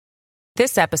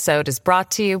This episode is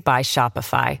brought to you by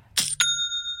Shopify.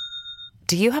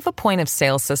 Do you have a point of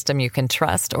sale system you can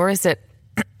trust, or is it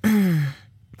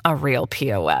a real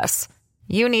POS?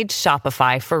 You need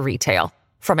Shopify for retail.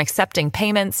 From accepting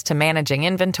payments to managing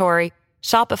inventory,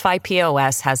 Shopify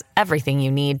POS has everything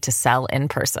you need to sell in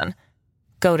person.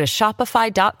 Go to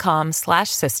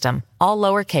shopify.com/system, all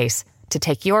lowercase, to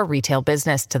take your retail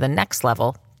business to the next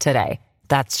level today.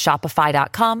 That's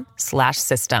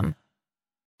shopify.com/system.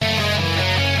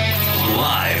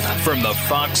 Live from the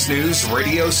Fox News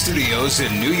radio studios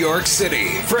in New York City,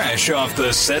 fresh off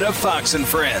the set of Fox and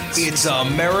Friends, it's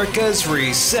America's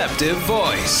receptive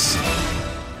voice,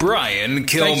 Brian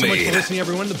Kilmeade. Thanks so much for listening,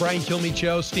 everyone. The Brian Kilmeade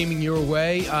Show, steaming your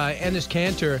way. Enes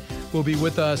Kanter will be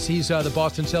with us. He's the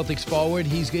Boston Celtics forward.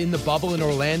 He's in the bubble in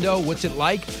Orlando. What's it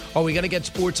like? Are we going to get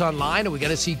sports online? Are we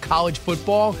going to see college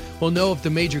football? We'll know if the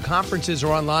major conferences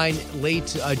are online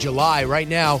late July. Right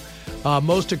now,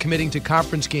 most are committing to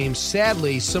conference games.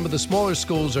 Sadly, some of the smaller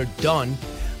schools are done.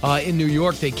 In New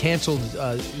York, they canceled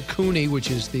CUNY,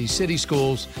 which is the city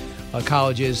schools,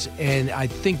 colleges, and I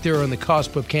think they're on the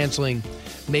cusp of canceling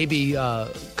maybe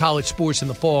college sports in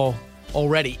the fall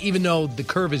already. Even though the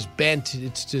curve is bent,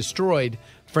 it's destroyed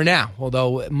for now,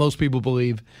 although most people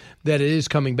believe that it is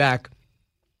coming back.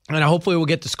 And hopefully we'll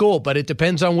get to school, but it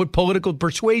depends on what political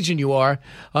persuasion you are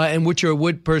and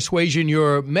what persuasion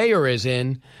your mayor is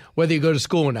in, whether you go to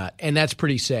school or not. And that's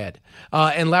pretty sad.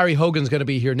 And Larry Hogan's going to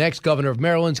be here next. Governor of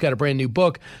Maryland's got a brand new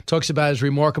book, talks about his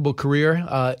remarkable career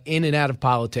in and out of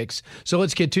politics. So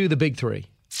let's get to the big three.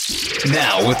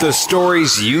 Now, with the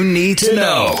stories you need to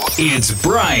know, it's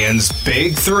Brian's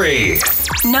Big Three.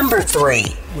 Number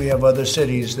 3. We have other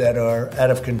cities that are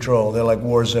out of control. They're like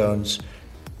war zones.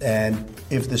 And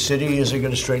if the city isn't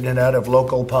going to straighten it out, if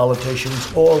local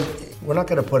politicians, we're not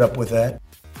going to put up with that.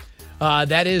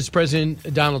 That is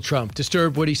President Donald Trump.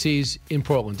 Disturbed what he sees in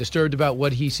Portland. Disturbed about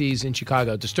what he sees in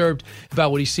Chicago. Disturbed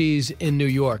about what he sees in New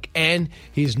York. And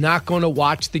he's not going to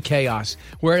watch the chaos.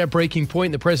 We're at a breaking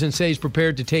point. The president says he's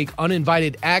prepared to take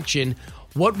uninvited action.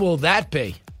 What will that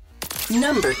be?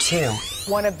 Number 2.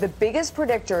 One of the biggest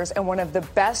predictors and one of the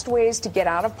best ways to get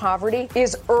out of poverty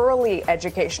is early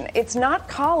education. It's not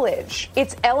college.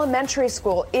 It's elementary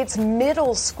school. It's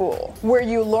middle school, where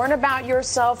you learn about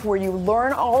yourself, where you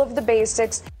learn all of the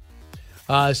basics.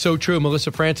 So true.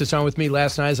 Melissa Francis on with me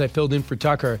last night as I filled in for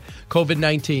Tucker.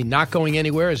 COVID-19 not going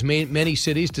anywhere as many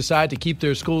cities decide to keep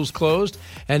their schools closed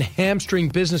and hamstring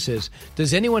businesses.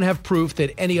 Does anyone have proof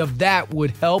that any of that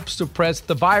would help suppress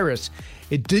the virus?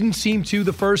 It didn't seem to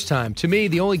the first time. To me,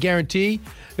 the only guarantee,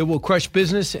 it will crush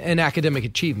business and academic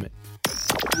achievement.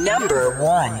 Number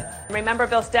 1. Remember,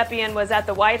 Bill Stepien was at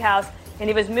the White House, and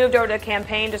he was moved over to the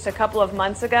campaign just a couple of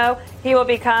months ago. He will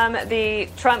become the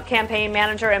Trump campaign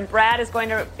manager, and Brad is going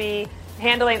to be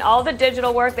handling all the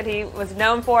digital work that he was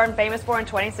known for and famous for in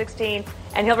 2016,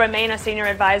 and he'll remain a senior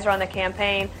advisor on the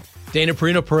campaign. Dana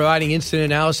Perino providing instant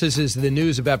analysis as the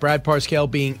news about Brad Parscale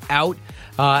being out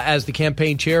as the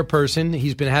campaign chairperson.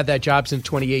 He's had that job since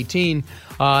 2018,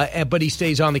 but he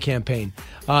stays on the campaign.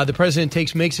 The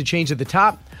president makes a change at the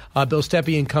top. Bill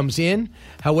Stepien comes in.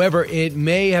 However, it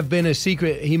may have been a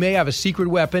secret. He may have a secret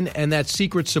weapon, and that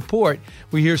secret support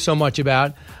we hear so much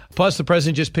about. Plus, the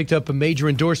president just picked up a major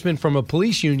endorsement from a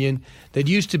police union that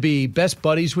used to be best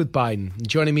buddies with Biden.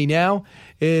 Joining me now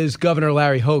is Governor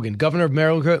Larry Hogan, governor of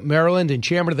Maryland and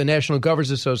chairman of the National Governors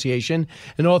Association,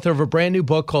 and author of a brand new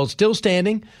book called Still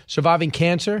Standing, Surviving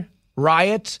Cancer,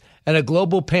 Riots, and a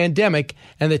Global Pandemic,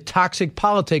 and the Toxic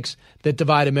Politics That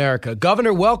Divide America.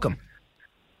 Governor, welcome.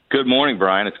 Good morning,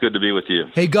 Brian. It's good to be with you.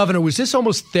 Hey, Governor, was this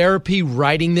almost therapy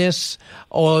writing this?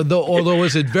 Although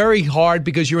was it very hard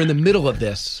because you're in the middle of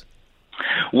this?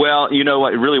 Well, you know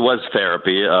what? It really was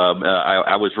therapy.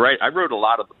 I wrote a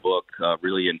lot of the book,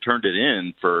 really, and turned it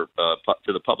in to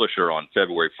the publisher on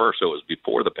February 1st, so it was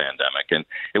before the pandemic. And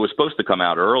it was supposed to come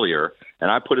out earlier, and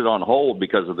I put it on hold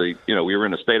because of we were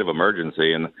in a state of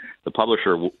emergency, and the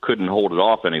publisher couldn't hold it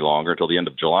off any longer until the end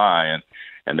of July.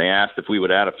 And they asked if we would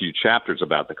add a few chapters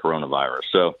about the coronavirus.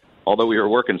 So although we were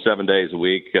working 7 days a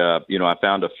week, I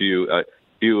found a few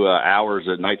hours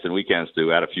at nights and weekends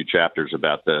to add a few chapters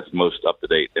about the most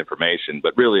up-to-date information.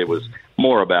 But really it was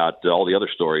more about all the other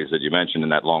stories that you mentioned in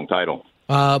that long title.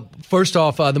 First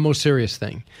off, the most serious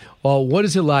thing. Well, what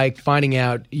is it like finding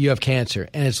out you have cancer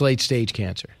and it's late-stage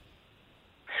cancer?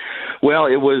 Well,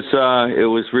 it was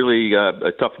really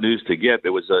tough news to get. It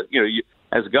was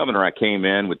as governor, I came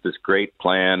in with this great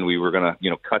plan. We were going to,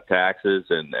 cut taxes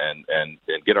and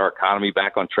get our economy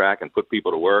back on track and put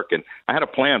people to work. And I had a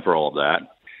plan for all of that.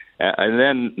 And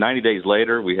then 90 days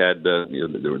later, we had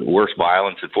the worst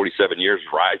violence in 47 years.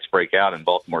 Riots break out in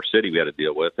Baltimore City we had to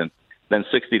deal with. And then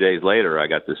 60 days later, I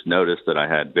got this notice that I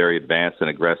had very advanced and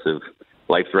aggressive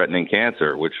life-threatening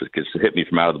cancer, which hit me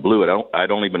from out of the blue. I'd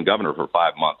only been governor for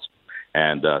 5 months.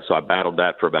 And so I battled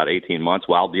that for about 18 months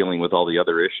while dealing with all the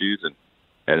other issues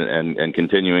and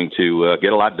continuing to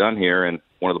get a lot done here in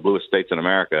one of the bluest states in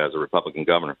America as a Republican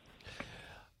governor.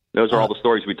 Those are all the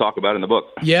stories we talk about in the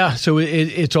book. Yeah, so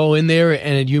it's all in there,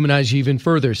 and it humanizes you even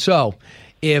further. So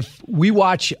if we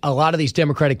watch a lot of these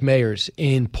Democratic mayors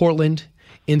in Portland,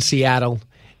 in Seattle,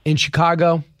 in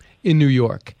Chicago, in New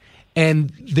York, and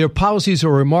their policies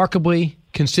are remarkably,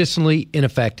 consistently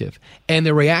ineffective, and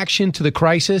their reaction to the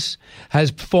crisis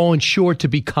has fallen short to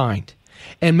be kind.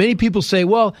 And many people say,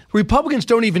 well, Republicans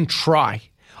don't even try.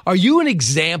 Are you an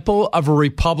example of a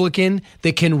Republican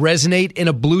that can resonate in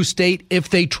a blue state if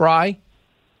they try?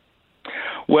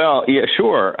 Well, yeah,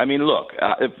 sure. I mean, look,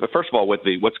 first of all, with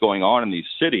what's going on in these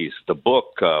cities, the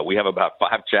book, we have about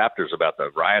 5 chapters about the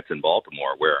riots in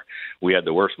Baltimore, where we had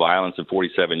the worst violence in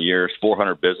 47 years,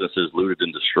 400 businesses looted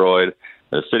and destroyed.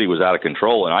 The city was out of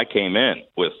control, and I came in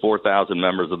with 4,000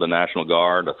 members of the National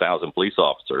Guard, 1,000 police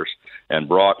officers, and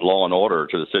brought law and order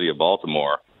to the city of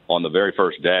Baltimore on the very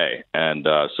first day. And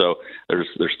so there's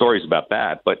stories about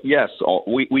that. But yes,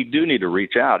 we do need to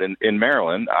reach out. In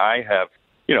Maryland, I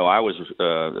was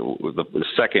the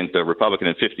second Republican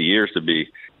in 50 years to be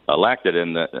elected,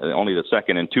 and only the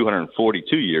second in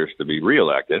 242 years to be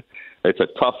reelected. It's a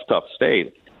tough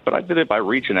state. But I did it by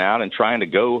reaching out and trying to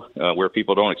go where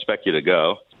people don't expect you to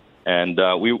go. And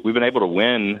we've been able to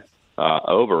win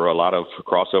over a lot of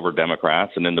crossover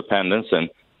Democrats and independents and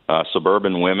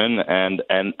suburban women and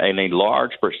a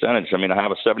large percentage. I mean, I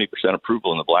have a 70%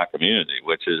 approval in the black community,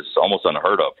 which is almost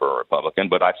unheard of for a Republican.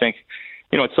 But I think,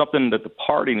 it's something that the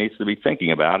party needs to be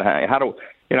thinking about.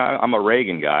 I'm a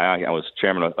Reagan guy. I was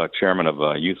chairman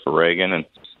of Youth for Reagan, and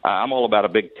I'm all about a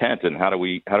big tent and how do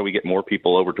we get more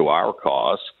people over to our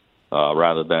cause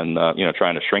rather than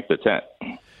trying to shrink the tent.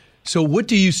 So what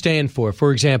do you stand for?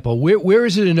 For example, where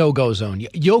is it a no-go zone?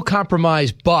 You'll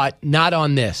compromise, but not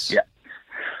on this. Yeah.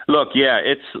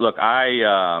 I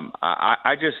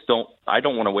just don't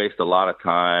want to waste a lot of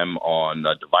time on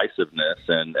divisiveness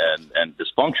and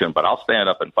dysfunction, but I'll stand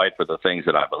up and fight for the things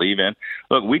that I believe in.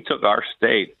 Look, we took our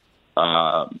state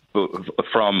from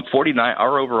 49.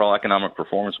 Our overall economic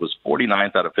performance was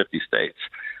 49th out of 50 states.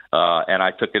 And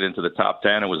I took it into the top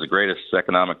 10. It was the greatest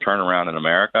economic turnaround in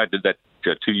America. I did that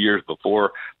 2 years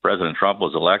before President Trump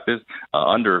was elected,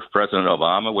 under President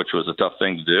Obama, which was a tough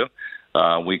thing to do.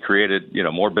 We created,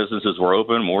 more businesses were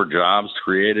open, more jobs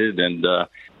created,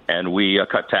 and we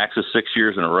cut taxes 6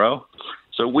 years in a row.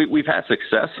 So we've had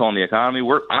success on the economy.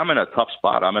 I'm in a tough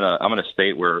spot. I'm in a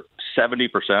state where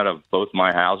 70% of both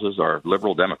my houses are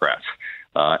liberal Democrats,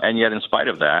 and yet in spite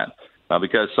of that,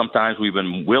 because sometimes we've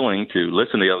been willing to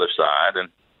listen to the other side,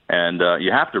 and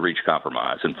you have to reach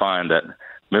compromise and find that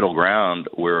middle ground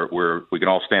where we can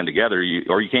all stand together,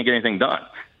 or you can't get anything done.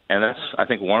 And that's, I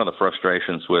think, one of the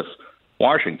frustrations with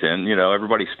Washington.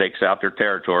 Everybody stakes out their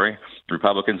territory,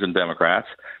 Republicans and Democrats,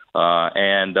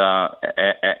 and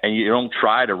you don't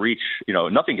try to reach.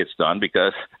 Nothing gets done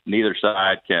because neither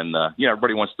side can.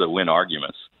 Everybody wants to win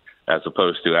arguments as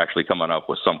opposed to actually coming up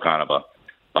with some kind of a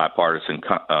bipartisan,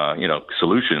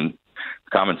 solution,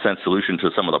 common sense solution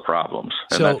to some of the problems.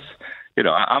 And that's,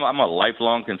 I'm a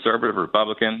lifelong conservative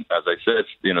Republican, as I said,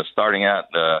 starting out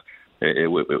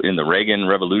in the Reagan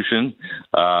Revolution,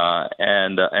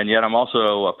 and yet I'm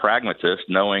also a pragmatist,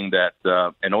 knowing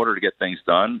that in order to get things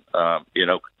done,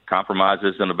 compromise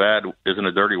isn't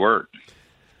a dirty word.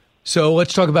 So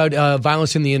let's talk about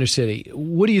violence in the inner city.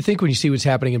 What do you think when you see what's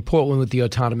happening in Portland with the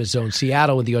autonomous zone,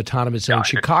 Seattle with the autonomous zone,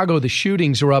 Chicago, the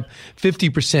shootings are up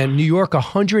 50%, New York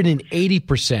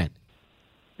 180%?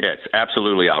 Yeah, it's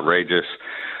absolutely outrageous.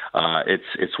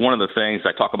 It's one of the things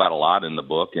I talk about a lot in the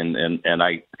book, and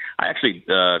I actually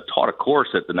taught a course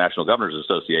at the National Governors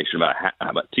Association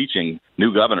about teaching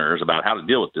new governors about how to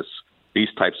deal with these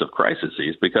types of crises,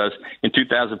 because in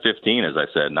 2015, as I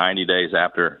said, 90 days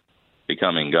after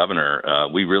becoming governor,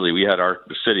 we had our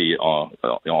city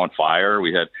on fire.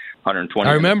 We had 120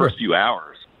 in the first few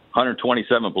hours,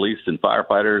 127 police and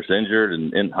firefighters injured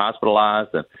and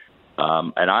hospitalized,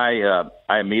 and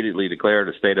I immediately declared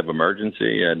a state of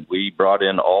emergency, and we brought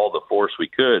in all the force we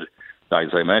could.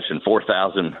 As I mentioned,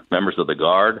 4,000 members of the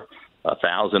Guard,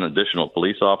 1,000 additional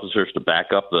police officers to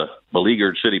back up the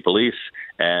beleaguered city police.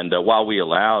 And while we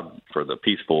allowed for the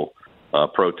peaceful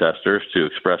protesters to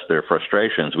express their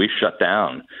frustrations. We shut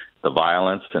down the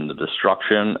violence and the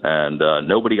destruction, and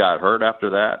nobody got hurt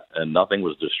after that, and nothing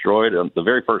was destroyed. The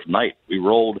very first night, we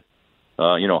rolled,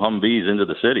 Humvees into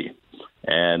the city,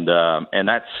 and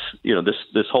that's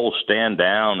this whole stand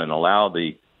down and allow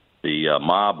the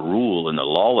mob rule and the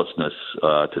lawlessness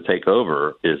to take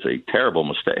over is a terrible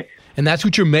mistake. And that's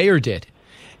what your mayor did.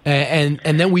 And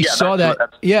then we saw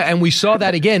that. And we saw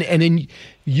that again. And then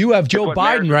you have Joe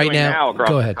Biden right now. Across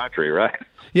Go ahead. The country, right?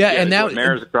 Yeah, and now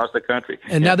mayors across the country.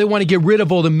 And now they want to get rid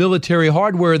of all the military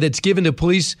hardware that's given to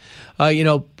police,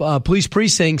 police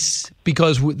precincts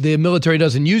because the military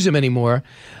doesn't use them anymore.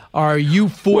 Are you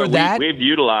for that? We've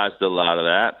utilized a lot of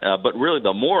that, but really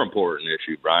the more important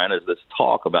issue, Brian, is this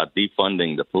talk about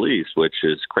defunding the police, which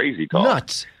is crazy talk.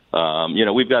 Nuts.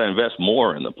 We've got to invest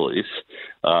more in the police.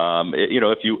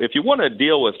 If you want to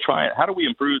deal with how do we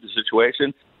improve the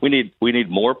situation? We need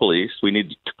more police. We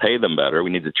need to pay them better. We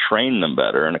need to train them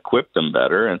better and equip them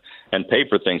better and pay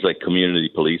for things like community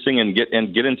policing and get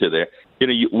into there.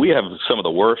 We have some of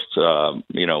the worst,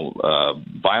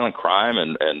 violent crime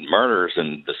and murders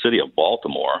in the city of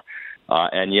Baltimore.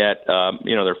 And yet, there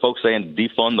are folks saying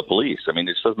defund the police. I mean,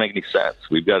 it just doesn't make any sense.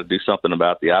 We've got to do something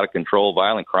about the out-of-control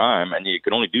violent crime, and you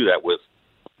can only do that with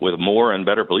more and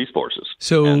better police forces.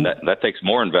 And that takes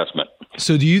more investment.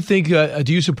 So do you think,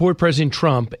 do you support President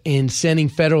Trump in sending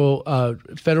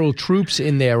federal troops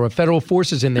in there or federal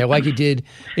forces in there like he did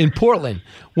in Portland?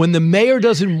 When the mayor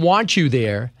doesn't want you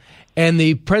there and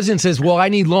the president says, well, I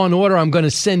need law and order, I'm going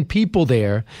to send people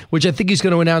there, which I think he's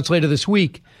going to announce later this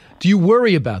week. Do you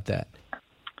worry about that?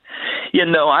 Yeah,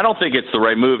 no, I don't think it's the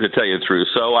right move, to tell you the truth.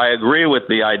 So I agree with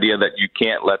the idea that you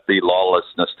can't let the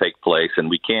lawlessness take place, and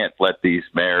we can't let these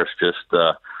mayors just,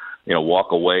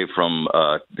 walk away from,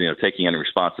 taking any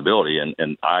responsibility.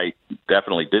 And I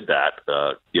definitely did that,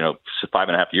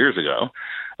 5.5 years ago.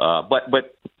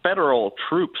 But federal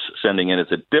troops sending in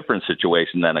is a different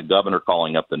situation than a governor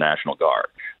calling up the National Guard.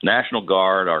 National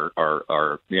Guard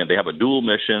are they have a dual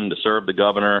mission to serve the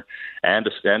governor and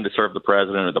to serve the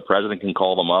president, or the president can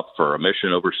call them up for a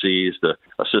mission overseas to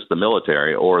assist the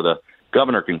military, or the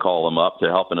governor can call them up to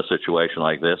help in a situation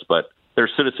like this. But they're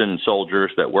citizen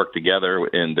soldiers that work together,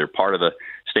 and they're part of the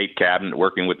state cabinet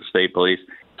working with the state police.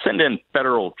 Send in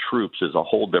federal troops is a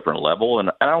whole different level, and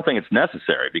I don't think it's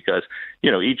necessary because,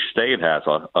 each state has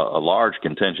a large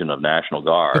contingent of National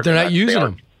Guard. But they're not using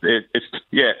them.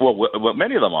 Well,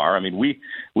 many of them are. I mean,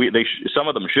 some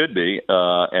of them should be,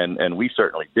 and we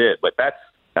certainly did. But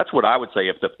that's what I would say.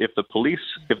 If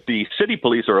the city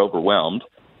police are overwhelmed,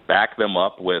 back them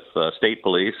up with state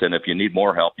police, and if you need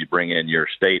more help, you bring in your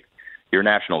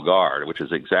National Guard, which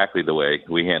is exactly the way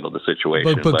we handled the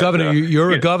situation. But Governor,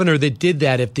 you're a governor that did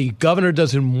that. If the governor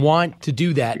doesn't want to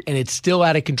do that and it's still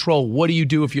out of control, what do you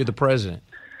do if you're the president?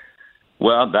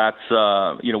 Well, that's,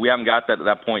 we haven't got that to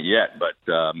that point yet, but,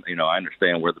 I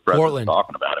understand where the president's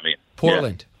talking about. I mean,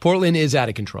 Portland is out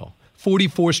of control.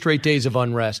 44 straight days of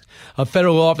unrest. A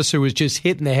federal officer was just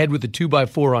hit in the head with a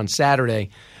 2x4 on Saturday.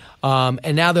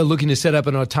 And now they're looking to set up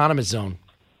an autonomous zone.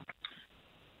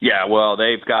 Yeah, well,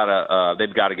 they've got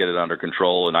to get it under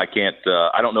control, and I can't.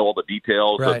 I don't know all the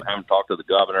details. Right. I haven't talked to the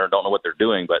governor. Don't know what they're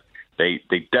doing, but they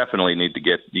definitely need to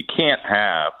get. You can't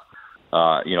have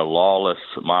lawless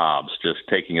mobs just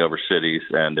taking over cities,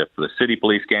 and if the city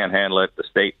police can't handle it, the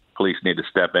state police need to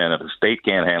step in. If the state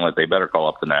can't handle it, they better call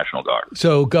up the National Guard.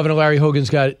 So Governor Larry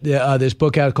Hogan's got this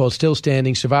book out called Still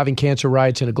Standing, Surviving Cancer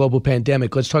Riots in a Global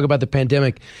Pandemic. Let's talk about the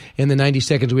pandemic in the 90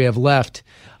 seconds we have left.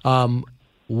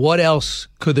 What else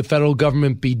could the federal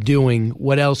government be doing?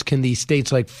 What else can these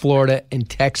states like Florida and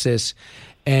Texas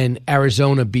and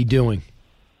Arizona be doing?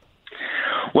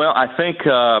 Well, I think,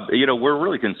 we're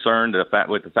really concerned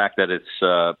with the fact that it's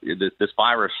this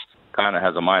virus kind of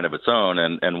has a mind of its own.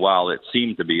 And while it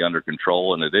seemed to be under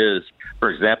control, and it is, for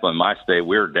example, in my state,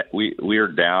 we're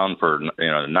down for,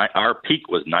 our peak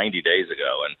was 90 days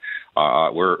ago, and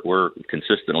we're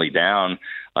consistently down.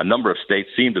 A number of states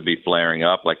seem to be flaring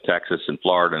up, like Texas and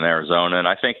Florida and Arizona. And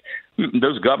I think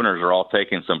those governors are all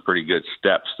taking some pretty good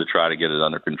steps to try to get it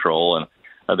under control. And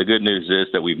the good news is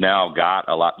that we've now got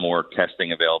a lot more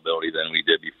testing availability than we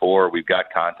did before. We've got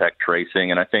contact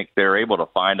tracing, and I think they're able to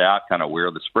find out kind of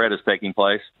where the spread is taking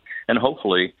place. And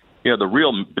hopefully,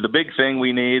 the big thing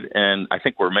we need, and I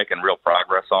think we're making real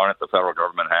progress on it, the federal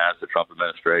government has, the Trump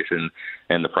administration,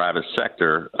 and the private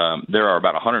sector. There are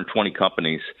about 120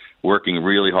 companies working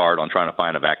really hard on trying to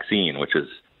find a vaccine, which is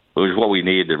what we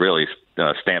need to really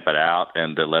stamp it out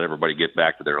and to let everybody get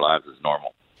back to their lives as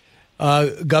normal.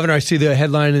 Governor, I see the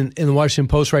headline in the Washington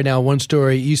Post right now, one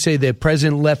story. You say the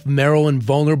president left Maryland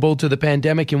vulnerable to the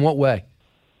pandemic. In what way?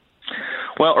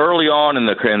 Well, early on in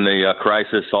the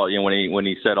crisis, when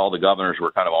he said all the governors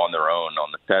were kind of on their own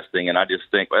on the testing, and I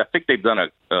think they've done a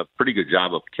pretty good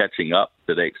job of catching up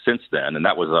today since then, and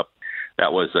that was a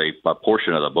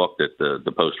portion of the book that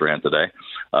the Post ran today.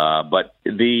 But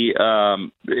the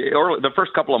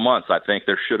first couple of months, I think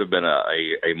there should have been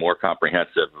a more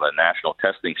comprehensive national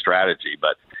testing strategy.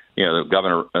 But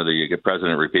the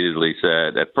president repeatedly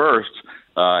said at first,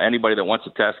 anybody that wants a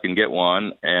test can get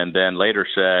one, and then later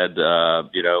said,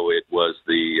 it was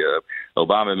the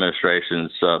Obama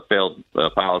administration's failed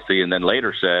policy, and then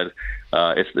later said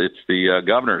it's the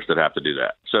governors that have to do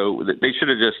that. So they should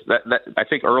have just. I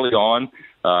think early on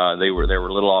they were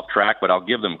a little off track, but I'll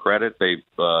give them credit. They've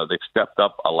stepped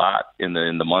up a lot in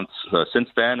the months since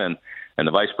then, and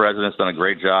the vice president's done a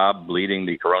great job leading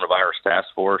the coronavirus task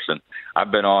force. And I've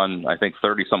been on, I think,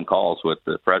 30-some calls with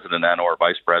the president and/or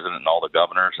vice president and all the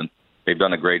governors, and they've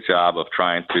done a great job of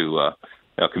trying to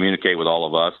communicate with all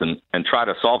of us and try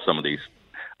to solve some of these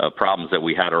problems that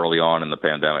we had early on in the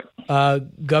pandemic.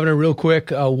 Governor, real quick,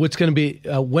 what's going to be?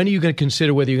 When are you going to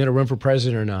consider whether you're going to run for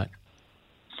president or not?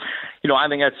 I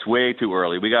think that's way too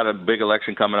early. We got a big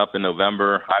election coming up in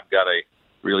November. I've got a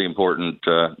really important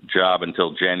job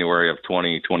until January of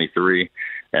 2023,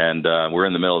 and we're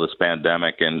in the middle of this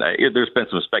pandemic, and there's been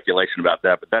some speculation about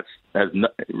that, but has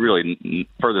really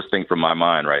furthest thing from my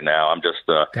mind right now. I'm just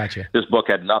Gotcha. This book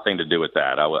had nothing to do with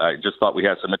that. I just thought we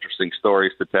had some interesting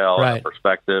stories to tell and a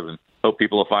perspective, and hope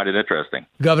people will find it interesting.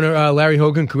 Governor Larry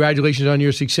Hogan, congratulations on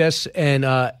your success and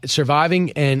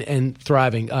surviving and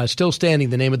thriving. Still Standing,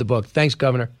 the name of the book. Thanks,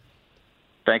 Governor.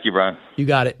 Thank you, Brian. You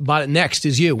got it. Next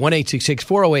is you,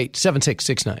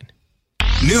 1-866-408-7669.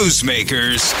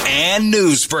 Newsmakers and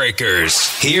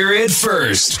newsbreakers. Hear it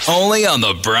first, only on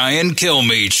the Brian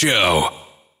Kilmeade Show.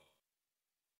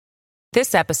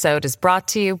 This episode is brought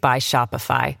to you by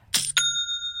Shopify.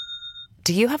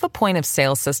 Do you have a point of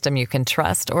sale system you can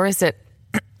trust, or is it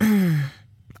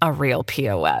a real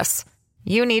POS?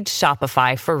 You need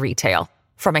Shopify for retail.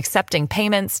 From accepting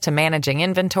payments to managing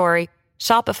inventory,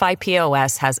 Shopify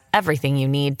POS has everything you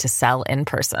need to sell in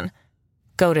person.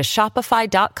 Go to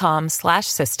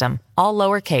shopify.com/system, all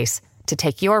lowercase, to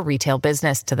take your retail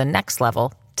business to the next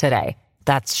level today.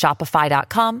 That's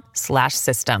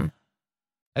shopify.com/system.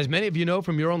 As many of you know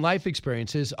from your own life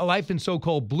experiences, a life in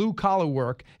so-called blue-collar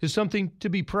work is something to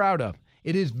be proud of.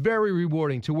 It is very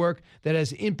rewarding to work that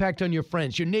has impact on your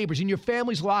friends, your neighbors, and your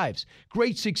family's lives.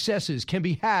 Great successes can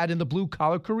be had in the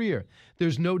blue-collar career.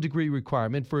 There's no degree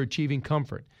requirement for achieving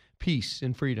comfort, peace,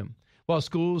 and freedom. While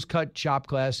schools cut shop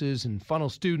classes and funnel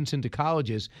students into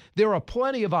colleges, there are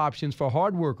plenty of options for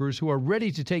hard workers who are ready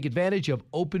to take advantage of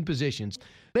open positions.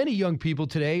 Many young people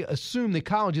today assume that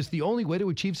college is the only way to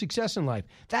achieve success in life.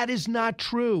 That is not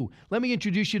true. Let me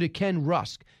introduce you to Ken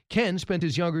Rusk. Ken spent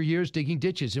his younger years digging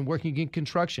ditches and working in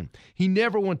construction. He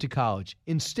never went to college.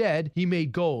 Instead, he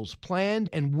made goals, planned,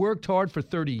 and worked hard for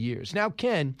 30 years. Now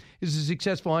Ken is a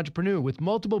successful entrepreneur with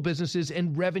multiple businesses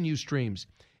and revenue streams.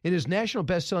 In his national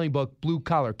best-selling book, Blue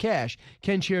Collar Cash,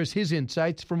 Ken shares his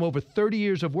insights from over 30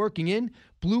 years of working in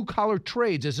blue-collar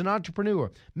trades as an entrepreneur,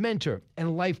 mentor,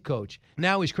 and life coach.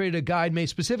 Now he's created a guide made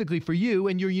specifically for you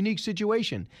and your unique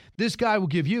situation. This guide will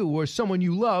give you or someone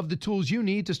you love the tools you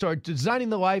need to start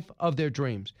designing the life of their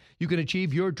dreams. You can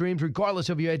achieve your dreams regardless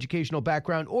of your educational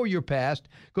background or your past.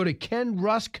 Go to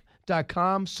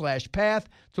kenrusk.com/path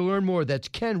to learn more. That's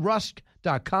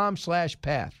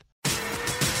kenrusk.com/path.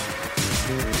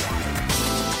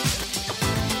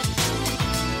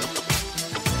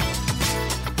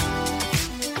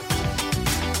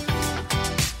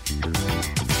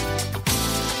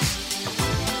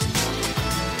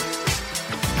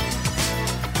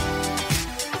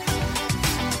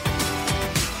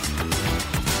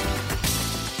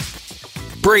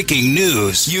 Breaking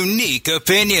news, unique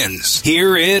opinions.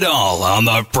 Hear it all on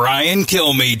the Brian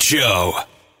Kilmeade Show.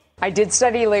 I did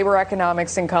study labor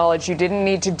economics in college. You didn't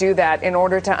need to do that in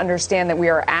order to understand that we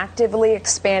are actively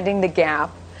expanding the gap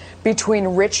between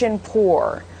rich and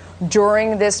poor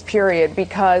during this period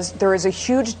because there is a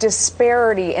huge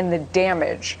disparity in the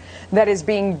damage that is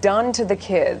being done to the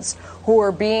kids who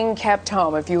are being kept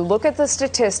home. If you look at the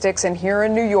statistics, and here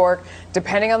in New York,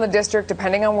 depending on the district,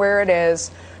 depending on where it is,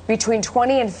 between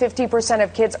 20 and 50%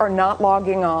 of kids are not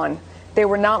logging on. They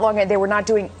were not logging. They were not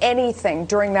doing anything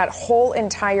during that whole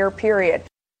entire period.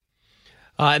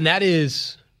 And that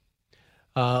is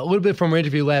a little bit from her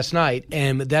interview last night,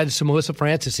 and that is Melissa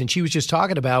Francis, and she was just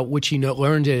talking about what she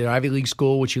learned at an Ivy League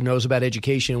school, what she knows about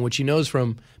education, what she knows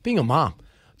from being a mom.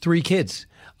 3 kids.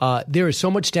 There is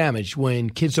so much damage when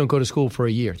kids don't go to school for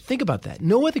a year. Think about that.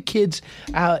 No other kids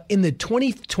in the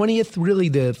 20th, really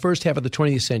the first half of the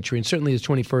 20th century, and certainly the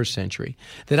 21st century,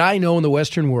 that I know in the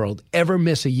Western world ever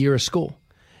miss a year of school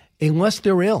unless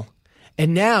they're ill.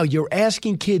 And now you're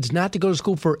asking kids not to go to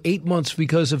school for 8 months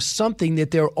because of something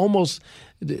that they're almost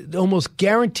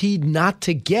guaranteed not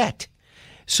to get.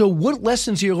 So what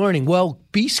lessons are you learning? Well,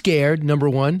 be scared, number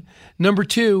one. Number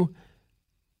two,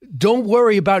 don't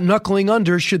worry about knuckling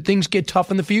under should things get tough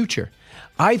in the future.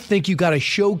 I think you got to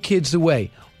show kids the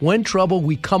way. When trouble,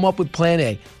 we come up with plan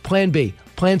A, plan B,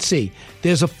 plan C.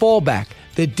 There's a fallback.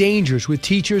 The dangers with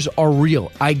teachers are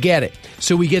real. I get it.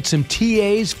 So we get some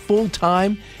TAs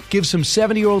full-time, give some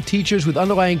 70-year-old teachers with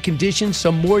underlying conditions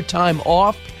some more time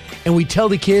off, and we tell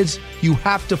the kids, you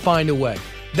have to find a way.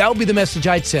 That would be the message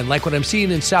I'd send, like what I'm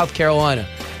seeing in South Carolina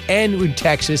and in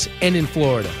Texas and in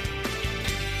Florida.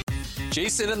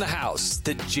 Jason in the House,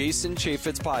 the Jason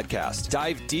Chaffetz Podcast.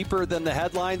 Dive deeper than the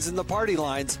headlines and the party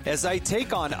lines as I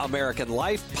take on American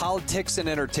life, politics, and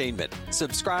entertainment.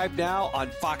 Subscribe now on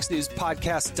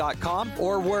foxnewspodcast.com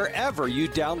or wherever you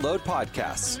download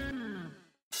podcasts.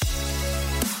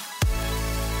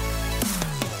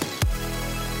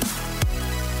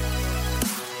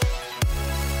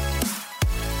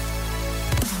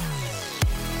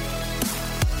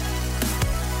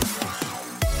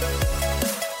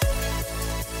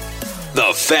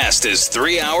 The fastest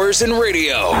 3 hours in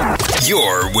radio.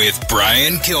 You're with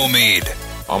Brian Kilmeade.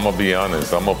 I'm going to be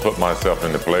honest. I'm going to put myself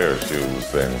in the player's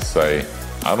shoes and say,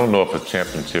 I don't know if a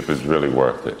championship is really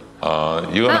worth it.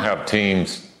 You're going to have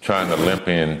teams trying to limp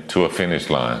in to a finish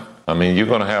line. I mean, you're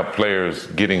going to have players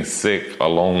getting sick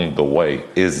along the way.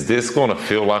 Is this going to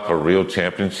feel like a real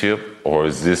championship, or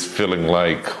is this feeling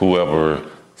like whoever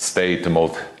stayed the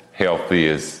most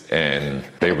healthiest and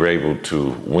they were able to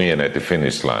win at the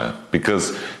finish line?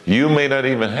 Because you may not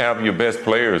even have your best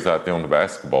players out there on the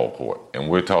basketball court, and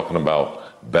we're talking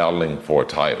about battling for a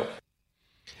title.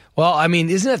 Well, I mean,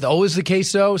 isn't that always the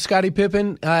case, though, Scottie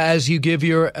Pippen, as you give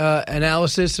your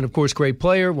analysis? And, of course, great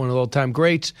player, one of the all-time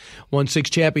greats, won 6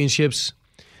 championships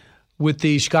with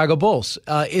the Chicago Bulls.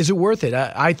 Is it worth it?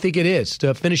 I think it is.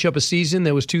 To finish up a season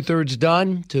that was 2/3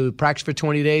 done, to practice for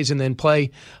 20 days and then play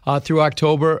through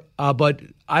October. But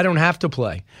I don't have to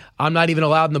play. I'm not even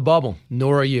allowed in the bubble,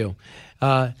 nor are you.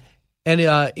 And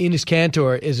Enes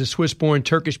Kanter is a Swiss-born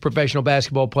Turkish professional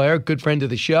basketball player, good friend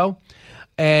of the show.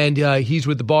 And he's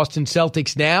with the Boston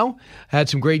Celtics now. Had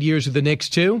some great years with the Knicks,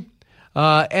 too.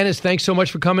 Enes, thanks so much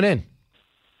for coming in.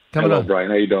 Hello, Brian.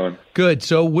 How you doing? Good.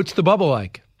 So what's the bubble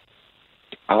like?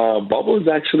 Bubble is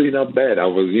actually not bad. I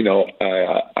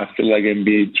feel like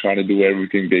NBA trying to do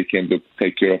everything they can to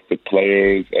take care of the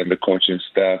players and the coaching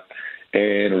staff.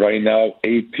 And right now,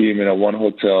 8 teams in one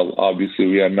hotel. Obviously,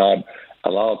 we are not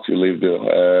allowed to leave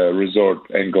the resort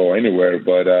and go anywhere.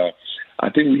 But I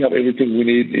think we have everything we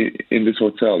need in this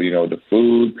hotel. You know, the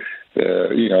food,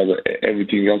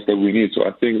 everything else that we need. So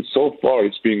I think so far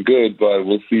it's been good, but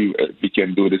we'll see if we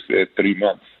can do this 3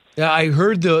 months. Yeah, I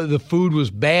heard the food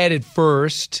was bad at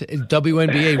first.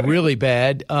 WNBA really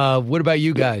bad. What about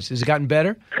you guys? Has it gotten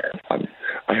better?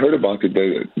 I heard about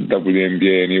the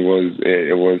WNBA, and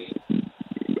it was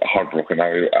heartbroken.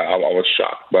 I was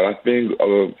shocked, but I think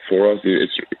for us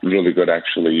it's really good.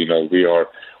 Actually, you know, we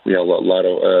have a lot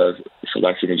of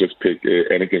selection and just pick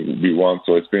anything we want.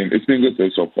 So it's been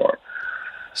good so far.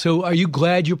 So, are you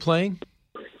glad you're playing?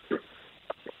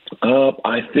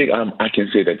 I think I can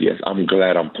say that, yes. I'm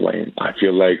glad I'm playing. I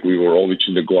feel like we were always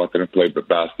trying to go out there and play the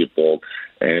basketball.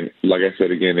 And like I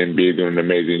said, again, NBA doing an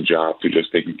amazing job to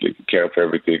just taking care of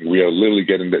everything. We are literally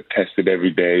getting tested every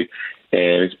day,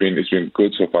 and it's been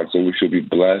good so far. So we should be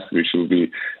blessed. We should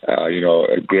be,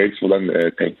 grateful and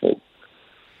thankful.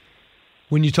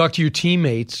 When you talk to your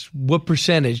teammates, what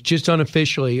percentage, just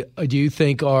unofficially, do you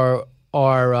think are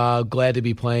glad to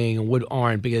be playing and what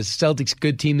aren't? Because Celtics,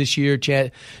 good team this year,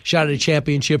 shot at a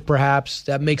championship perhaps.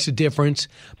 That makes a difference.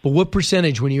 But what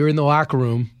percentage, when you're in the locker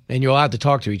room and you're allowed to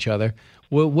talk to each other,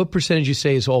 what percentage you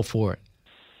say is all for it?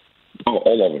 Oh,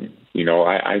 all of them. You know,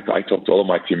 I talk to all of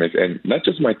my teammates, and not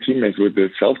just my teammates with the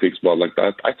Celtics, but like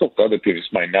that, I talk to other teams.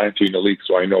 It's my 9th year in the league,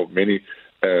 so I know many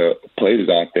players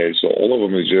out there. So all of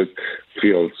them is just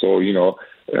feel so,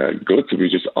 good to be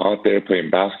just out there playing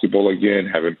basketball again,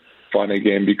 having fun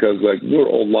again, because like we're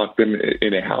all locked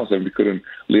in a house and we couldn't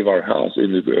leave our house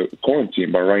in the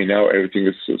quarantine. But right now everything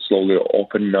is slowly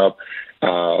opening up,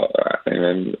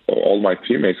 and all my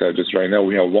teammates are just right now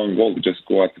we have one goal to just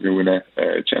go out and win a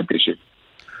championship.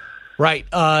 Right.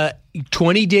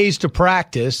 20 days to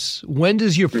practice. When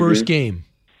does your first game?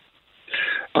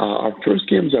 Our first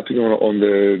game is, I think, on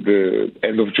the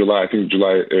end of July. I think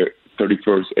July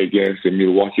 31st against the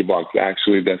Milwaukee Bucks.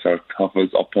 Actually, that's our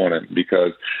toughest opponent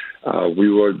because we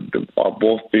were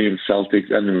both teams,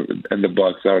 Celtics and the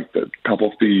Bucks, are the top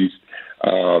of the East.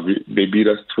 They beat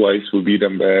us twice. We beat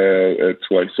them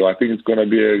twice. So I think it's going to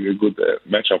be a good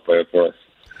matchup for us.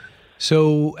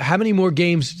 So how many more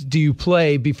games do you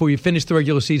play before you finish the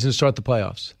regular season and start the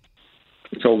playoffs?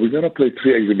 So we're going to play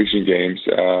 3 exhibition games.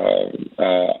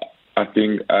 I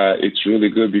think it's really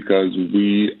good because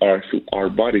our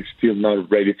body's still not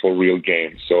ready for real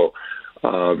games. So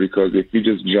because if we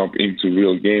just jump into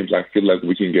real games, I feel like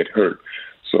we can get hurt.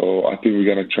 So I think we're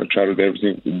going to try to do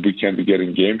everything we can to get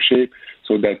in game shape.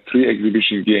 So that 3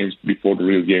 exhibition games before the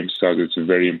real game starts is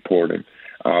very important.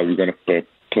 We're going to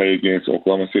play against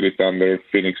Oklahoma City Thunder,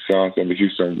 Phoenix Suns, and the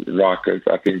Houston Rockets.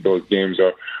 I think those games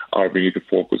are we need to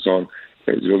focus on.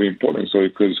 It's really important. So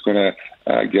it's going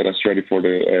to get us ready for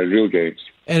the real games.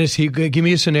 And give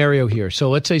me a scenario here. So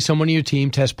let's say someone on your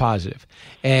team tests positive,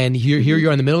 and here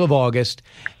you're in the middle of August,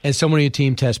 and someone on your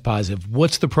team tests positive.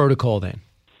 What's the protocol then?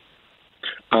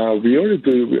 We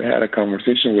had a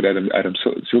conversation with Adam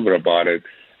Silver about it.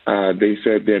 They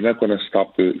said they're not going to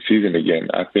stop the season again.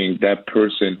 I think that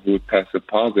person who tested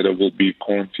positive will be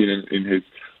quarantined in his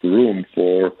room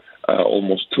for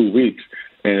almost 2 weeks.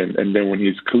 And then when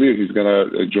he's clear, he's going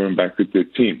to join back with the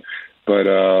team. But,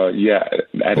 yeah.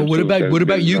 But what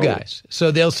about you guys?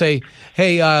 So they'll say,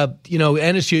 hey,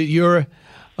 Ennis, your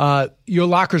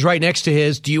locker's right next to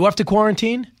his. Do you have to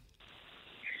quarantine?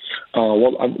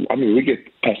 Well, I mean, we get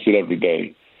tested every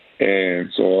day.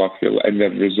 And so I feel, and the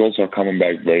results are coming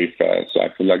back very fast. So I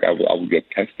feel like I will get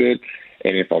tested.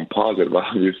 And if I'm positive,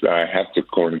 obviously I have to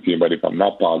quarantine. But if I'm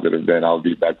not positive, then I'll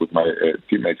be back with my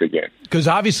teammates again. Because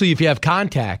obviously, if you have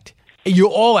contact, you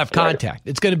all have contact. Right.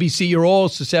 It's going to be, you're all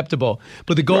susceptible.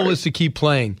 But the goal is to keep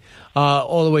playing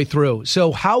all the way through.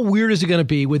 So how weird is it going to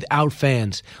be without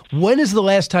fans? When is the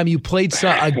last time you played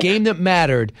a game that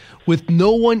mattered with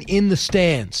no one in the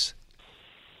stands?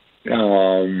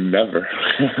 Never.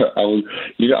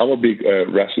 I'm a big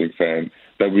wrestling fan,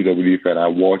 WWE fan. I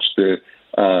watched the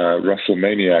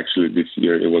WrestleMania actually this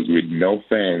year. It was with no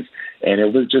fans, and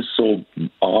it was just so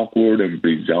awkward and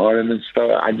bizarre and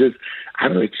stuff. I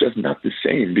don't know. It's just not the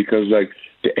same because like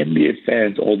the NBA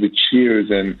fans, all the cheers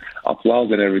and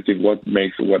applause and everything, what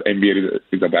makes what NBA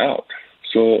is about.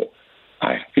 So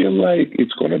I feel like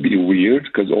it's going to be weird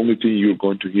because the only thing you're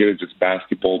going to hear is just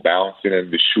basketball bouncing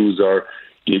and the shoes are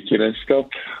geeking and stuff.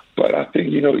 But I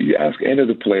think, you ask any of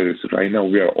the players right now,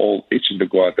 we are all itching to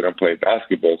go out there and play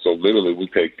basketball. So literally we'll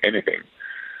take anything.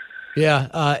 Yeah.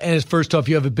 And first off,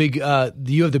 you have the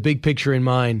big picture in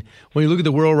mind. When you look at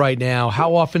the world right now,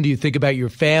 how often do you think about your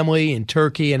family in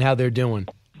Turkey and how they're doing?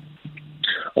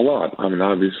 A lot. I mean,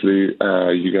 obviously,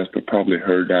 you guys probably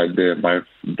heard that my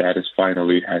dad is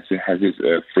finally has his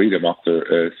freedom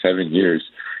after 7 years.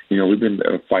 We've been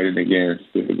fighting against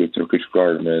the Turkish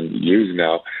government years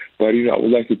now. But, I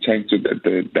would like to thank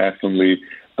definitely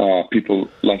people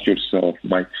like yourself,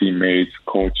 my teammates,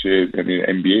 coaches, and the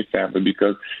NBA family,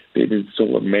 because they've been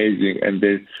so amazing. And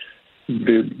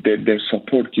their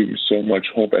support gives me so much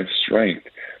hope and strength.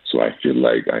 So I feel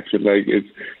like it's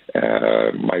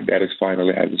my dad is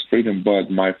finally has his freedom, but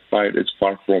my fight is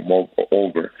far from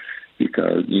over.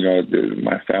 Because,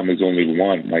 my family is only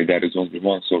one. My dad is only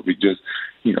one. So we just,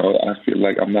 I feel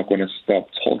like I'm not going to stop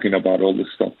talking about all this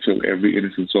stuff till every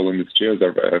innocent soul in these jails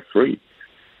are free.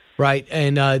 Right.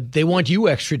 And they want you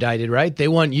extradited, right? They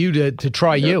want you to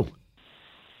try you.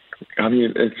 I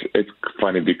mean, it's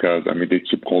funny because, they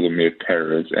keep calling me a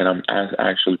terrorist. And I'm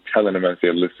actually telling them, I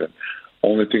say, listen,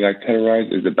 only thing I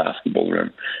terrorize is the basketball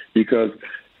rim. Because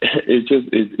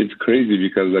it's crazy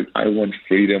because like I want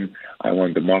freedom, I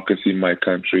want democracy in my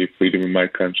country, freedom in my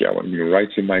country, I want human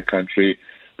rights in my country.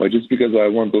 But just because I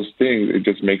want those things, it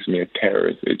just makes me a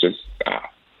terrorist. It just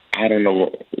I don't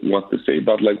know what to say.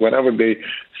 But like whenever they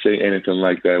say anything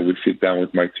like that, we sit down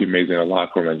with my teammates in the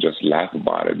locker room and just laugh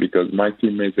about it because my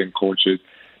teammates and coaches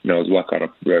knows what kind of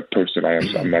person I am.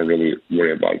 So I'm not really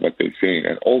worried about what they're saying.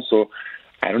 And also,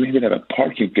 I don't even have a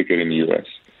parking ticket in the U.S.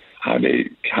 How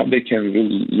they can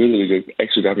literally just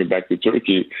extradite me back to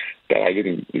Turkey that I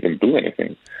didn't even do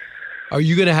anything. Are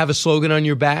you going to have a slogan on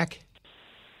your back?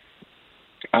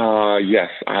 Yes,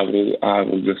 I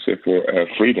will just say for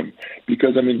freedom,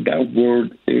 because that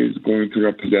word is going to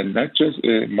represent not just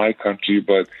my country,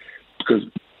 but because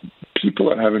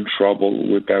people are having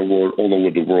trouble with that word all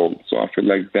over the world. So I feel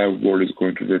like that word is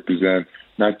going to represent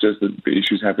not just the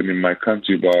issues happening in my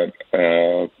country, but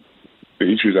the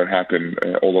issues are happening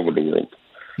all over the world.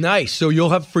 Nice. So you'll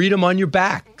have freedom on your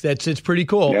back. It's pretty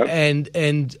cool. Yep.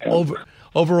 And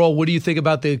overall, what do you think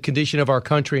about the condition of our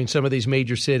country in some of these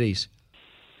major cities?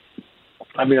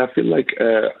 I mean, I feel like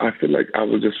I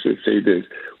will just say this: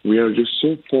 we are just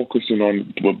so focusing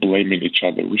on blaming each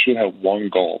other. We should have one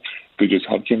goal, which is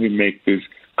how can we make this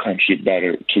country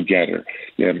better together.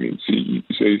 Yeah, I mean, so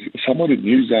some of the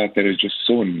news out there is just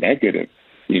so negative,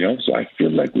 So I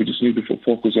feel like we just need to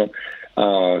focus on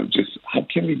just how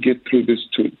can we get through this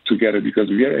together, because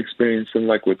we are experiencing,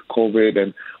 like with COVID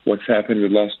and what's happened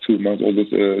in the last 2 months, all those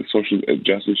social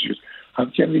justice issues. How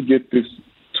can we get this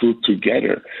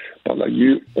together? But like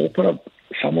you open up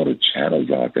some of the channels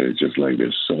out there, it's just like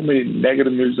there's so many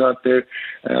negative news out there,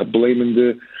 blaming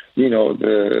the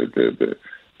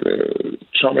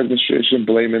Trump administration,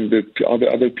 blaming the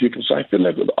other people. So I feel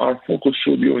like our focus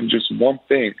should be on just one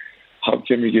thing: how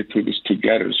can we get through this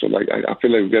together? So like I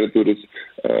feel like we got to do this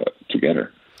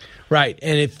together. Right,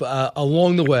 and if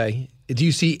along the way, do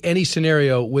you see any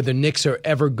scenario where the Knicks are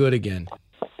ever good again?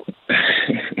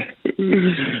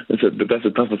 That's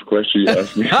the toughest question you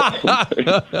asked me.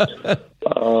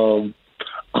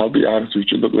 I'll be honest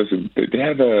with you. Look, listen, they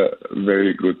have a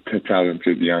very good,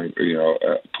 talented young,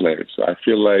 players. So I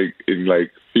feel like in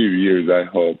like few years, I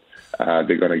hope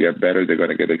they're gonna get better. They're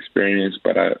gonna get experience.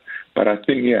 But I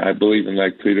think, I believe in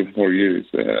like 3 to 4 years,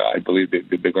 I believe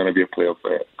they're gonna be a playoff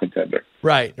contender.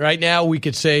 Right. Right now, we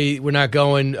could say we're not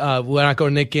going to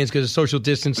Knicks games because of social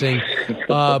distancing.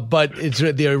 But they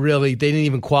didn't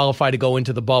even qualify to go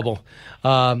into the bubble.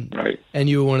 Right. And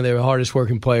you were one of their hardest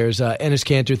working players. Enes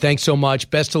Kanter, thanks so much.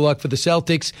 Best of luck for the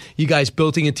Celtics. You guys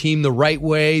building a team the right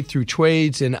way through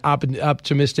trades and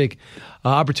opportunistic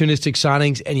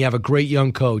signings, and you have a great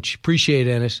young coach. Appreciate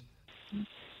it, Enes.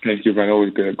 Thank you, Brian.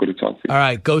 Always good to talk to you. All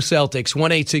right, go Celtics.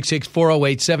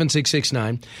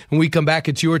 1-866-408-7669. When we come back,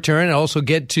 it's your turn. And also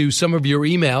get to some of your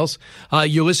emails.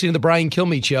 You're listening to The Brian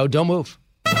Kilmeade Show. Don't move.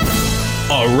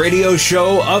 A radio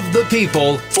show of the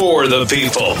people, for the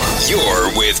people.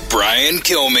 You're with Brian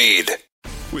Kilmeade.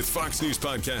 With Fox News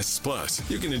Podcasts Plus,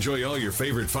 you can enjoy all your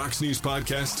favorite Fox News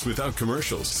podcasts without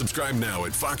commercials. Subscribe now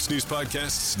at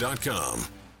foxnewspodcasts.com.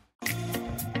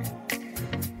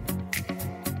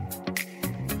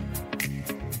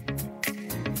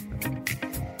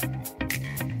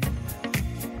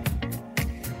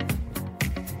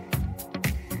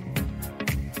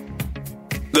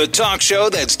 The talk show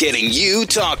that's getting you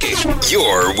talking.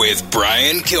 You're with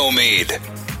Brian Kilmeade.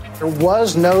 There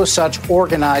was no such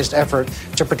organized effort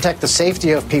to protect the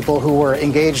safety of people who were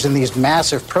engaged in these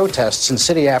massive protests in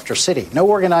city after city. No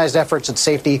organized efforts at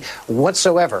safety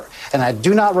whatsoever. And I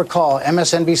do not recall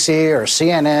MSNBC or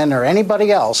CNN or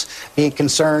anybody else being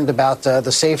concerned about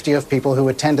the safety of people who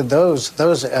attended those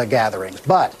gatherings.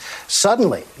 But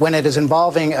suddenly, when it is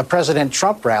involving a President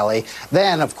Trump rally,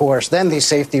 then, of course, these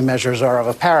safety measures are of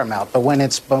a paramount. But when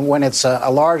it's a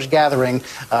large gathering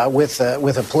with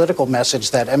a political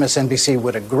message that MSNBC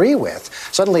would agree with,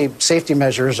 suddenly safety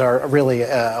measures are really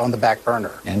on the back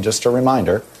burner. And just a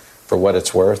reminder, for what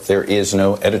it's worth, there is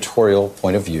no editorial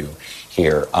point of view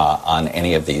here on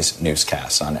any of these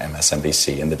newscasts on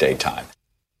MSNBC in the daytime.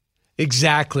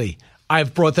 Exactly.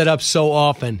 I've brought that up so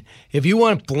often. If you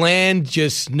want bland,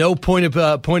 just no point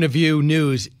of view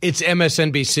news, it's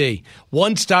MSNBC.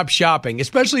 One-stop shopping,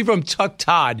 especially from Chuck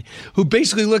Todd, who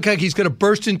basically looks like he's going to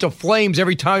burst into flames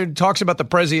every time he talks about the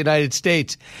President of the United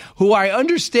States, who I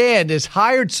understand has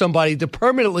hired somebody to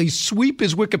permanently sweep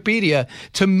his Wikipedia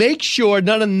to make sure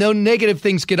no negative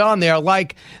things get on there,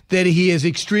 like that he is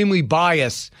extremely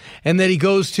biased and that he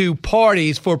goes to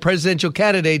parties for presidential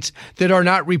candidates that are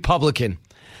not Republican.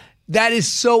 That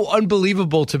is so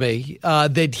unbelievable to me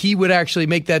that he would actually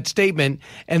make that statement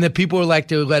and that people would like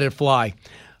to let it fly.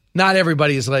 Not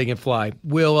everybody is letting it fly.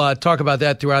 We'll talk about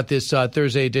that throughout this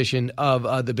Thursday edition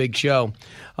of The Big Show.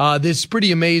 This is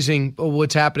pretty amazing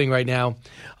what's happening right now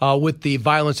with the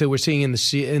violence that we're seeing in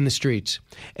the streets.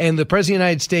 And the President of the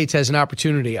United States has an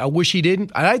opportunity. I wish he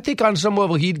didn't. And I think on some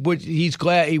level he's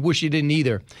glad. He wish he didn't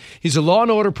either. He's a law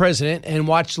and order president and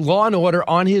watched law and order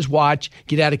on his watch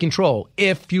get out of control,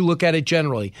 if you look at it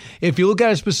generally. If you look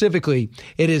at it specifically,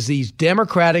 it is these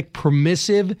democratic,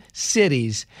 permissive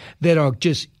cities that are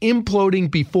just imploding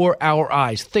before our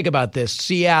eyes. Think about this.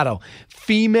 Seattle,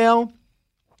 female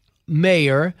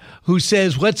mayor who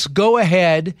says, let's go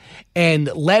ahead and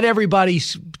let everybody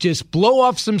just blow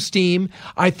off some steam.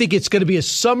 I think it's going to be a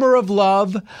summer of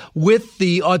love with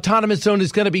the autonomous zone.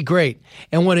 Is going to be great.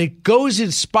 And when it goes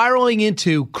in spiraling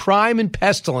into crime and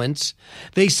pestilence,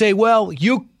 they say, well,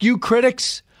 you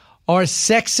critics are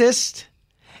sexist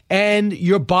and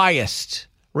you're biased.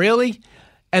 Really?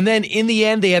 And then in the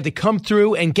end, they had to come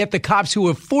through and get the cops who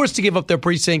were forced to give up their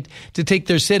precinct to take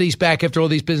their cities back after all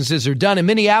these businesses are done. In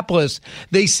Minneapolis,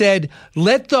 they said,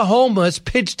 let the homeless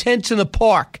pitch tents in the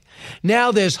park.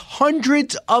 Now there's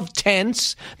hundreds of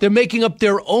tents. They're making up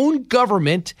their own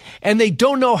government, and they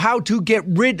don't know how to get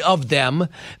rid of them.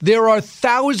 There are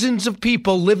thousands of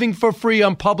people living for free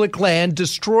on public land,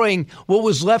 destroying what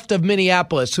was left of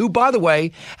Minneapolis, who, by the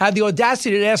way, had the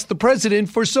audacity to ask the president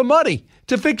for some money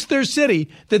to fix their city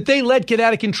that they let get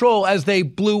out of control as they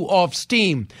blew off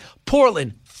steam.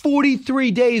 Portland,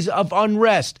 43 days of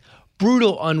unrest,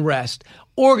 brutal unrest,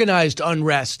 organized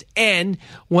unrest. And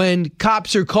when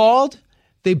cops are called,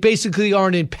 they basically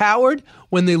aren't empowered.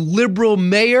 When the liberal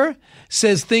mayor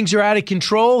says things are out of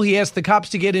control, he asks the cops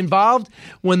to get involved.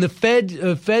 When the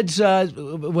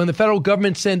when the federal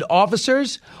government send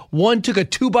officers, one took a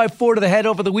 2x4 to the head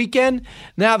over the weekend.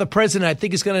 Now the president, I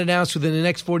think, is going to announce within the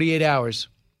next 48 hours,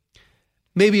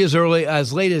 maybe as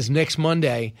late as next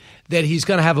Monday, that he's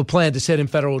going to have a plan to send in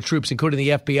federal troops, including the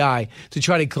FBI, to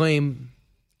try to claim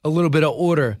a little bit of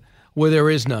order where there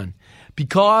is none.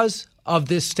 Because of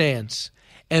this stance,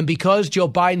 and because Joe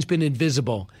Biden's been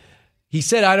invisible, he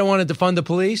said, I don't want to defund the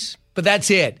police, but that's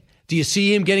it. Do you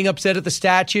see him getting upset at the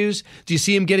statues? Do you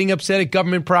see him getting upset at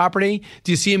government property?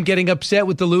 Do you see him getting upset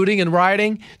with the looting and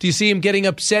rioting? Do you see him getting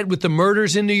upset with the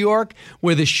murders in New York,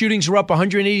 where the shootings were up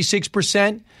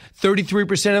 186%,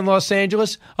 33% in Los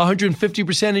Angeles,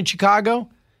 150% in Chicago?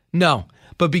 No.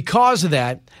 But because of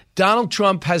that, Donald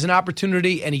Trump has an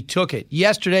opportunity, and he took it.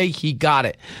 Yesterday, he got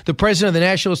it. The president of the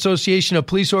National Association of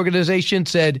Police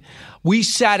Organizations said, we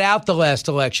sat out the last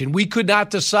election. We could not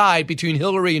decide between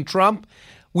Hillary and Trump.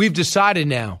 We've decided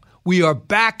now. We are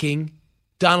backing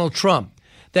Donald Trump.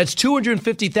 That's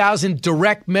 250,000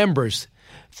 direct members.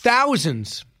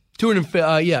 Thousands,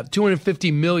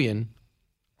 250 million.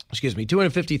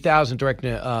 250,000 direct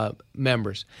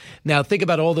members. Now, think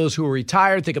about all those who are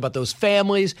retired. Think about those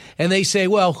families. And they say,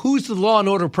 well, who's the law and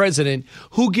order president?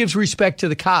 Who gives respect to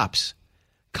the cops?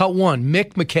 Cut one,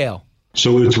 Mick McHale.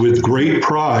 So it's with great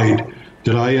pride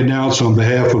that I announce on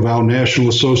behalf of our National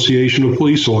Association of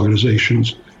Police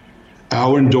Organizations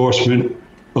our endorsement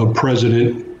of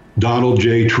President Donald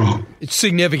J. Trump. It's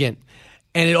significant.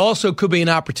 And it also could be an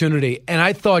opportunity. And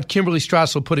I thought Kimberly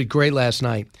Strassel put it great last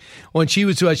night when she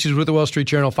was with the Wall Street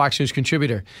Journal, Fox News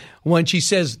contributor, when she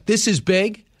says this is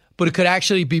big, but it could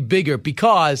actually be bigger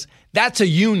because that's a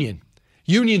union.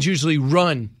 Unions usually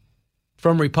run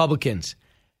from Republicans.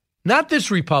 Not this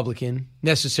Republican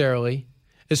necessarily,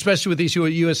 especially with these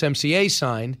USMCA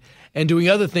signed and doing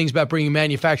other things about bringing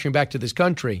manufacturing back to this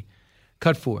country.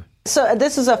 Cut 4. So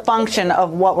this is a function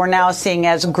of what we're now seeing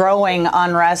as growing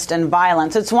unrest and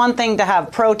violence. It's one thing to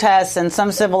have protests and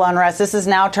some civil unrest. This is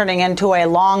now turning into a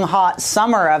long, hot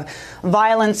summer of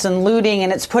violence and looting,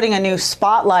 and it's putting a new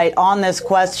spotlight on this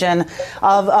question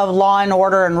of law and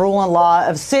order and rule and law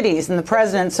of cities, and the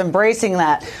president's embracing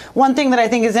that. One thing that I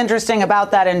think is interesting about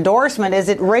that endorsement is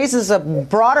it raises a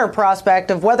broader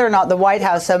prospect of whether or not the White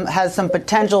House has some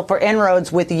potential for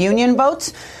inroads with union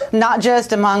votes, not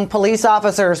just among police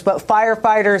officers, but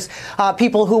firefighters,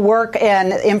 people who work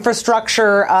in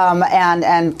infrastructure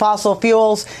and fossil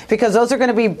fuels, because those are going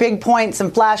to be big points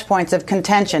and flashpoints of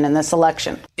contention in this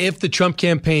election. If the Trump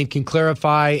campaign can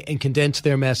clarify and condense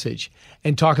their message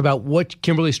and talk about what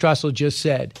Kimberly Strassel just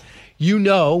said, you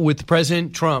know, with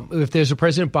President Trump, if there's a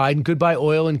President Biden, goodbye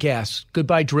oil and gas,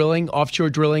 goodbye drilling, offshore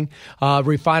drilling,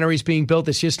 refineries being built.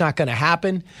 It's just not going to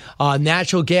happen.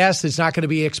 Natural gas is not going to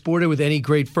be exported with any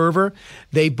great fervor.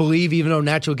 They believe even though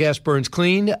natural gas burns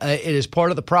clean, it is part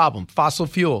of the problem, fossil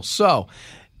fuels. So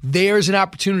there's an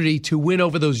opportunity to win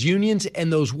over those unions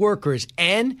and those workers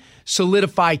and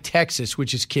solidify Texas,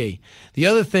 which is key. The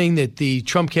other thing that the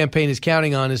Trump campaign is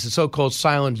counting on is the so-called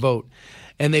silent vote.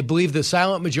 And they believe the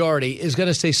silent majority is going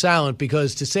to stay silent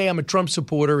because to say I'm a Trump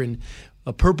supporter in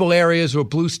purple areas or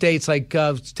blue states like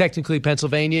technically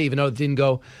Pennsylvania, even though it didn't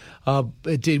go,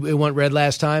 it went red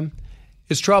last time,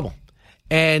 is trouble.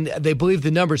 And they believe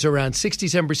the numbers are around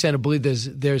 67% believe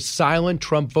there's silent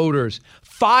Trump voters.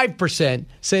 5%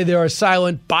 say there are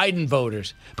silent Biden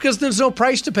voters because there's no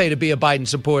price to pay to be a Biden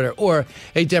supporter or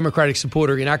a Democratic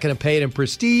supporter. You're not going to pay it in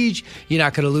prestige. You're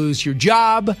not going to lose your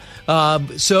job.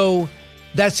 So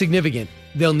that's significant.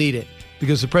 They'll need it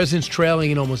because the president's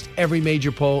trailing in almost every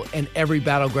major poll and every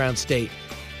battleground state.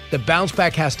 The bounce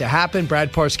back has to happen.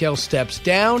 Brad Parscale steps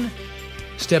down.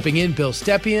 Stepping in, Bill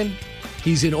Stepien.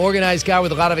 He's an organized guy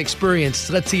with a lot of experience.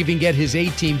 Let's see if he can get his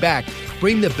A-team back.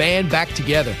 Bring the band back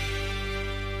together.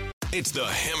 It's the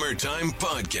Hammer Time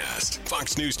Podcast.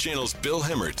 Fox News Channel's Bill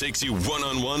Hemmer takes you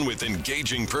one-on-one with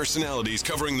engaging personalities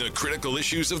covering the critical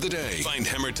issues of the day. Find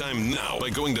Hammer Time now by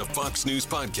going to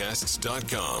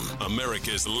foxnewspodcasts.com.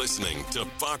 America's listening to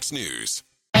Fox News.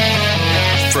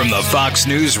 From the Fox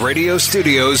News radio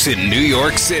studios in New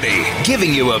York City,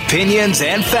 giving you opinions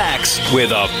and facts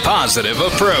with a positive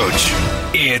approach.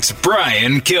 It's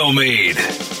Brian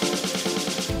Kilmeade.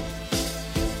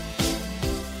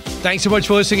 Thanks so much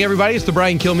for listening, everybody. It's the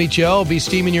Brian Kilmeade Show. I'll be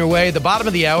steaming your way at the bottom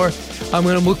of the hour. I'm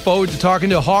going to look forward to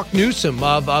talking to Hawk Newsom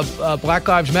of Black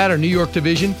Lives Matter, New York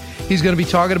division. He's going to be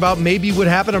talking about maybe what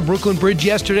happened on Brooklyn Bridge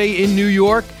yesterday in New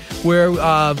York, where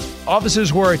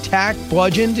officers were attacked,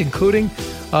 bludgeoned, including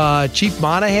Chief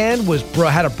Monahan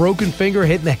had a broken finger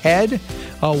hit in the head.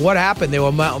 What happened? They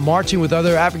were marching with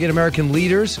other African-American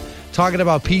leaders, talking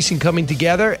about peace and coming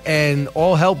together, and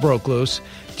all hell broke loose.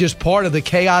 Just part of the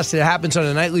chaos that happens on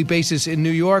a nightly basis in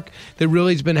New York that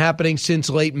really has been happening since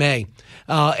late May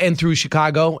and through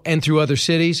Chicago and through other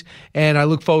cities. And I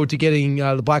look forward to getting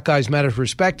the Black Lives Matter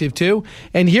perspective, too,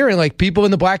 and hearing like people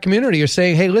in the black community are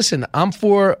saying, hey, listen, I'm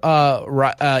for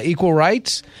equal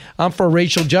rights. I'm for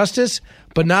racial justice,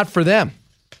 but not for them.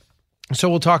 So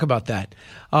we'll talk about that.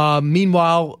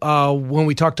 Meanwhile, when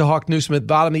we talk to Hawk Newsom at the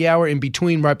bottom of the hour, in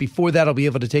between, right before that, I'll be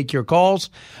able to take your calls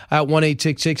at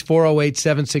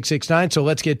 1-866-408-7669. So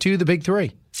let's get to the big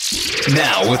three.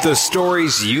 Now, with the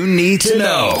stories you need to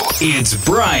know, it's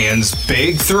Brian's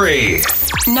Big Three.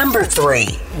 Number 3.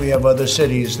 We have other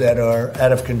cities that are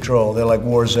out of control. They're like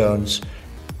war zones.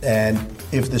 And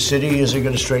if the city isn't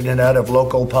going to straighten it out, if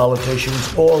local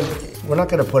politicians, we're not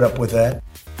going to put up with that.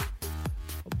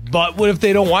 But what if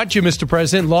they don't want you, Mr.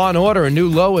 President? Law and order, a new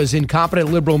low as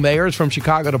incompetent liberal mayors from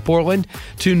Chicago to Portland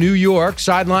to New York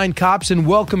sideline cops and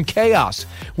welcome chaos.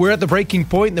 We're at the breaking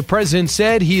point, and the president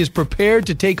said he is prepared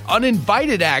to take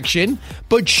uninvited action,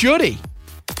 but should he?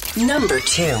 Number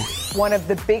 2. One of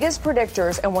the biggest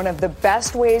predictors and one of the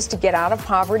best ways to get out of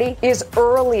poverty is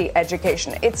early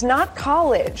education. It's not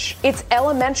college. It's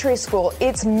elementary school.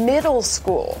 It's middle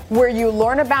school, where you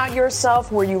learn about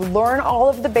yourself, where you learn all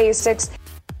of the basics.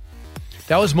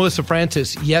 That was Melissa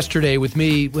Francis yesterday with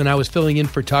me when I was filling in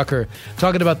for Tucker,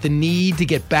 talking about the need to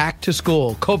get back to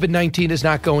school. COVID-19 is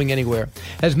not going anywhere,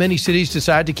 as many cities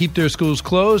decide to keep their schools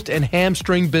closed and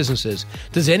hamstring businesses.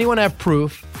 Does anyone have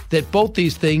proof that both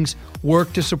these things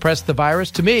work to suppress the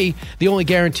virus? To me, the only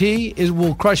guarantee is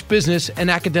will crush business and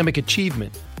academic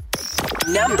achievement.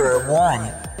 Number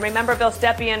 1. Remember, Bill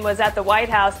Stepien was at the White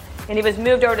House, and he was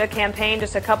moved over to campaign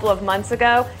just a couple of months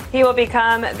ago. He will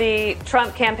become the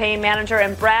Trump campaign manager,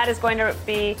 and Brad is going to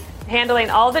be handling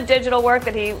all the digital work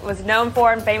that he was known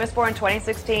for and famous for in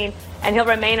 2016, and he'll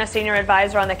remain a senior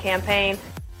advisor on the campaign.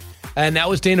 And that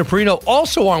was Dana Perino,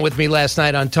 also on with me last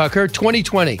night on Tucker.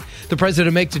 2020, the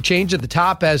president makes a change at the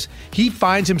top as he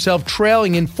finds himself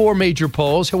trailing in 4 major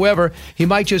polls. However, he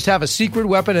might just have a secret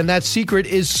weapon, and that secret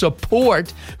is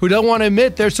support, who don't want to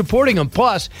admit they're supporting him.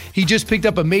 Plus, he just picked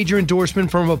up a major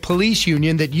endorsement from a police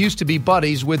union that used to be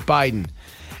buddies with Biden.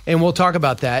 And we'll talk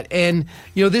about that. And,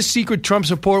 you know, this secret Trump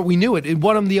support, we knew it. It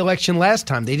won him the election last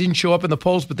time. They didn't show up in the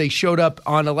polls, but they showed up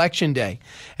on Election Day.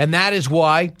 And that is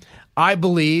why I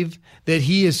believe that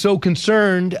he is so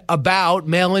concerned about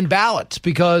mail-in ballots,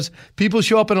 because people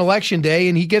show up on Election Day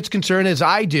and he gets concerned, as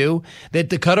I do, that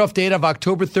the cutoff date of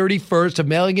October 31st of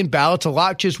mailing in ballots, a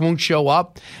lot just won't show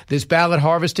up. This ballot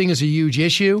harvesting is a huge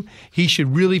issue. He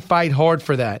should really fight hard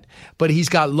for that. But he's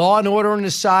got law and order on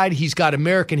his side. He's got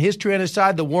American history on his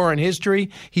side, the war on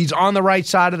history. He's on the right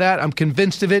side of that. I'm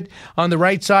convinced of it. On the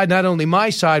right side, not only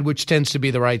my side, which tends to be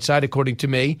the right side, according to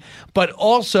me, but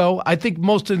also I think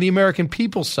most of the American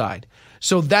people's side.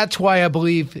 So that's why I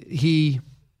believe he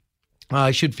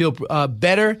should feel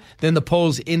better than the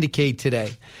polls indicate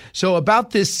today. So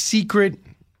about this secret,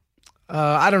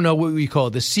 I don't know what we call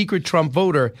it, the secret Trump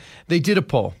voter, they did a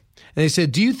poll. And they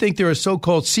said, do you think there are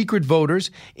so-called secret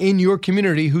voters in your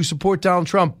community who support Donald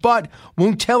Trump but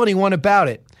won't tell anyone about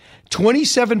it?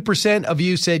 27% of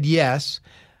you said yes.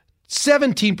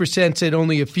 17% said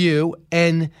only a few.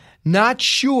 And not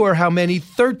sure how many,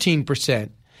 13%.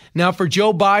 Now for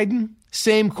Joe Biden,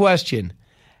 same question.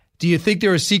 Do you think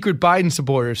there are secret Biden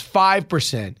supporters?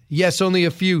 5%. Yes, only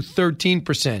a few,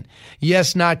 13%.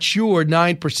 Yes, not sure,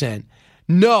 9%.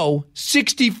 No,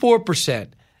 64%.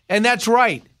 And that's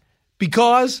right,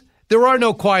 because there are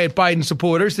no quiet Biden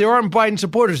supporters. There aren't Biden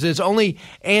supporters. There's only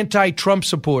anti-Trump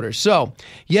supporters. So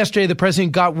yesterday, the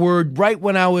president got word right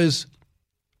when I was,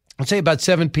 I'd say about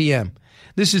 7 p.m.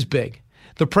 This is big.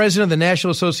 the president of the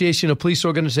National Association of Police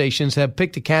Organizations have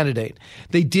picked a candidate.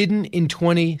 They didn't in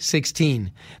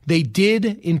 2016. They did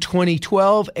in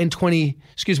 2008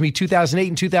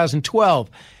 and 2012.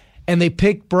 And they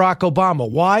picked Barack Obama.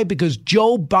 Why? Because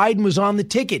Joe Biden was on the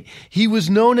ticket. He was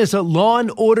known as a law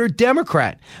and order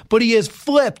Democrat, but he has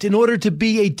flipped in order to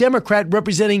be a Democrat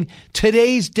representing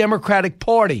today's Democratic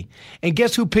Party. And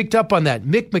guess who picked up on that?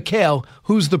 Mick McHale,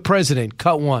 who's the president.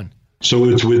 Cut one. So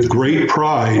it's with great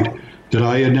pride that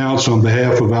I announce on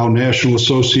behalf of our National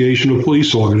Association of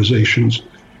Police Organizations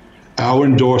our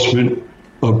endorsement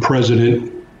of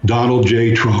President Donald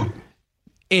J. Trump.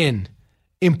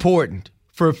 Important.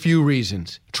 For a few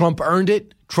reasons. Trump earned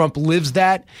it. Trump lives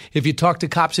that. If you talk to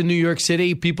cops in New York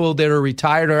City, people that are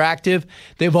retired or active,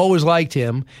 they've always liked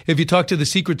him. If you talk to the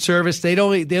Secret Service, they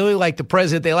only like the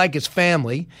president. They like his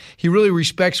family. He really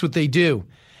respects what they do.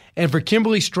 And for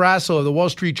Kimberly Strassel of the Wall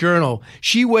Street Journal,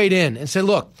 she weighed in and said,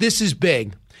 look, this is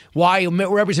big. Why? It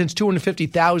represents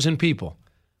 250,000 people.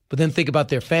 But then think about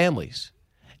their families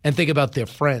and think about their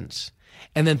friends.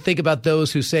 And then think about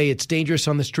those who say it's dangerous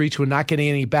on the streets. We're not getting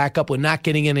any backup. We're not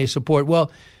getting any support. Well,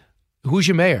 who's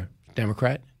your mayor?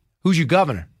 Democrat. Who's your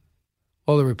governor?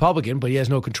 Well, the Republican, but he has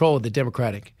no control of the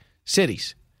Democratic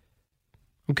cities.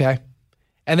 Okay.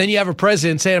 And then you have a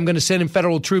president saying, I'm going to send in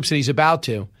federal troops, and he's about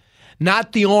to.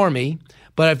 Not the Army,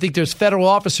 but I think there's federal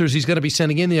officers he's going to be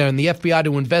sending in there and the FBI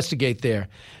to investigate there.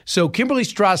 So Kimberly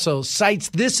Strassel cites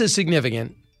this as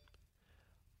significant,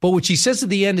 but what she says at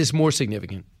the end is more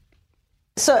significant.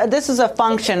 So this is a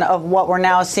function of what we're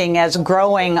now seeing as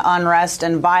growing unrest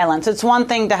and violence. It's one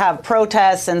thing to have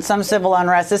protests and some civil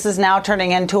unrest. This is now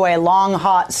turning into a long,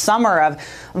 hot summer of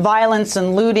violence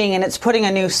and looting, and it's putting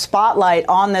a new spotlight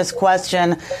on this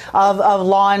question of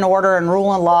law and order and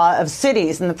rule and law of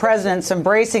cities, and the president's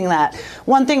embracing that.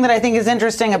 One thing that I think is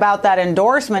interesting about that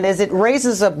endorsement is it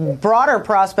raises a broader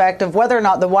prospect of whether or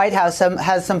not the White House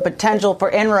has some potential for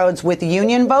inroads with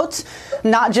union votes,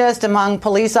 not just among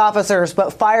police officers,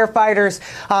 but firefighters,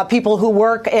 people who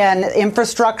work in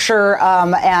infrastructure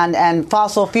and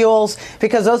fossil fuels,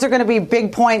 because those are going to be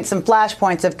big points and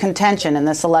flashpoints of contention in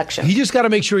this election. He just got to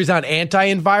make sure he's not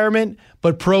anti-environment,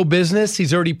 but pro-business.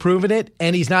 He's already proven it.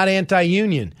 And he's not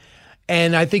anti-union.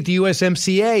 And I think the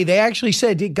USMCA, they actually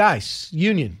said, hey, guys,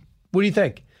 union, what do you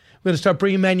think? We're going to start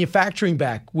bringing manufacturing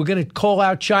back. We're going to call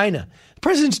out China. The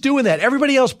president's doing that.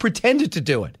 Everybody else pretended to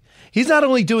do it. He's not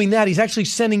only doing that, he's actually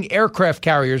sending aircraft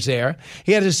carriers there.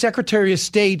 He had his Secretary of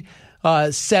State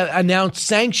announce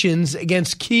sanctions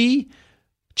against key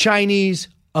Chinese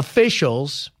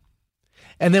officials.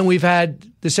 And then we've had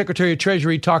the Secretary of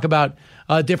Treasury talk about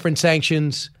different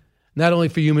sanctions, not only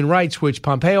for human rights, which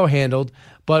Pompeo handled,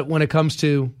 but when it comes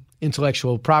to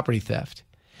intellectual property theft.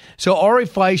 So Ari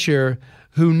Fleischer,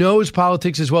 who knows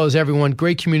politics as well as everyone,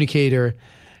 great communicator,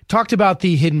 talked about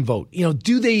the hidden vote. You know,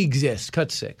 do they exist?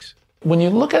 Cut 6. When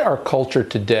you look at our culture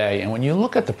today, and when you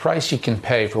look at the price you can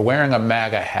pay for wearing a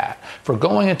MAGA hat, for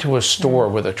going into a store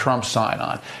with a Trump sign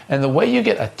on, and the way you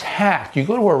get attacked, you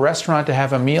go to a restaurant to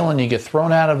have a meal and you get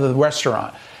thrown out of the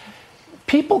restaurant.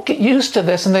 People get used to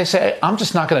this and they say, I'm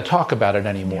just not going to talk about it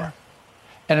anymore.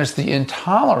 And it's the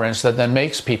intolerance that then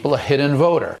makes people a hidden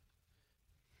voter.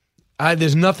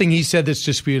 There's nothing he said that's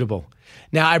disputable.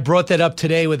 Now, I brought that up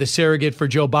today with a surrogate for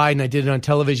Joe Biden. I did it on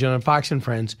television on Fox and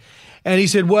Friends. And he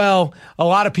said, well, a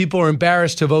lot of people are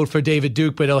embarrassed to vote for David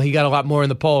Duke, but he got a lot more in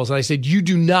the polls. And I said, you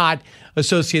do not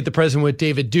associate the president with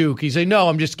David Duke. He said, no,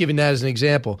 I'm just giving that as an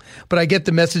example. But I get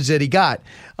the message that he got.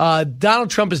 Donald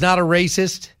Trump is not a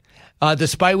racist.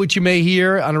 Despite what you may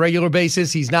hear on a regular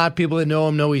basis, he's not. People that know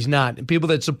him know he's not. And people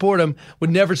that support him would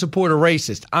never support a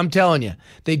racist. I'm telling you,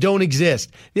 they don't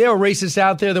exist. There are racists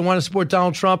out there that want to support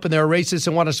Donald Trump, and there are racists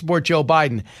that want to support Joe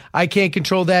Biden. I can't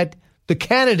control that. The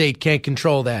candidate can't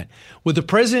control that. What the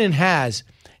president has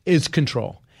is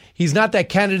control. He's not that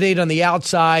candidate on the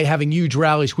outside having huge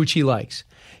rallies, which he likes.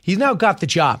 He's now got the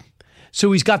job.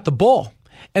 So he's got the ball.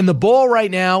 And the ball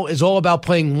right now is all about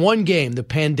playing one game, the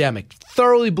pandemic.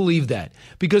 Thoroughly believe that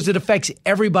because it affects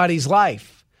everybody's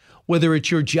life. Whether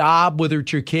it's your job, whether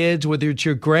it's your kids, whether it's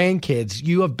your grandkids,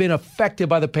 you have been affected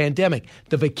by the pandemic.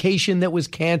 The vacation that was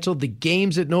canceled, the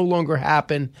games that no longer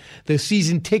happen, the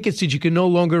season tickets that you can no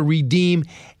longer redeem.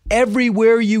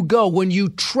 Everywhere you go, when you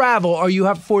travel or you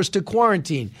have forced to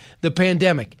quarantine, the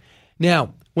pandemic.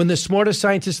 Now, when the smartest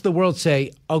scientists in the world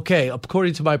say, okay,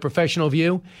 according to my professional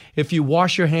view, if you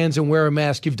wash your hands and wear a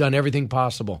mask, you've done everything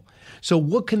possible. So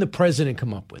what can the president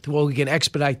come up with? Well, we can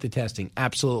expedite the testing.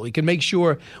 Absolutely. We can make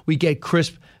sure we get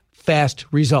crisp, fast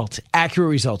results, accurate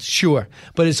results. Sure.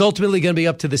 But it's ultimately going to be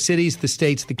up to the cities, the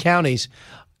states, the counties,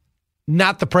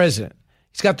 not the president.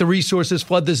 He's got the resources,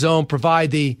 flood the zone,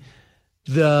 provide the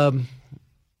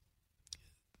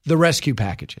rescue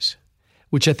packages,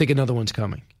 which I think another one's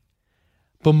coming.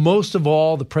 But most of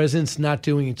all, the president's not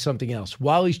doing something else.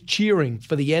 While he's cheering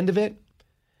for the end of it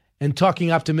and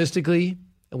talking optimistically,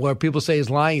 where people say he's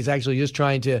lying, he's actually just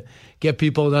trying to get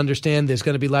people to understand there's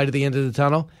going to be light at the end of the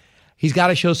tunnel. He's got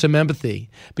to show some empathy,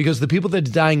 because the people that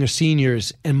are dying are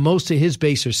seniors, and most of his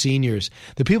base are seniors.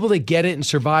 The people that get it and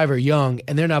survive are young,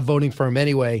 and they're not voting for him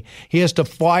anyway. He has to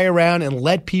fly around and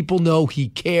let people know he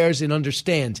cares and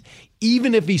understands,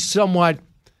 even if he's somewhat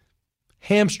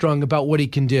hamstrung about what he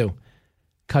can do.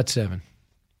 Cut 7.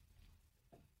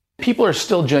 People are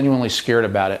still genuinely scared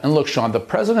about it. And look, Sean, the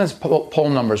president's poll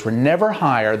numbers were never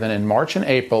higher than in March and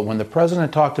April, when the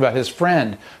president talked about his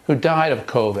friend who died of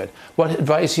COVID, what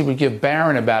advice he would give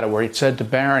Barron about it, where he said to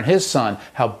Barron, his son,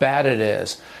 how bad it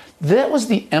is. That was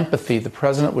the empathy the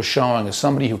president was showing as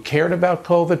somebody who cared about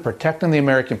COVID, protecting the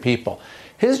American people.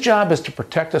 His job is to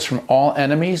protect us from all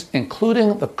enemies,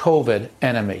 including the COVID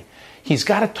enemy. He's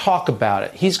got to talk about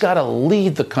it. He's got to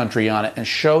lead the country on it and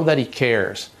show that he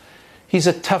cares. He's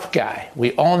a tough guy.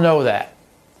 We all know that.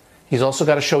 He's also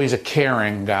got to show he's a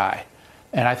caring guy.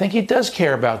 And I think he does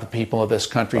care about the people of this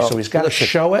country, so he's got to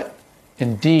show it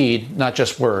in deed, not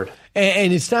just word.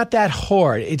 And it's not that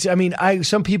hard.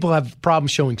 Some people have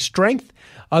problems showing strength.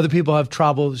 Other people have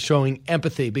trouble showing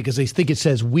empathy because they think it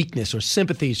says weakness, or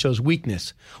sympathy shows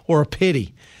weakness, or a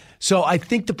pity. So I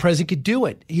think the president could do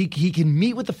it. He can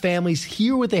meet with the families,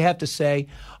 hear what they have to say,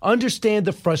 understand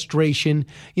the frustration,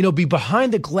 be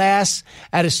behind the glass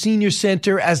at a senior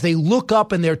center as they look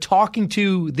up and they're talking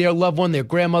to their loved one, their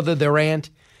grandmother, their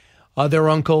aunt, their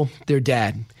uncle, their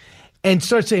dad, and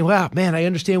start saying, wow, man, I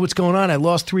understand what's going on. I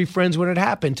lost 3 friends when it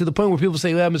happened, to the point where people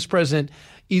say, well, Mr. President,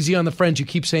 easy on the friends. You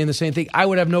keep saying the same thing. I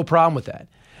would have no problem with that.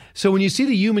 So when you see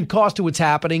the human cost of what's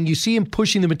happening, you see him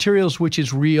pushing the materials, which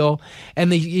is real,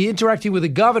 and interacting with the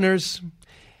governors,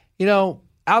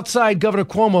 outside Governor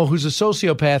Cuomo, who's a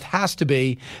sociopath, has to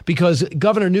be, because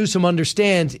Governor Newsom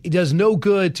understands it does no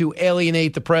good to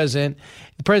alienate the president.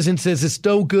 The president says it's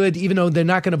no good, even though they're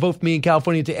not going to vote for me in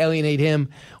California, to alienate him.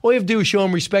 All you have to do is show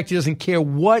him respect. He doesn't care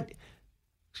what.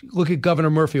 Look at Governor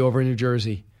Murphy over in New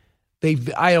Jersey.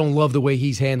 I don't love the way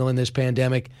he's handling this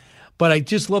pandemic, but I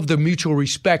just love the mutual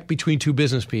respect between 2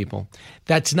 business people.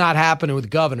 That's not happening with the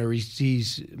governor.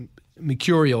 He's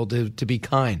mercurial to be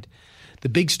kind. The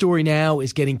big story now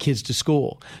is getting kids to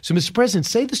school. So, Mr. President,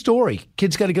 say the story.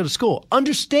 Kids got to go to school.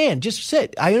 Understand. Just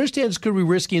sit. I understand it's going to be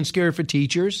risky and scary for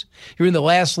teachers. You're in the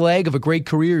last leg of a great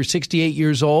career. You're 68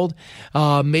 years old.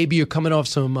 Maybe you're coming off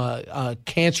some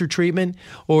cancer treatment,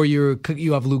 or you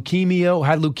have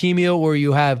leukemia, or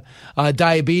you have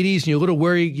diabetes, and you're a little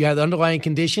worried you have underlying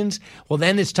conditions. Well,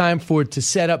 then it's time to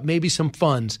set up maybe some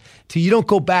funds till you don't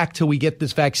go back till we get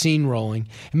this vaccine rolling.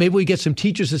 And maybe we get some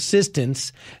teachers'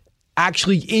 assistants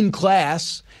actually in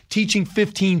class teaching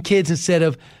 15 kids instead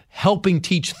of helping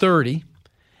teach 30.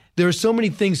 There are so many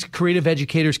things creative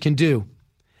educators can do.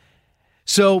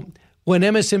 So when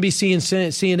MSNBC and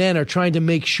CNN are trying to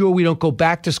make sure we don't go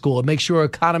back to school and make sure our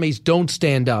economies don't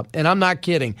stand up, and I'm not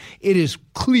kidding, it is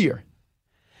clear.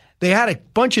 They had a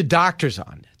bunch of doctors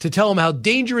on to tell them how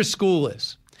dangerous school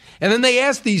is. And then they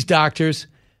asked these doctors,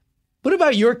 what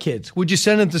about your kids? Would you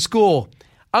send them to school?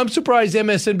 I'm surprised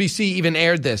MSNBC even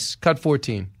aired this. Cut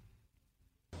 14.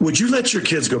 Would you let your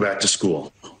kids go back to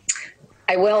school?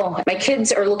 I will. My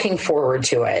kids are looking forward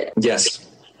to it. Yes.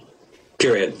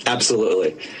 Period.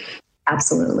 Absolutely.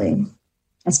 Absolutely.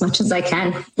 As much as I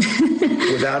can.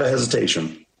 Without a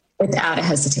hesitation. Without a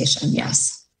hesitation,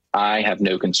 yes. I have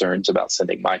no concerns about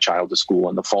sending my child to school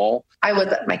in the fall. I would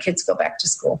let my kids go back to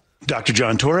school. Dr.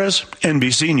 John Torres,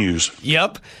 NBC News.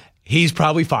 Yep. He's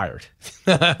probably fired.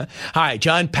 Hi,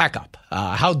 John, pack up.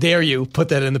 How dare you put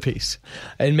that in the piece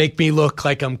and make me look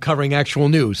like I'm covering actual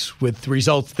news with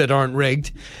results that aren't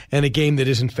rigged and a game that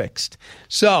isn't fixed.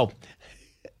 So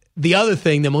the other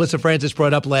thing that Melissa Francis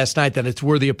brought up last night that it's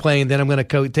worthy of playing, then I'm going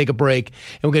to take a break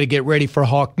and we're going to get ready for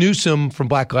Hawk Newsom from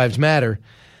Black Lives Matter.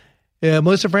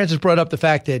 Melissa Francis brought up the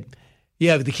fact that,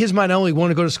 the kids might not only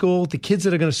want to go to school, the kids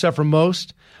that are going to suffer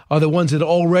most are the ones that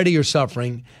already are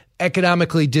suffering,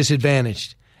 economically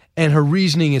disadvantaged. And her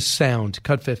reasoning is sound.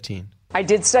 Cut 15. I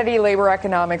did study labor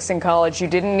economics in college. You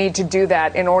didn't need to do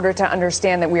that in order to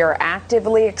understand that we are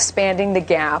actively expanding the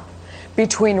gap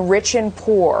between rich and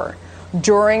poor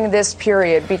during this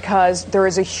period, because there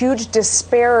is a huge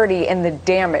disparity in the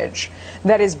damage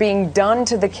that is being done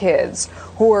to the kids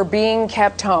who are being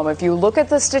kept home. If you look at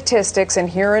the statistics, and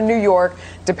here in New York,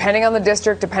 depending on the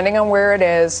district, depending on where it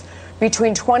is,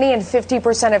 between 20 and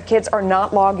 50% of kids are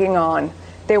not logging on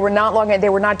They were not logging in. They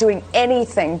were not doing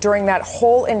anything during that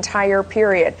whole entire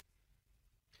period.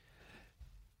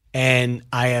 And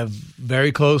I have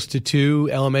very close to 2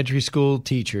 elementary school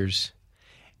teachers,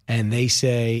 and they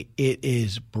say it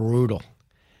is brutal.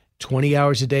 20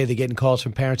 hours a day, they're getting calls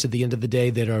from parents at the end of the day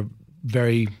that are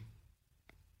very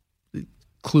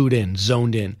clued in,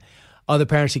 zoned in. Other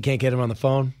parents, you can't get them on the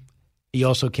phone. You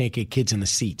also can't get kids in the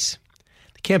seats.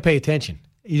 They can't pay attention.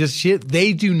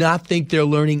 They do not think they're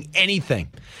learning anything.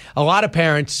 A lot of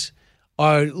parents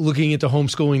are looking into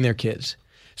homeschooling their kids.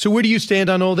 So where do you stand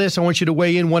on all this? I want you to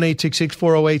weigh in,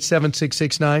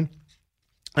 1-866-408-7669.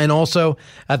 And also,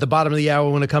 at the bottom of the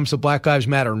hour, when it comes to Black Lives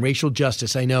Matter and racial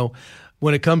justice, I know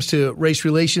when it comes to race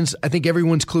relations, I think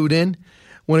everyone's clued in.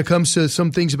 When it comes to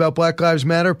some things about Black Lives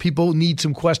Matter, people need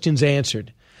some questions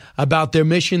answered about their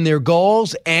mission, their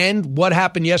goals, and what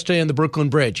happened yesterday on the Brooklyn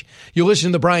Bridge. You listen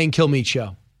to the Brian Kilmeade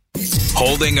Show.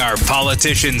 Holding our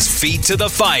politicians' feet to the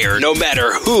fire, no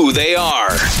matter who they are.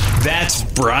 That's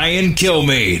Brian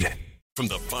Kilmeade. From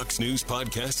the Fox News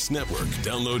Podcasts Network,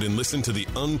 download and listen to The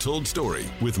Untold Story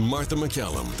with Martha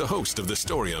McCallum. The host of The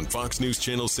Story on Fox News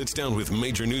Channel sits down with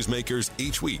major newsmakers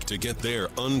each week to get their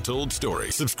untold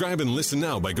story. Subscribe and listen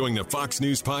now by going to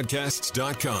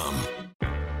foxnewspodcasts.com.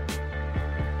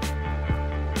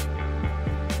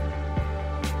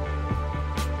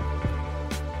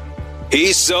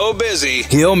 He's so busy,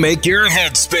 he'll make your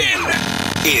head spin.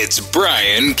 It's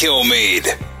Brian Kilmeade.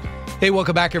 Hey,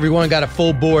 welcome back, everyone. Got a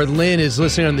full board. Lynn is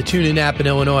listening on the TuneIn app in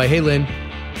Illinois. Hey, Lynn.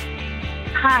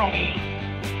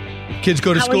 Hi. Kids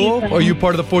go to school, or are you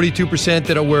part of the 42%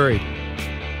 that are worried?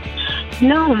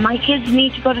 No, my kids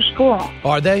need to go to school.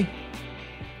 Are they?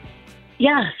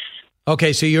 Yes.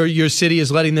 Okay, so your city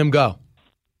is letting them go.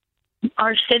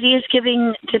 Our city is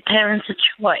giving the parents a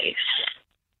choice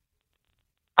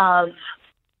of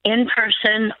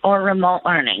in-person or remote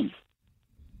learning.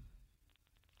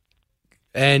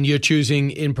 And you're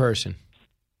choosing in person?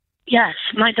 Yes,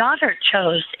 my daughter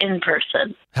chose in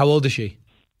person. How old is she?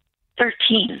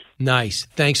 13. Nice.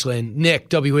 Thanks, Lynn. Nick,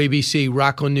 WABC,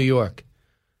 Rockland, New York.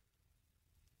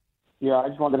 Yeah, I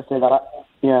just wanted to say that,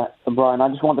 Brian, I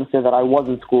just wanted to say that I was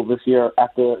in school this year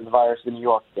after the virus in New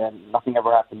York, and nothing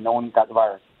ever happened. No one got the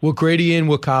virus. What grade are you in?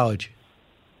 What college?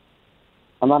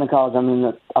 I'm not in college. I'm in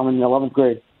the 11th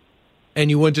grade. And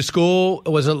you went to school,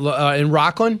 was it in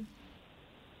Rockland?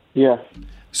 Yeah.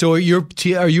 So are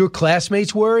your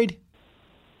classmates worried?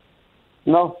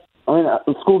 No. I mean,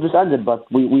 the school just ended,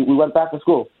 but we went back to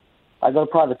school. I go to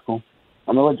private school.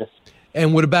 I'm religious.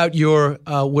 And what about your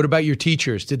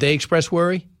teachers? Did they express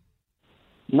worry?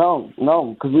 No,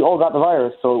 because we all got the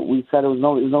virus, so we said there was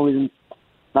no reason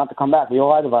not to come back. We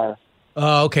all had the virus.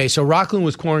 Okay, so Rockland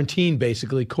was quarantined,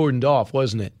 basically cordoned off,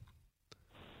 wasn't it?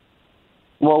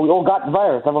 Well, we all got the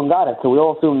virus. Everyone got it, so we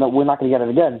all assumed that we're not going to get it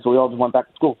again, so we all just went back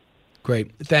to school.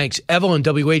 Great. Thanks. Evelyn,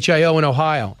 WHIO in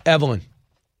Ohio. Evelyn,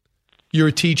 you're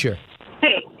a teacher.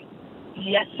 Hey.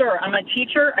 Yes, sir. I'm a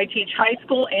teacher. I teach high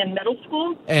school and middle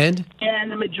school. And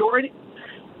the majority...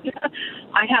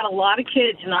 I had a lot of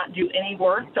kids not do any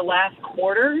work the last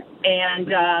quarter,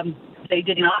 and they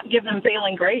did not give them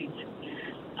failing grades.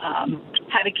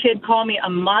 Had a kid call me a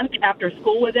month after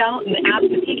school was out and asked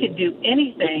if he could do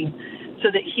anything so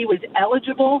that he was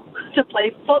eligible to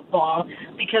play football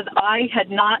because I had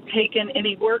not taken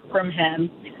any work from him,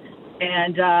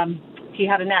 and he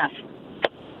had an F.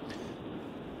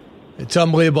 It's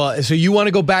unbelievable. So you want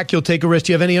to go back, you'll take a risk.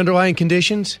 Do you have any underlying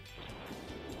conditions?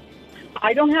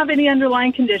 I don't have any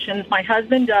underlying conditions. My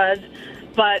husband does,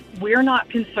 but we're not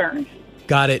concerned.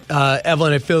 Got it.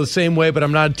 Evelyn, I feel the same way, but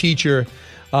I'm not a teacher.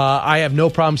 I have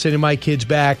no problem sending my kids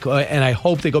back, and I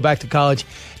hope they go back to college,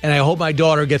 and I hope my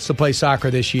daughter gets to play soccer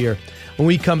this year. When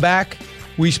we come back,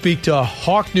 we speak to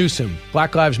Hawk Newsom,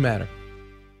 Black Lives Matter.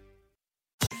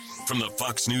 From the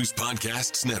Fox News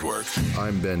Podcasts Network.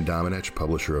 I'm Ben Domenech,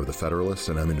 publisher of The Federalist,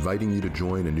 and I'm inviting you to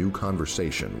join a new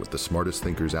conversation with the smartest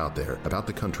thinkers out there about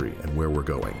the country and where we're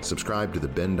going. Subscribe to the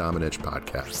Ben Domenech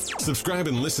Podcast. Subscribe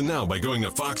and listen now by going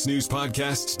to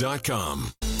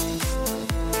foxnewspodcasts.com.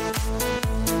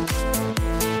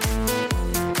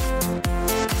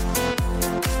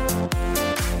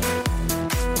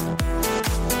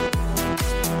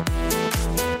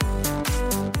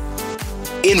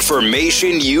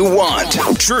 Information you want.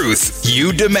 Truth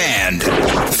you demand.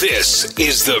 This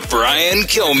is the Brian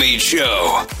Kilmeade Show.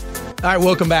 All right,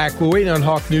 welcome back. We're waiting on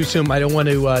Hawk Newsom. I don't want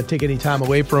to take any time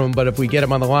away from him, but if we get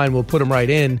him on the line, we'll put him right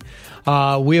in.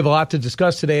 We have a lot to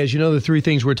discuss today. As you know, the three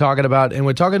things we're talking about, and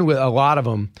we're talking with a lot of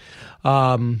them.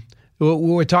 What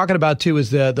we're talking about, too, is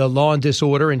the law and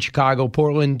disorder in Chicago,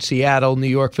 Portland, Seattle, New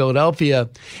York, Philadelphia,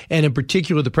 and in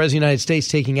particular, the President of the United States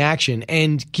taking action.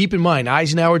 And keep in mind,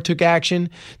 Eisenhower took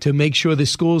action to make sure the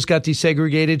schools got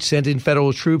desegregated, sent in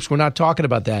federal troops. We're not talking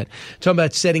about that. We're talking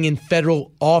about setting in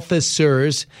federal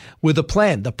officers with a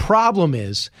plan. The problem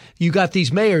is you got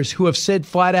these mayors who have said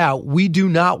flat out, we do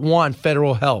not want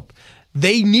federal help.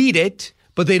 They need it,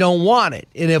 but they don't want it.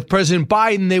 And if President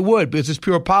Biden, they would, because it's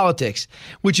pure politics,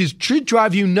 which should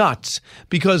drive you nuts,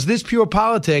 because this pure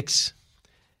politics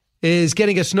is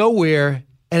getting us nowhere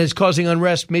and is causing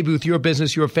unrest, maybe with your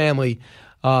business, your family,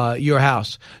 your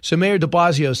house. So Mayor de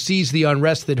Blasio sees the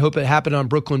unrest that happened on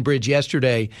Brooklyn Bridge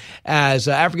yesterday as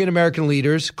African-American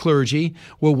leaders, clergy,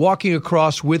 were walking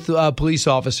across with police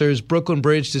officers, Brooklyn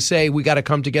Bridge, to say we got to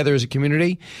come together as a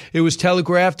community. It was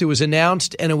telegraphed, it was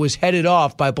announced, and it was headed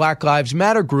off by Black Lives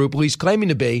Matter group, at least claiming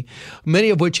to be, many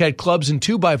of which had clubs and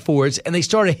 2x4s, and they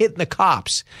started hitting the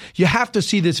cops. You have to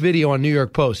see this video on New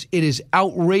York Post. It is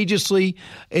outrageously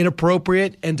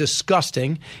inappropriate and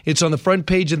disgusting. It's on the front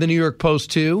page of the New York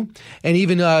Post, too. And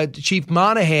even Chief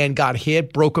Monahan got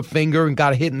hit, broke a finger, and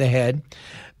got hit in the head.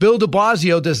 Bill de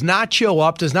Blasio does not show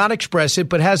up, does not express it,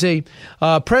 but has a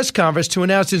press conference to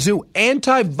announce his new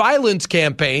anti-violence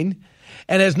campaign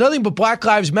and has nothing but Black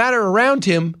Lives Matter around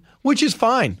him, which is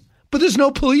fine. But there's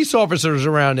no police officers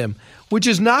around him, which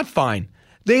is not fine.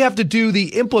 They have to do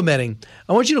the implementing.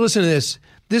 I want you to listen to this.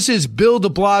 This is Bill de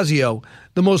Blasio,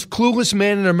 the most clueless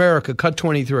man in America, cut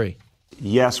 23.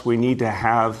 Yes, we need to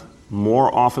have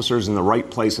more officers in the right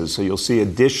places. So you'll see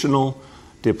additional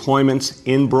deployments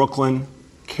in Brooklyn,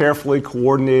 carefully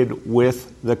coordinated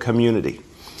with the community.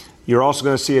 You're also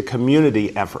going to see a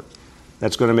community effort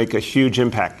that's going to make a huge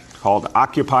impact called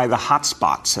Occupy the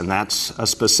Hotspots. And that's a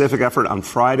specific effort on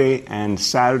Friday and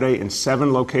Saturday in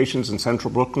 7 locations in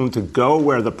central Brooklyn to go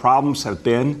where the problems have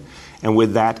been. And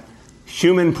with that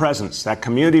human presence, that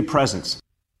community presence.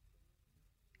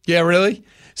 Yeah, really?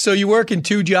 So you work in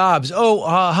 2 jobs. Oh,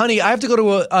 honey, I have to go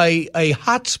to a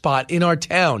hot spot in our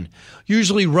town,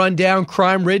 usually run down,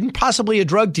 crime-ridden, possibly a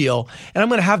drug deal, and I'm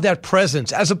going to have that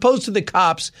presence, as opposed to the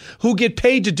cops who get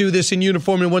paid to do this in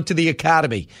uniform and went to the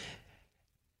academy.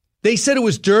 They said it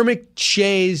was Dermot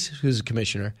Shea's, who's the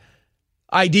commissioner,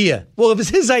 idea. Well, if it's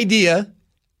his idea,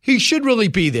 he should really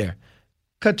be there.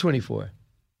 Cut 24.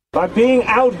 By being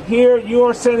out here, you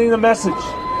are sending a message.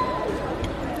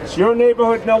 It's your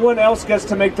neighborhood. No one else gets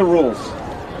to make the rules.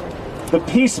 The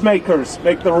peacemakers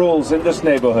make the rules in this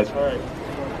neighborhood.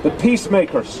 The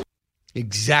peacemakers.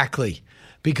 Exactly.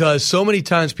 Because so many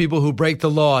times people who break the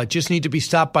law just need to be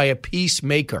stopped by a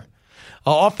peacemaker.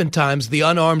 Oftentimes, the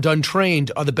unarmed,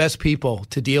 untrained are the best people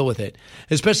to deal with it,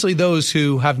 especially those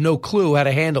who have no clue how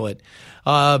to handle it.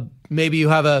 Maybe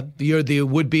you're the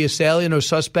would-be assailant or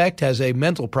suspect has a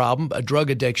mental problem, a drug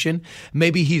addiction.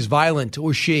 Maybe he's violent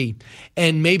or she.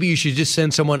 And maybe you should just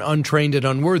send someone untrained and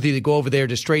unworthy to go over there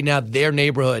to straighten out their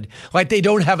neighborhood. Like they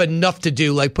don't have enough to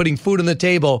do, like putting food on the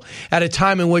table at a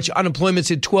time in which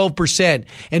unemployment's at 12%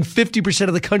 and 50%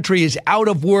 of the country is out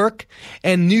of work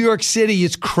and New York City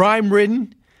is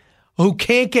crime-ridden, who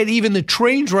can't get even the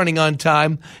trains running on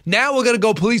time. Now we're going to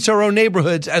go police our own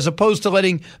neighborhoods as opposed to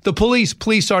letting the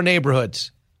police our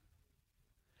neighborhoods.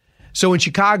 So in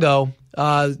Chicago,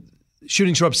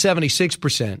 shootings are up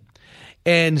 76%.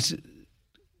 And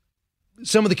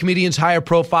some of the comedians higher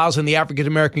profiles in the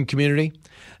African-American community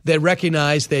that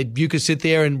recognize that you could sit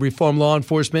there and reform law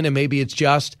enforcement and maybe it's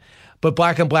just, but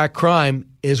black on black crime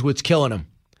is what's killing them.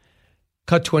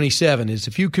 Cut 27 is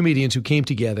a few comedians who came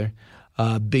together.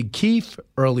 Big Keith,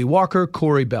 Early Walker,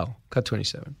 Corey Bell. Cut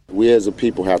 27. We as a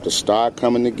people have to start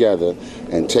coming together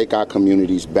and take our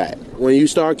communities back. When you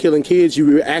start killing kids,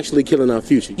 you're actually killing our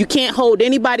future. You can't hold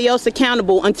anybody else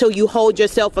accountable until you hold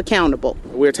yourself accountable.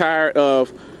 We're tired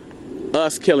of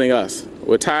us killing us.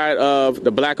 We're tired of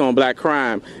the black on black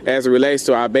crime as it relates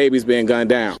to our babies being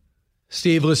gunned down.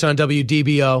 Steve, listen on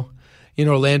WDBO in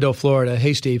Orlando, Florida.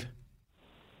 Hey, Steve.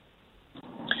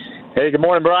 Hey, good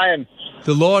morning, Brian.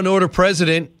 The law and order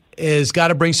president has got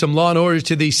to bring some law and order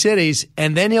to these cities,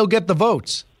 and then he'll get the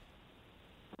votes.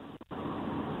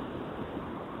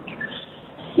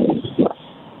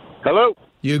 Hello?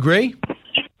 You agree?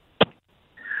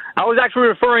 I was actually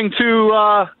referring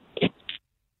to...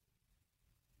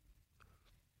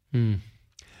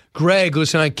 Greg,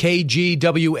 listen on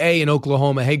KGWA in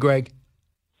Oklahoma. Hey, Greg.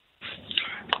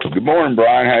 Good morning,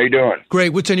 Brian. How you doing?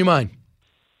 Great. What's on your mind?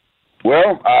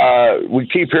 Well, we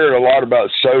keep hearing a lot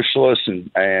about socialists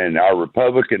and our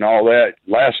republic and all that.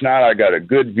 Last night, I got a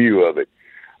good view of it.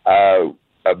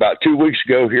 about 2 weeks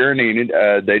ago here in Enid,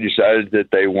 they decided that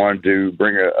they wanted to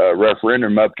bring a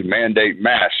referendum up to mandate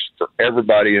masks for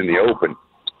everybody in the open.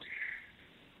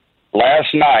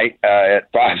 Last night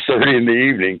at 5:30 in the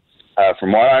evening,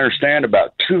 from what I understand,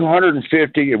 about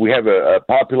 250, we have a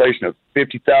population of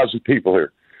 50,000 people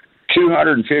here.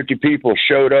 250 people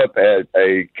showed up at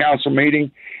a council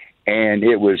meeting, and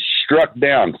it was struck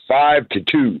down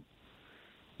 5-2.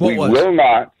 We will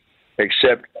not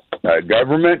accept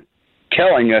government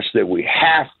telling us that we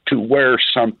have to wear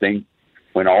something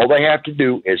when all they have to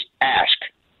do is ask.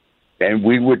 And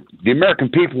the American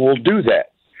people will do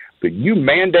that. But you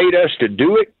mandate us to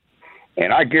do it,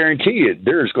 and I guarantee you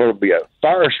there's going to be a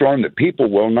firestorm that people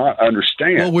will not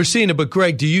understand. Well, we're seeing it, but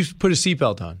Greg, do you put a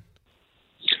seatbelt on?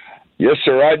 Yes,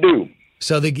 sir, I do.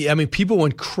 So, people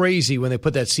went crazy when they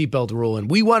put that seatbelt rule in.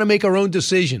 We want to make our own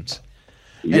decisions.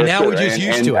 And yes, now sir. we're just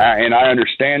used to it. And I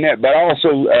understand that. But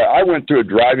also, I went through a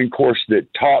driving course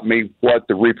that taught me what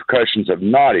the repercussions of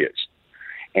not is.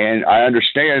 And I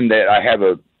understand that I have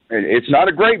it's not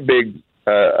a great big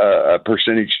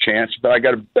percentage chance, but I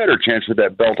got a better chance with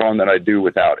that belt on than I do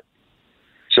without it.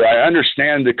 So I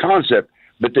understand the concept,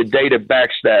 but the data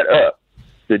backs that up.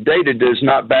 The data does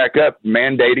not back up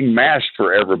mandating masks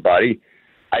for everybody.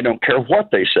 I don't care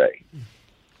what they say.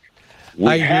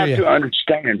 We have to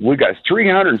understand we got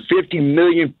 350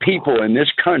 million people in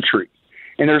this country,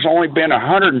 and there's only been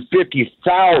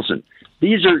 150,000.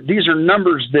 These are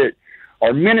numbers that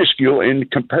are minuscule in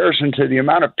comparison to the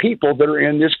amount of people that are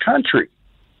in this country.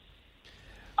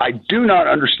 I do not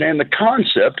understand the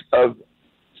concept of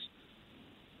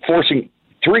forcing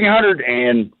 25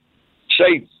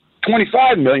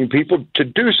 million people to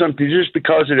do something just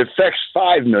because it affects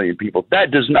 5 million people.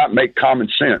 That does not make common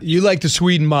sense. You like the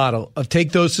Sweden model of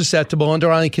take those susceptible,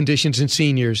 underlying conditions and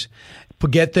seniors,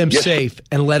 get them safe,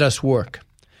 and let us work.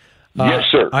 Yes,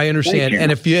 sir. I understand.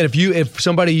 And if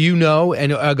somebody you know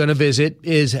and are going to visit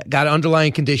is got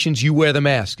underlying conditions, you wear the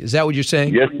mask. Is that what you're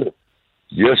saying? Yes, sir.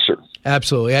 Yes, sir.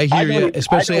 Absolutely. I hear you.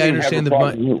 Especially, I understand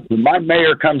when my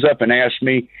mayor comes up and asks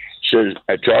me, says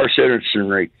to our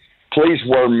citizenry, please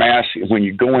wear masks when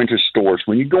you go into stores,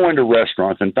 when you go into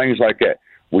restaurants and things like that.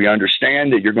 We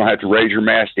understand that you're going to have to raise your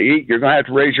mask to eat. You're going to have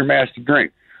to raise your mask to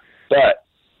drink. But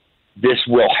this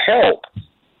will help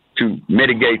to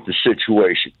mitigate the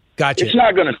situation. Gotcha. It's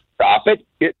not going to stop it.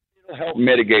 It'll help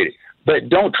mitigate it. But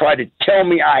don't try to tell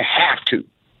me I have to.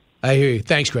 I hear you.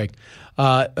 Thanks, Greg.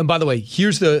 And by the way,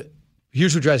 here's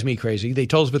what drives me crazy. They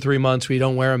told us for 3 months we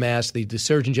don't wear a mask. The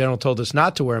Surgeon General told us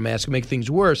not to wear a mask and make things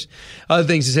worse. Other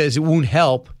things he says it won't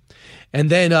help. And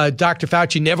then Dr.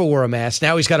 Fauci never wore a mask.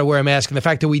 Now he's got to wear a mask. And the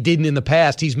fact that we didn't in the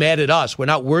past, he's mad at us. We're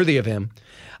not worthy of him.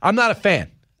 I'm not a fan.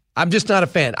 I'm just not a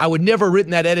fan. I would never have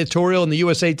written that editorial in the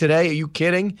USA Today. Are you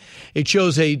kidding? It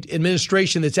shows a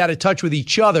administration that's out of touch with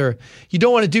each other. You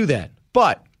don't want to do that.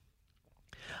 But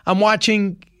I'm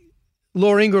watching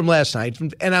Laura Ingraham last night,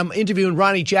 and I'm interviewing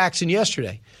Ronnie Jackson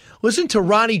yesterday. Listen to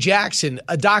Ronnie Jackson,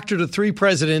 a doctor to 3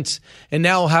 presidents, and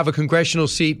now will have a congressional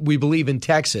seat, we believe, in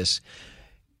Texas.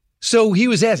 So he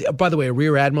was asked, by the way, a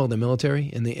rear admiral in the military,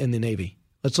 in the Navy.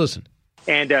 Let's listen.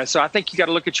 And so I think you got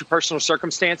to look at your personal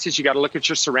circumstances. You got to look at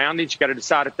your surroundings. You got to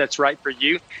decide if that's right for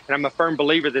you. And I'm a firm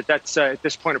believer that that's at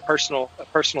this point a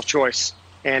personal choice.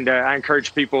 And I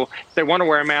encourage people, if they want to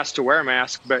wear a mask, to wear a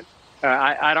mask. But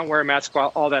I don't wear a mask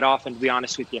all that often, to be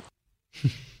honest with you.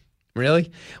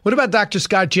 Really? What about Dr.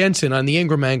 Scott Jensen on the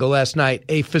Ingraham Angle last night,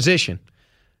 a physician?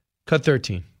 Cut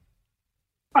 13.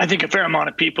 I think a fair amount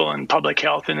of people in public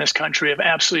health in this country have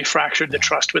absolutely fractured the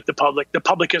trust with the public. The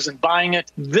public isn't buying it.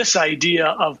 This idea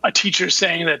of a teacher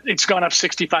saying that it's gone up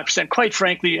 65%, quite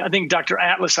frankly, I think Dr.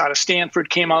 Atlas out of Stanford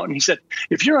came out and he said,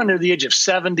 if you're under the age of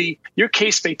 70, your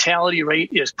case fatality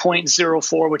rate is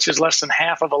 0.04, which is less than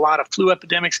half of a lot of flu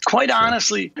epidemics. Quite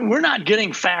honestly, we're not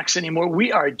getting facts anymore.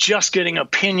 We are just getting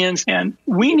opinions, and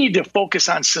we need to focus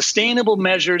on sustainable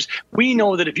measures. We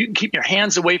know that if you can keep your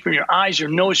hands away from your eyes, your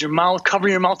nose, your mouth, cover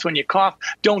your mouth when you cough,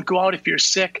 don't go out if you're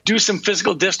sick, do some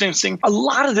physical distancing. A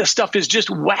lot of this stuff is just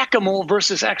whack-a-mole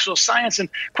versus actual science. And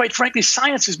quite frankly,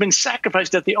 science has been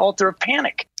sacrificed at the altar of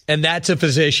panic. And that's a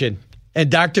physician.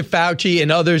 And Dr. Fauci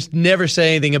and others never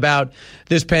say anything about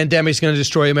this pandemic is going to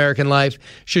destroy American life.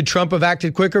 Should Trump have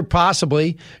acted quicker?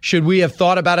 Possibly. Should we have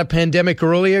thought about a pandemic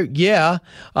earlier? Yeah.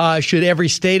 Should every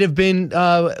state have been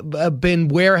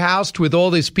warehoused with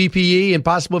all this PPE and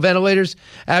possible ventilators?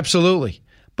 Absolutely.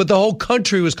 But the whole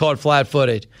country was caught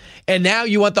flat-footed. And now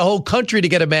you want the whole country to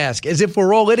get a mask, as if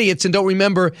we're all idiots and don't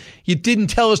remember you didn't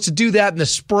tell us to do that in the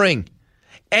spring.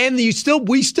 And we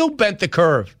still bent the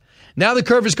curve. Now the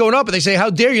curve is going up, and they say, how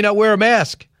dare you not wear a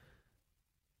mask?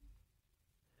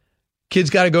 Kids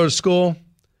got to go to school.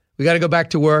 we got to go back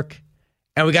to work,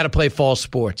 and we got to play fall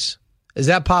sports. Is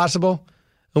that possible?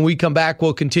 When we come back,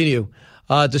 we'll continue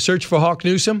to search for Hawk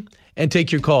Newsome and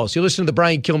take your calls. You listen to the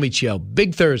Brian Kilmeade Show.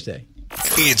 Big Thursday.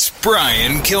 It's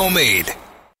Brian Kilmeade.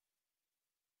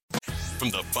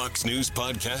 From the Fox News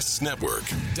Podcasts Network.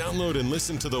 Download and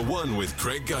listen to The One with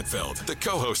Craig Gutfeld, the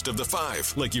co-host of The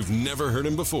Five, like you've never heard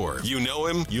him before. You know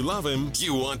him, you love him,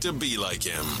 you want to be like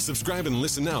him. Subscribe and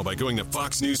listen now by going to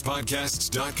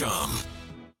foxnewspodcasts.com.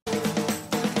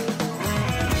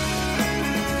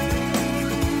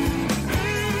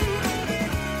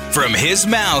 From his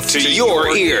mouth to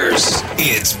your ears,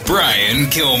 it's Brian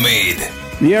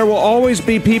Kilmeade. There will always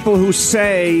be people who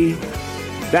say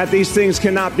that these things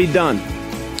cannot be done.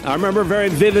 I remember very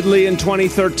vividly in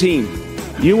 2013,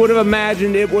 you would have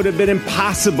imagined it would have been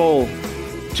impossible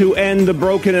to end the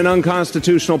broken and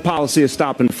unconstitutional policy of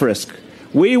stop and frisk.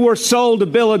 We were sold a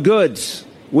bill of goods.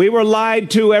 We were lied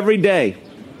to every day,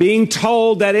 being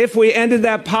told that if we ended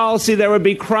that policy, there would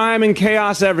be crime and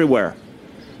chaos everywhere.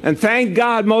 And thank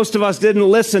God most of us didn't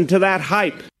listen to that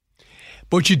hype.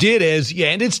 What you did is you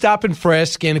ended stop and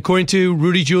frisk, and according to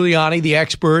Rudy Giuliani, the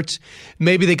experts,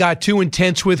 maybe they got too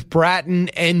intense with Bratton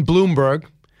and Bloomberg.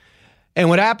 And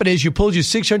what happened is you pulled your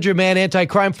 600-man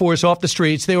anti-crime force off the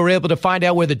streets. They were able to find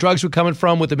out where the drugs were coming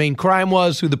from, what the main crime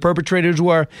was, who the perpetrators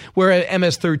were, where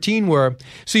MS-13 were.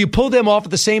 So you pulled them off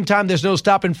at the same time. There's no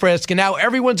stop and frisk. And now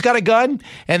everyone's got a gun,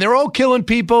 and they're all killing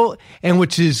people. And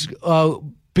which is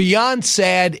beyond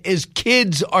sad is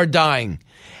kids are dying.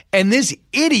 And this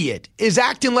idiot is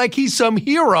acting like he's some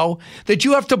hero that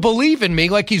you have to believe in me,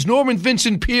 like he's Norman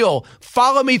Vincent Peale.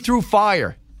 Follow me through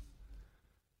fire.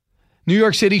 New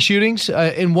York City shootings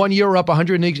in 1 year are up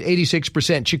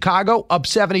 186%. Chicago up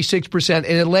 76%.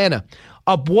 In Atlanta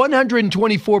up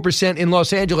 124%. In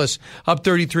Los Angeles up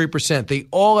 33%. They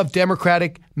all have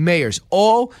Democratic mayors.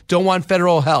 All don't want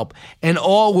federal help, and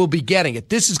all will be getting it.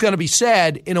 This is going to be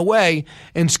sad in a way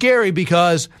and scary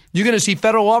because you're going to see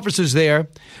federal officers there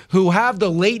who have the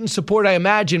latent support, I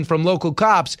imagine, from local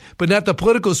cops, but not the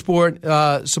political support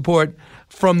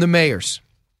from the mayors.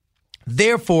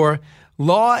 Therefore,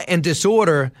 law and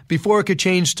disorder, before it could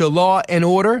change to law and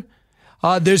order,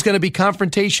 there's going to be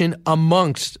confrontation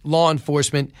amongst law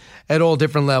enforcement at all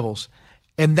different levels.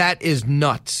 And that is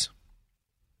nuts.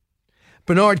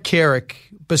 Bernard Kerik,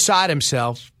 beside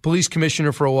himself, police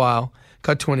commissioner for a while,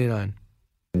 cut 29.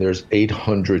 There's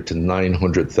 800 to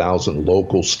 900,000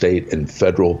 local, state, and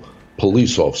federal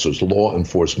police officers, law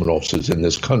enforcement officers in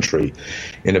this country.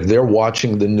 And if they're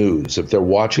watching the news, if they're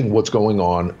watching what's going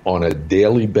on a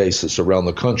daily basis around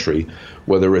the country,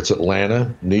 whether it's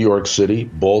Atlanta, New York City,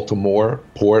 Baltimore,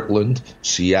 Portland,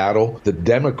 Seattle, the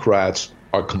Democrats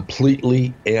are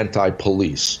completely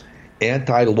anti-police,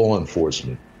 anti-law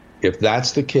enforcement. If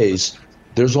that's the case,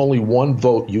 there's only one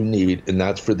vote you need, and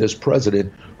that's for this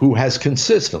president who has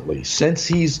consistently, since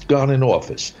he's gone in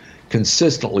office,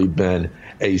 consistently been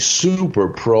a super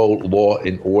pro-law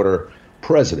and order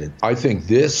president. I think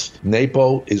this,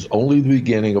 NAPO, is only the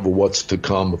beginning of what's to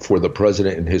come for the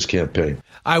president and his campaign.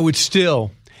 I would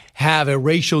still have a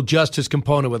racial justice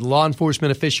component with law enforcement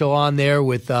official on there,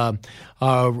 with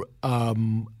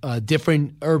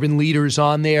different urban leaders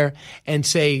on there, and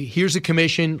say, here's a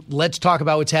commission, let's talk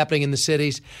about what's happening in the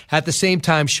cities. At the same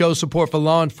time, show support for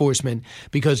law enforcement,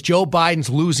 because Joe Biden's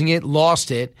losing it, lost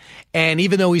it, and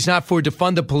even though he's not for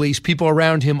defund the police, people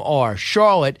around him are.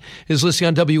 Charlotte is listening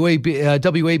on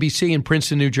WABC in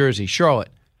Princeton, New Jersey. Charlotte.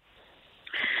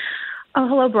 Oh,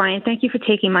 hello, Brian. Thank you for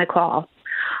taking my call.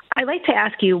 I'd like to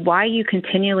ask you why you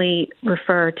continually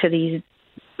refer to these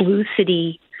blue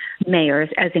city mayors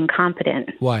as incompetent.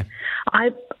 Why?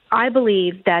 I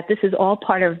believe that this is all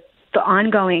part of the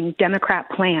ongoing Democrat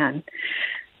plan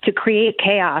to create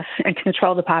chaos and to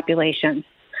control the population.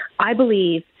 I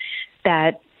believe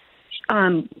that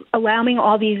allowing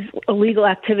all these illegal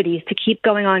activities to keep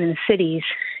going on in the cities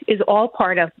is all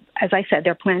part of, as I said,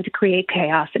 their plan to create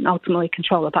chaos and ultimately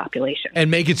control the population.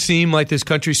 And make it seem like this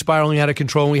country's spiraling out of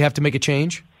control and we have to make a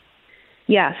change?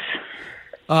 Yes.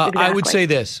 Exactly. I would say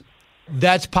this.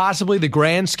 That's possibly the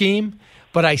grand scheme,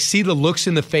 but I see the looks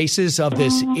in the faces of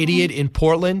this idiot in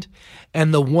Portland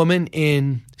and the woman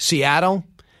in Seattle,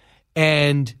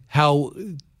 and how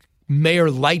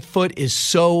Mayor Lightfoot is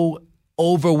so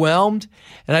overwhelmed.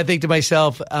 And I think to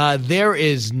myself, there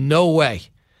is no way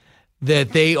that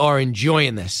they are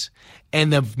enjoying this.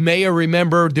 And the mayor,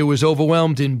 remember, there was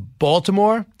overwhelmed in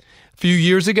Baltimore a few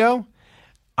years ago.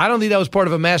 I don't think that was part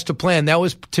of a master plan. That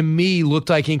was, to me,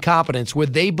 looked like incompetence, where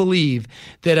they believe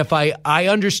that if I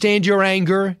understand your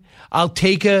anger, I'll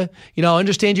take I'll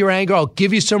understand your anger. I'll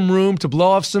give you some room to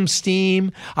blow off some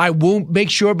steam. I won't make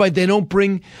sure they don't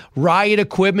bring riot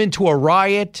equipment to a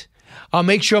riot. I'll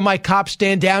make sure my cops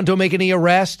stand down, don't make any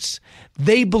arrests.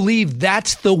 They believe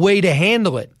that's the way to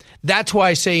handle it. That's why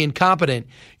I say incompetent.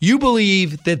 You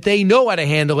believe that they know how to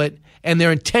handle it and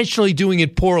they're intentionally doing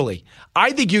it poorly.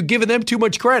 I think you're giving them too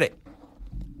much credit.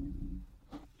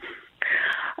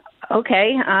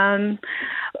 Okay.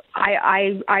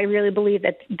 I really believe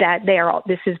that they are.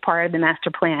 This is part of the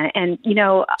master plan, and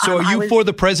So are you for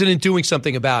the president doing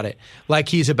something about it, like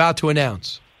he's about to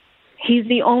announce? He's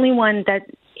the only one that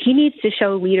he needs to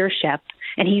show leadership,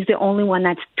 and he's the only one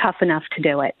that's tough enough to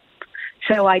do it.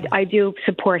 So I do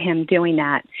support him doing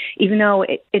that, even though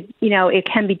it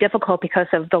can be difficult because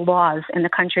of the laws in the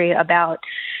country about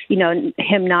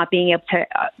him not being able to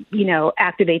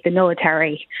activate the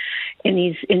military in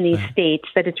these states.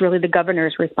 That it's really the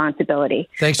governor's responsibility.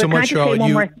 Thanks so much, Charlotte.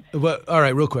 All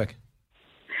right, real quick.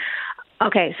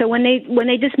 Okay, so when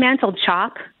they dismantled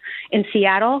CHOP in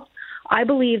Seattle, I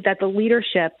believe that the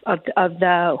leadership of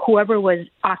the whoever was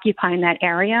occupying that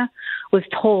area was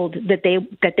told that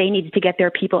they needed to get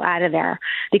their people out of there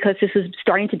because this is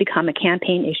starting to become a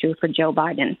campaign issue for Joe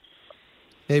Biden.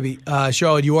 Maybe.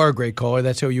 Charlotte, you are a great caller.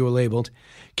 That's how you were labeled.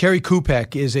 Kerry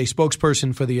Kupek is a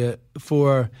spokesperson for the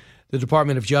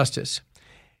Department of Justice.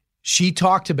 She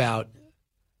talked about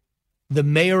the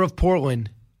mayor of Portland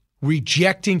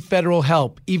rejecting federal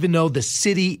help, even though the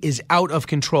city is out of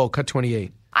control. Cut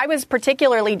 28. I was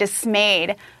particularly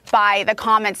dismayed by the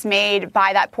comments made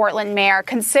by that Portland mayor,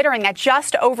 considering that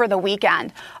just over the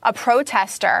weekend, a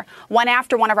protester went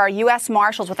after one of our U.S.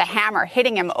 Marshals with a hammer,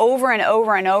 hitting him over and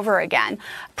over and over again.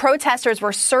 Protesters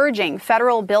were surging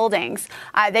federal buildings.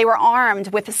 They were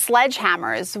armed with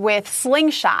sledgehammers, with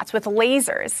slingshots, with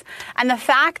lasers. And the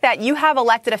fact that you have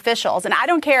elected officials, and I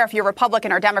don't care if you're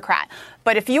Republican or Democrat,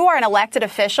 but if you are an elected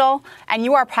official and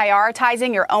you are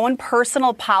prioritizing your own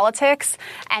personal politics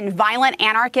and violent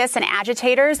anarchists and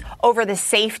agitators over the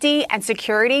safety and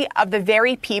security of the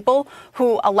very people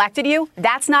who elected you,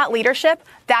 that's not leadership.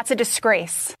 That's a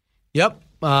disgrace. Yep.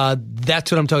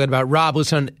 That's what I'm talking about. Rob,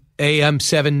 listen on AM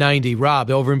 790.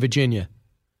 Rob, over in Virginia.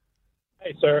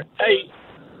 Hey, sir.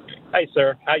 Hey,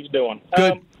 sir. How you doing?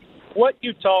 Good. What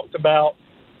you talked about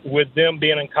with them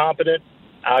being incompetent,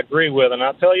 I agree with, and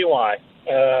I'll tell you why.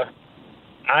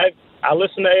 I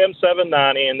listened to AM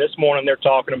 790, and this morning they're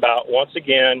talking about, once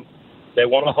again, they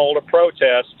want to hold a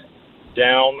protest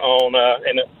down on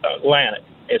in Atlantic.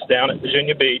 It's down at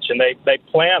Virginia Beach, and they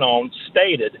plan on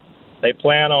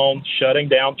shutting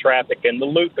down traffic in the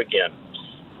loop again.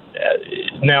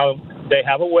 Now, they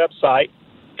have a website,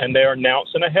 and they're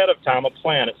announcing ahead of time a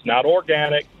plan. It's not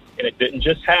organic, and it didn't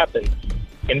just happen.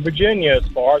 In Virginia, as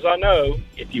far as I know,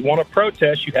 if you want to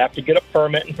protest, you have to get a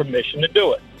permit and permission to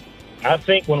do it. I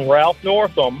think when Ralph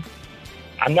Northam,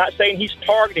 I'm not saying he's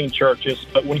targeting churches,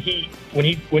 but when he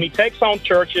takes on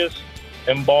churches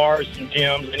and bars and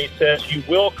gyms and he says you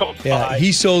will comply. Yeah,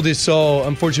 he sold his soul,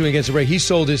 unfortunately against the break, he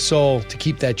sold his soul to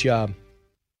keep that job.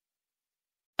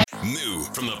 New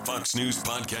from the Fox News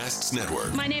Podcasts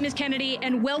Network. My name is Kennedy,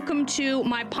 and welcome to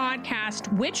my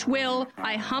podcast, which will,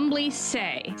 I humbly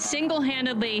say,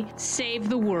 single-handedly save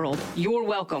the world. You're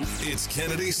welcome. It's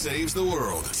Kennedy Saves the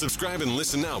World. Subscribe and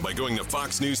listen now by going to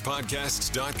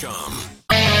foxnewspodcasts.com.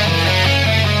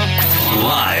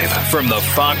 Live from the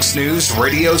Fox News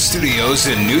radio studios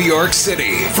in New York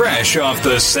City, fresh off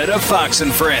the set of Fox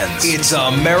and Friends, it's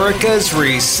America's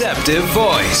receptive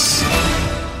voice,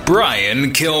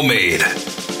 Brian Kilmeade.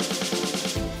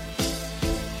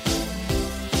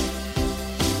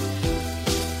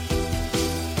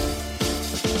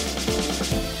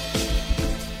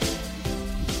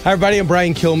 Hi, everybody. I'm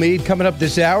Brian Kilmeade. Coming up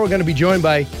this hour, we're going to be joined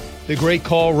by the great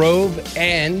Karl Rove,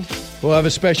 and we'll have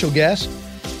a special guest.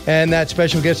 And that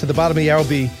special guest at the bottom of the hour will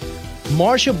be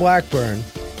Marsha Blackburn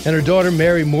and her daughter,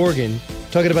 Mary Morgan,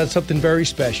 talking about something very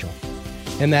special.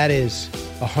 And that is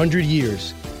 100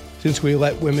 years since we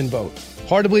let women vote.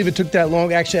 Hard to believe it took that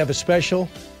long. Actually, I have a special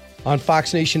on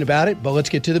Fox Nation about it, but let's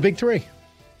get to the big three.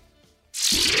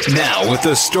 Now, with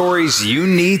the stories you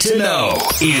need to know,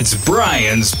 it's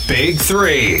Brian's Big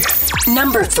Three.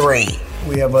 Number 3.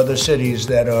 We have other cities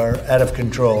that are out of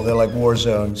control. They're like war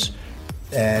zones.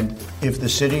 And if the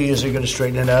city isn't going to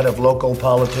straighten it out, if local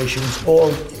politicians,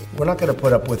 we're not going to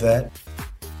put up with that.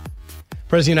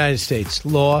 President of the United States,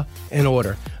 law and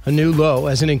order. A new low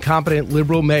as an incompetent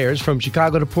liberal mayors from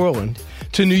Chicago to Portland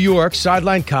to New York,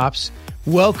 sideline cops,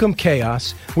 welcome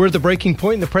chaos. We're at the breaking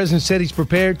point, and the president said he's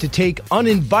prepared to take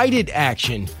uninvited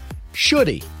action. Should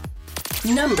he?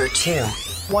 Number 2.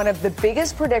 one of the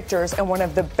biggest predictors and one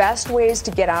of the best ways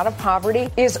to get out of poverty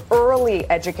is early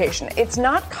education. It's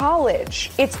not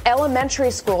college. It's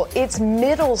elementary school. It's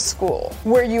middle school,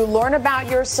 where you learn about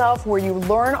yourself, where you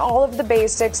learn all of the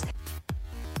basics.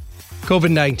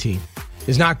 COVID-19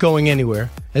 is not going anywhere,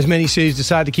 as many cities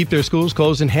decide to keep their schools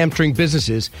closed and hamstring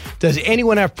businesses. Does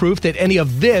anyone have proof that any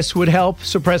of this would help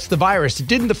suppress the virus? It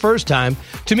didn't the first time.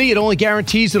 To me, it only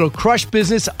guarantees it'll crush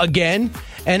business again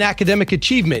and academic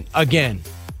achievement again.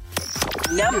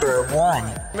 Number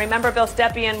 1. Remember, Bill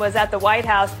Stepien was at the White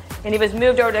House, and he was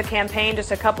moved over to campaign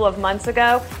just a couple of months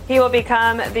ago. He will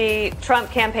become the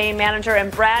Trump campaign manager,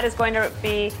 and Brad is going to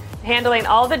be handling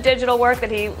all the digital work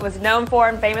that he was known for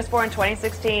and famous for in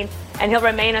 2016, and he'll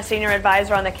remain a senior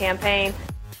advisor on the campaign.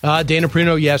 Dana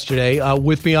Perino yesterday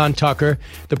with me on Tucker.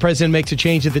 The president makes a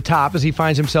change at the top as he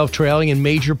finds himself trailing in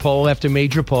major poll after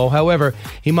major poll. However,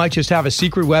 he might just have a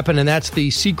secret weapon, and that's the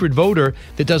secret voter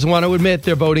that doesn't want to admit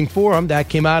they're voting for him. That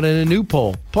came out in a new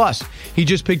poll. Plus, he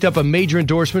just picked up a major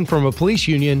endorsement from a police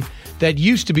union that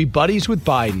used to be buddies with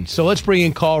Biden. So let's bring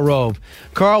in Karl Rove.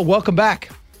 Karl, welcome back.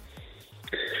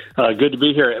 Good to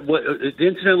be here.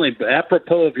 Incidentally,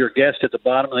 apropos of your guest at the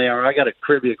bottom of the hour, I got a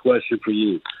trivia question for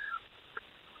you.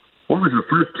 What was the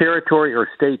first territory or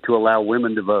state to allow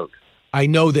women to vote? I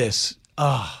know this.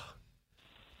 5,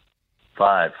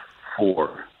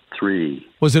 4, 3.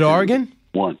 Was it Oregon?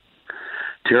 1.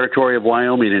 Territory of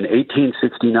Wyoming in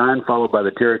 1869, followed by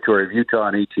the Territory of Utah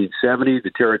in 1870, the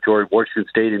Territory of Washington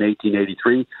State in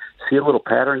 1883. See a little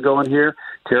pattern going here?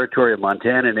 Territory of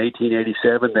Montana in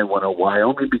 1887. Then when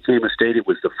Wyoming became a state, it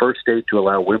was the first state to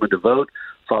allow women to vote,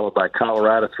 followed by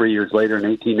Colorado 3 years later in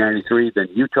 1893. Then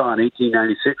Utah in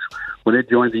 1896 when it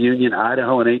joined the Union,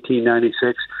 Idaho in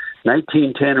 1896.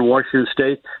 1910 in Washington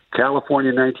State, California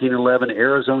in 1911,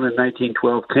 Arizona in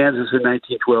 1912, Kansas in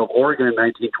 1912, Oregon in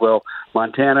 1912,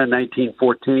 Montana in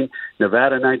 1914,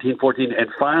 Nevada in 1914, and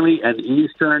finally an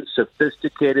eastern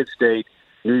sophisticated state,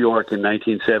 New York in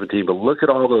 1917. But look at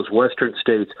all those western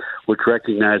states which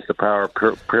recognize the power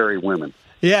of prairie women.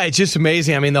 Yeah, it's just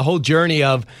amazing. I mean, the whole journey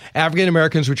of African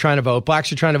Americans were trying to vote,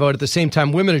 blacks are trying to vote, at the same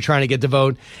time women are trying to get to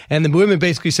vote, and the women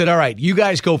basically said, all right, you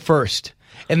guys go first.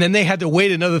 And then they had to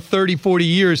wait another 30, 40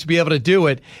 years to be able to do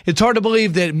it. It's hard to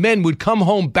believe that men would come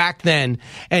home back then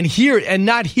and hear it and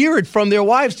not hear it from their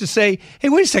wives to say, hey,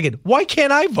 wait a second, why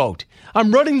can't I vote?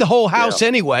 I'm running the whole house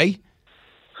anyway.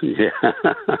 Yeah,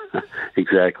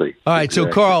 exactly. All right, so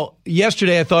Karl,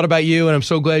 yesterday I thought about you, and I'm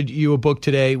so glad you were booked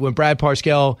today. When Brad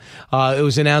Parscale, it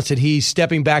was announced that he's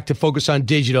stepping back to focus on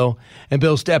digital, and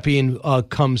Bill Stepien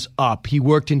comes up. He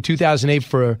worked in 2008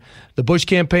 for the Bush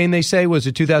campaign, they say. Was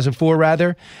it 2004,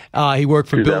 rather? He worked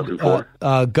for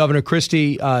Governor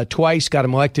Christie twice, got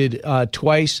him elected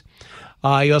twice.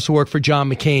 He also worked for John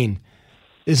McCain.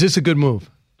 Is this a good move?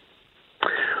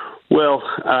 Well,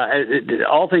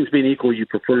 all things being equal, you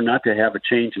prefer not to have a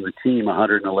change in the team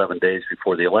 111 days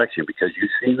before the election, because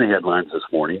you've seen the headlines this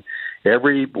morning.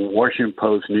 Every Washington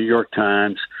Post, New York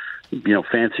Times,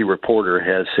 fancy reporter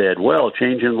has said, well,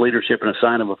 change in leadership and a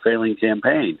sign of a failing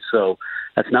campaign. So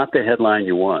that's not the headline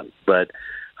you want. But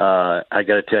I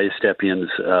got to tell you,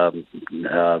 Stepien's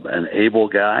an able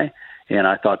guy, and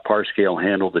I thought Parscale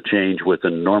handled the change with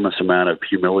an enormous amount of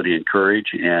humility and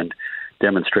courage, and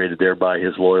demonstrated thereby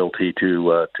his loyalty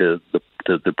to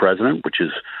the president, which is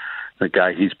the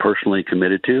guy he's personally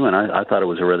committed to. And I thought it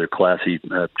was a rather classy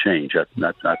change.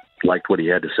 I liked what he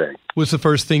had to say. What's the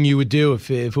first thing you would do if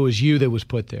it was you that was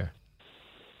put there?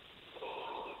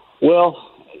 Well,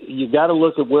 you got to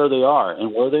look at where they are,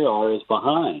 and where they are is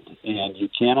behind. And you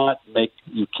cannot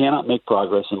make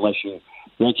progress unless you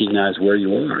recognize where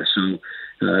you are. So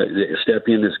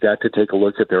Stepien has got to take a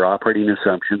look at their operating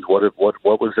assumptions. What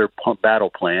was their battle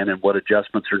plan, and what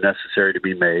adjustments are necessary to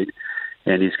be made?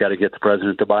 And he's got to get the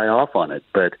president to buy off on it.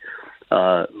 But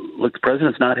look, the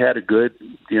president's not had a good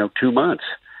 2 months,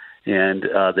 and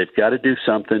they've got to do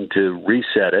something to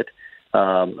reset it.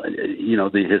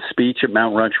 His speech at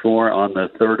Mount Rushmore on the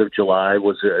 3rd of July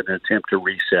was an attempt to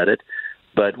reset it.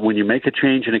 But when you make a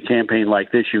change in a campaign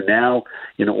like this, you now,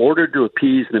 in order to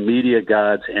appease the media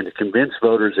gods and to convince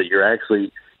voters that you're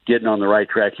actually getting on the right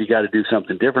track, you got to do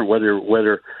something different. Whether it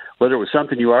was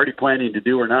something you were already planning to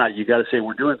do or not, you got to say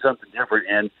we're doing something different,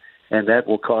 and that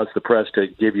will cause the press to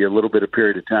give you a little bit of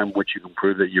period of time in which you can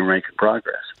prove that you're making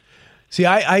progress. See,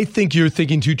 I think you're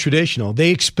thinking too traditional.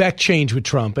 They expect change with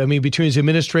Trump. I mean, between his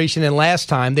administration and last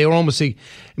time, it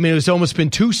was almost been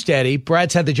too steady.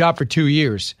 Brad's had the job for 2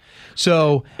 years.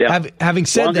 So having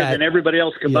said longer that, than everybody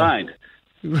else combined.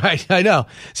 Right, I know.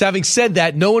 So having said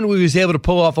that, no one was able to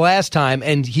pull off last time,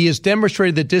 and he has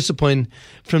demonstrated the discipline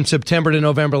from September to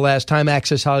November last time,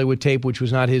 Access Hollywood tape, which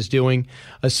was not his doing,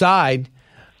 aside.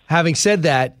 Having said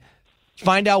that,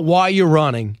 find out why you're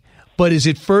running, but is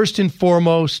it first and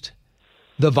foremost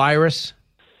the virus?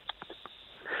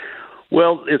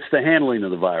 Well, it's the handling of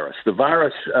the virus. The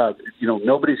virus,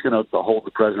 nobody's going to hold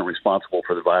the president responsible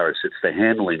for the virus. It's the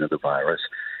handling of the virus.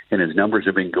 And his numbers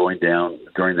have been going down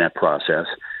during that process.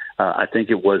 I think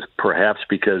it was perhaps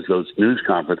because those news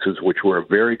conferences, which were a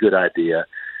very good idea,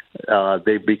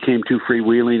 they became too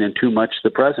freewheeling and too much the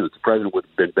president. The president would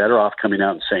have been better off coming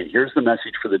out and saying, here's the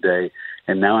message for the day,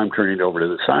 and now I'm turning it over to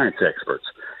the science experts.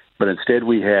 But instead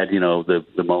we had,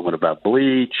 the moment about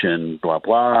bleach and blah,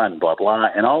 blah, and blah, blah.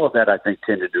 And all of that, I think,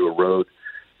 tended to erode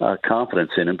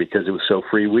confidence in him because it was so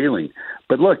freewheeling.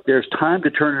 But look, there's time to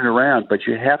turn it around, but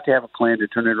you have to have a plan to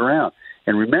turn it around.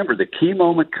 And remember, the key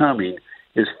moment coming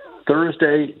is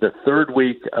Thursday, the third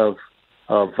week of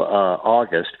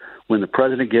August, when the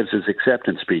president gives his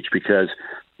acceptance speech, because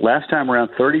last time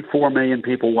around, 34 million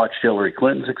people watched Hillary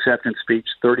Clinton's acceptance speech,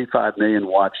 35 million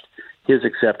watched his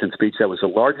acceptance speech. That was the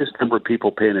largest number of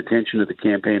people paying attention to the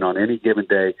campaign on any given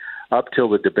day up till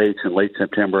the debates in late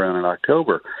September and in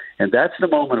October. And that's the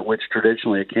moment at which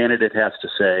traditionally a candidate has to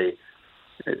say,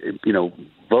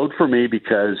 vote for me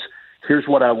because here's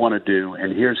what I want to do,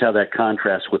 and here's how that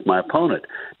contrasts with my opponent.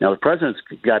 Now, the president's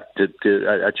got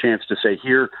a chance to say,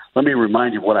 here, let me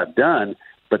remind you what I've done,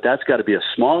 but that's got to be a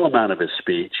small amount of his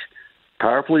speech,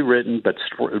 powerfully written, but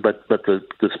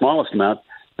the smallest amount.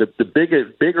 The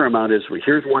bigger amount is,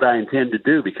 here's what I intend to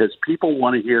do, because people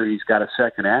want to hear he's got a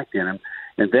second act in him,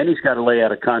 and then he's got to lay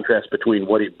out a contrast between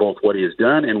both what he has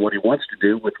done and what he wants to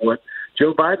do with what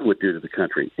Joe Biden would do to the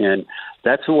country. And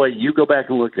that's the way you go back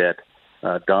and look at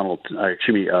Barack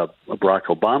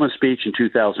Obama's speech in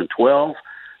 2012.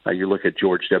 You look at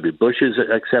George W. Bush's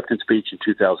acceptance speech in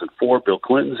 2004, Bill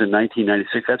Clinton's in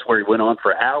 1996. That's where he went on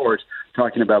for hours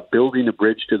talking about building a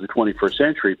bridge to the 21st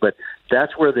century. But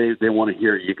that's where they want to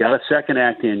hear you got a second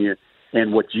act in you,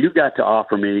 and what you got to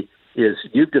offer me is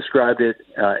you've described it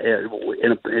how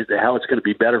it's going to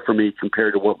be better for me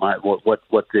compared to what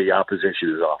the opposition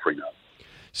is offering up.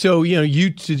 So,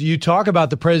 you talk about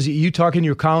the president, you talk in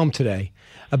your column today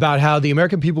about how the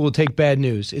American people will take bad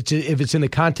news. If it's in the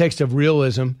context of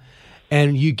realism,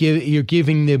 and you're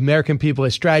giving the American people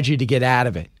a strategy to get out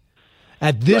of it.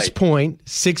 At this point,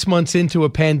 6 months into a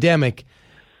pandemic,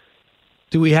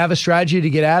 do we have a strategy to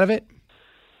get out of it?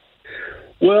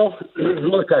 Well,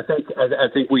 look, I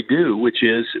think we do, which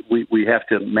is we have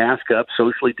to mask up,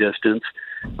 socially distance,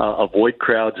 avoid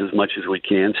crowds as much as we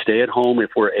can, stay at home if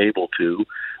we're able to,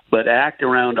 but act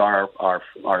around our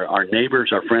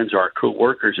neighbors, our friends, our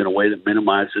co-workers in a way that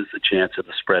minimizes the chance of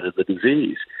the spread of the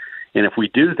disease. And if we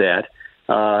do that,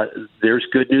 there's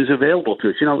good news available to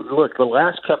us. Look, the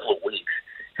last couple of weeks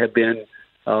have been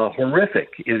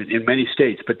horrific in many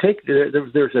states. But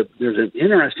there's an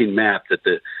interesting map that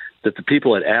the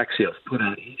people at Axios put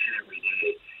out each and every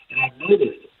day, and I've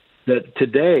noticed that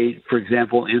today, for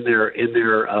example,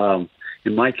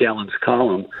 in Mike Allen's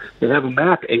column, they have a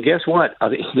map, and guess what?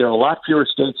 There are a lot fewer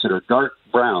states that are dark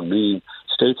brown, meaning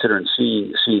states that are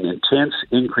seeing intense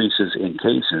increases in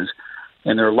cases,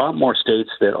 and there are a lot more states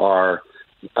that are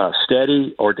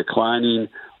steady or declining,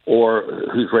 or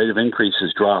whose rate of increase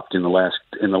has dropped in the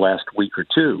last week or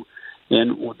two.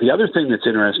 And the other thing that's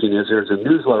interesting is there's a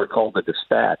newsletter called The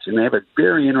Dispatch, and they have a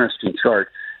very interesting chart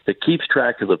that keeps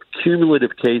track of the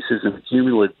cumulative cases and the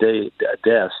cumulative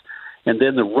deaths, and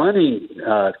then the running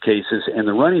cases and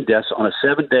the running deaths on a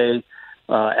 7-day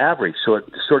average. So it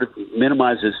sort of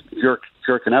minimizes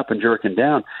jerking up and jerking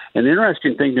down. And the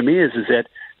interesting thing to me is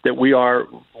that we are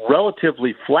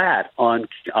relatively flat on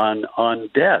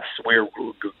deaths. We're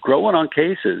growing on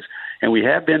cases, and we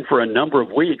have been for a number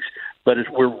of weeks, but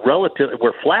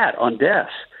we're flat on deaths,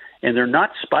 and they're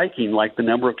not spiking like the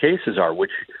number of cases are,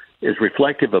 which is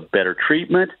reflective of better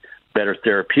treatment, better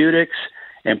therapeutics,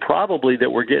 and probably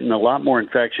that we're getting a lot more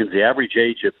infections. The average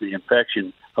age of the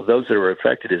infection of those that are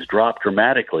affected has dropped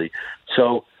dramatically.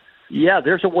 So, yeah,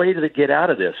 there's a way to get out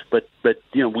of this, but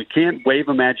we can't wave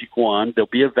a magic wand. There'll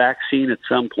be a vaccine at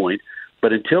some point,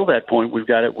 but until that point, we've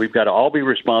got to all be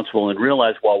responsible and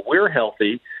realize while we're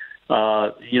healthy,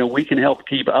 we can help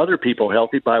keep other people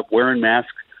healthy by wearing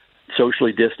masks,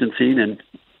 socially distancing,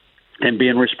 and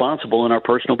being responsible in our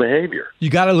personal behavior.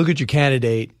 You got to look at your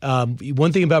candidate.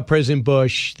 One thing about President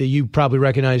Bush that you probably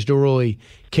recognized early,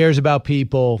 cares about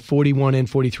people, 41 and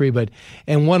 43,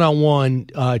 and one-on-one,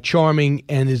 charming,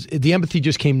 and the empathy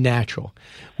just came natural.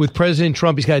 With President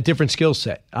Trump, he's got a different skill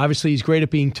set. Obviously, he's great at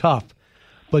being tough,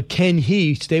 but can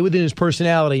he stay within his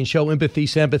personality and show empathy,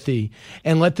 sympathy,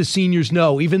 and let the seniors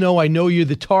know, even though I know you're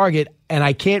the target and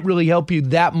I can't really help you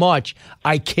that much,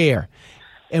 I care.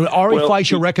 And Ari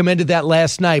Fleischer recommended that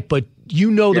last night, but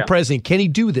you know the president. Can he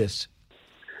do this?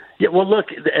 Yeah, well, look,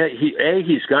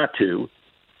 he's got to.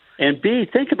 And B,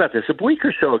 think about this. A week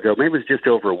or so ago, maybe it was just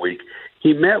over a week,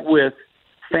 he met with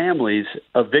families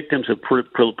of victims of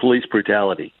police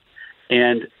brutality.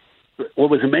 And what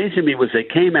was amazing to me was they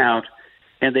came out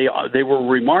and they were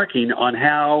remarking on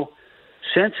how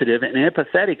sensitive and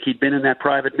empathetic he'd been in that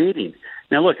private meeting.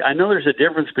 Now, look, I know there's a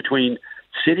difference between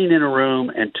sitting in a room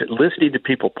and listening to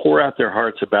people pour out their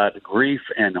hearts about grief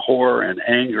and horror and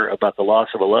anger about the loss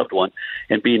of a loved one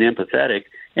and being empathetic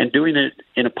and doing it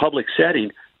in a public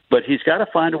setting. But he's got to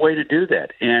find a way to do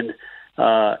that. And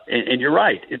you're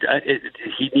right.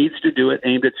 He needs to do it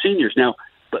aimed at seniors. Now,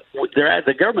 but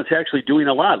the government's actually doing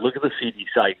a lot. Look at the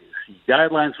CDC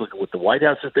guidelines. Look at what the White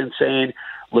House has been saying.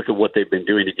 Look at what they've been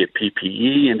doing to get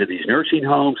PPE into these nursing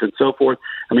homes and so forth.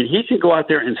 I mean, he can go out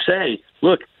there and say,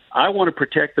 look, I want to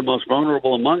protect the most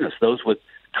vulnerable among us, those with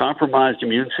compromised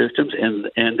immune systems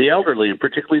and the elderly, and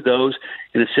particularly those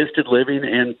in assisted living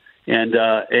and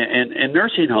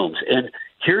nursing homes. And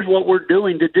here's what we're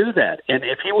doing to do that. And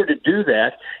if he were to do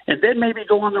that, and then maybe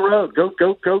go on the road, go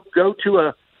to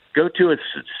a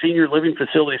senior living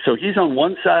facility. So he's on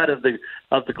one side of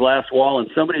the glass wall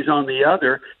and somebody's on the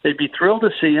other. They'd be thrilled to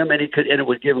see him, and it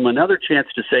would give him another chance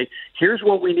to say, here's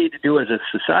what we need to do as a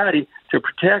society to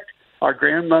protect our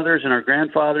grandmothers and our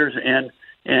grandfathers and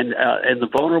the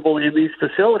vulnerable in these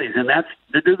facilities, and that's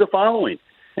to do the following.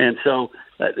 And so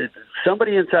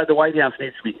somebody inside the White House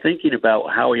needs to be thinking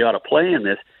about how he ought to play in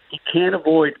this. He can't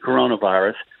avoid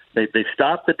coronavirus. They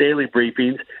stopped the daily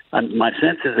briefings. My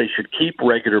sense is they should keep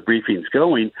regular briefings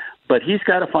going, but he's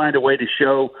got to find a way to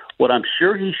show what I'm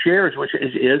sure he shares, which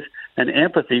is an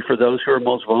empathy for those who are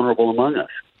most vulnerable among us.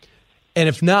 And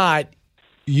if not,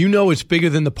 you know it's bigger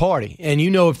than the party. And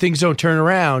you know if things don't turn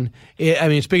around,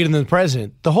 it's bigger than the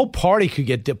president. The whole party could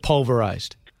get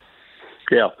pulverized.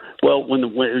 Yeah. Well, we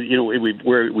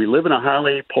live in a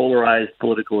highly polarized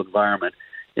political environment,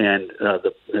 and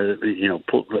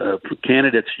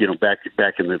candidates,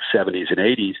 back in the 70s and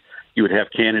 80s, you would have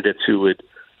candidates whose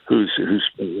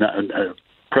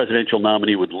presidential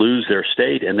nominee would lose their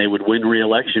state and they would win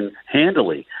re-election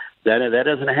handily. That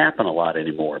doesn't happen a lot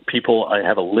anymore. People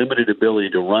have a limited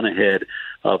ability to run ahead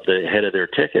of their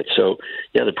ticket. So,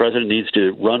 the president needs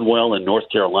to run well in North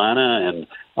Carolina and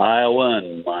Iowa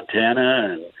and Montana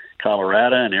and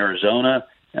Colorado and Arizona,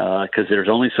 because there's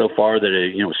only so far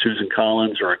that Susan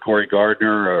Collins or a Cory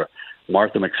Gardner or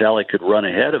Martha McSally could run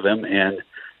ahead of him. And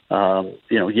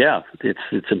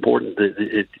it's important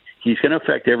that he's going to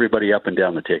affect everybody up and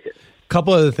down the ticket.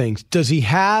 Couple other things. Does he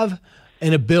have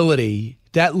an ability?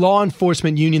 That law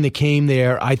enforcement union that came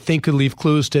there, I think, could leave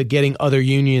clues to getting other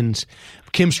unions.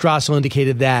 Kim Strassel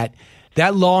indicated that.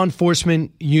 That law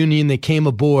enforcement union that came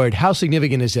aboard, how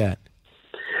significant is that?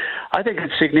 I think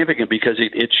it's significant because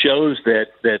it shows that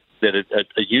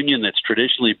a union that's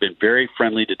traditionally been very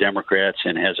friendly to Democrats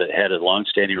and has had a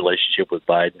longstanding relationship with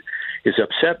Biden is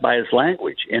upset by his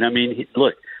language. And I mean,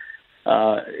 look,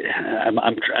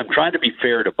 I'm trying to be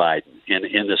fair to Biden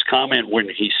in this comment when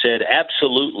he said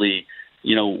absolutely.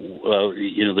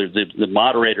 The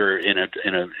moderator in an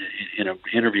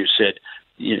interview said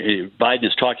Biden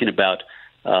is talking about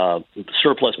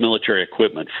surplus military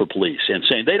equipment for police and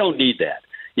saying they don't need that.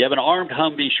 You have an armed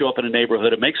Humvee show up in a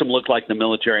neighborhood, it makes them look like the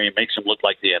military, it makes them look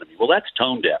like the enemy. Well, that's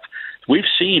tone deaf. We've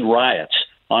seen riots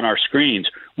on our screens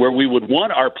where we would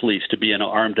want our police to be in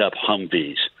armed up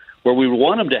Humvees, where we would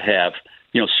want them to have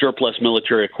surplus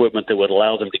military equipment that would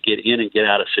allow them to get in and get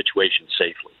out of situations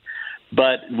safely.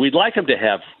 But we'd like them to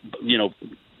have,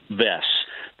 vests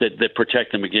that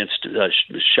protect them against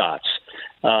shots.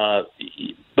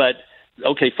 But,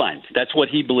 okay, fine. That's what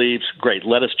he believes. Great.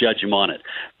 Let us judge him on it.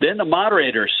 Then the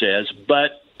moderator says,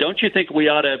 but don't you think we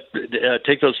ought to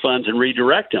take those funds and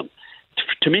redirect them?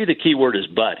 To me, the key word is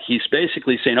but. He's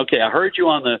basically saying, okay, I heard you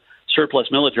on the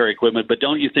surplus military equipment, but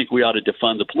don't you think we ought to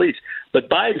defund the police? But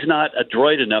Biden's not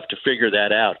adroit enough to figure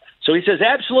that out. So he says,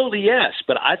 absolutely yes.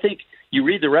 But I think you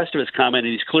read the rest of his comment,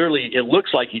 and it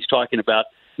looks like he's talking about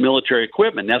military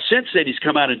equipment. Now, since then, he's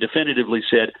come out and definitively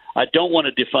said, I don't want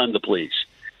to defund the police.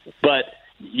 But,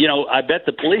 I bet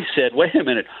the police said, wait a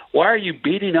minute, why are you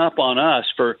beating up on us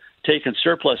for taking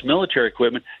surplus military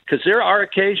equipment? Because there are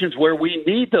occasions where we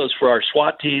need those for our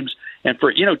SWAT teams. And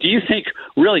do you think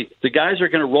really the guys are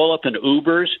going to roll up in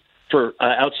Ubers for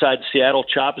outside Seattle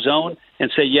Chop Zone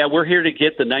and say, yeah, we're here to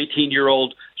get the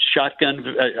 19-year-old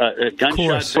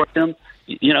gunshot victim?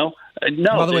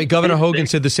 No. By the way, Governor Hogan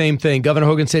said the same thing. Governor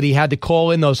Hogan said he had to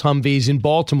call in those Humvees in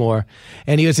Baltimore,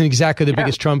 and he wasn't exactly the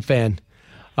biggest Trump fan.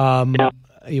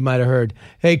 You might have heard.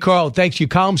 Hey, Carl, thanks. Your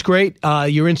column's great.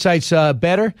 Your insight's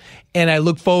better, and I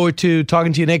look forward to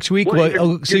talking to you next week. You're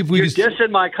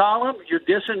dissing my column. You're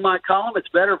dissing my column. It's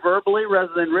better verbally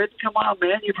rather than written. Come on,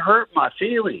 man. You've hurt my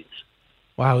feelings.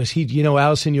 Wow, is he? You know,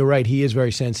 Allison, you're right. He is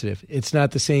very sensitive. It's not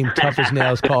the same tough as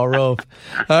nails, Carl Rove.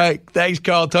 All right, thanks,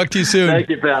 Carl. Talk to you soon. Thank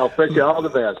you, pal. Thank you. All the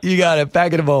best. You got it.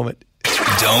 Back in a moment.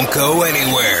 Don't go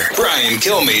anywhere. Brian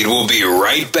Kilmeade will be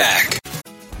right back.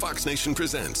 Fox Nation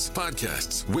presents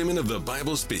podcasts Women of the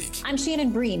Bible Speak. I'm Shannon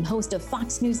Bream, host of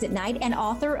Fox News at Night and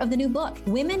author of the new book,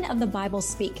 Women of the Bible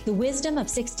Speak, the wisdom of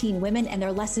 16 women and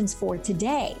their lessons for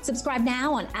today. Subscribe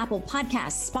now on Apple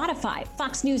Podcasts, Spotify,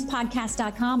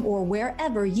 FoxNewsPodcast.com, or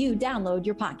wherever you download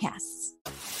your podcasts.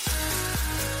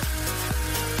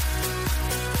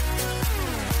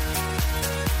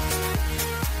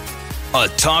 A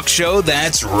talk show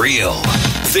that's real.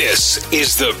 This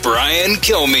is the Brian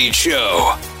Kilmeade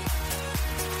Show.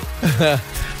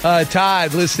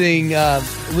 Todd, listening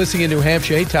in New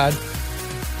Hampshire. Hey, Todd.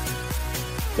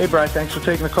 Hey, Brian. Thanks for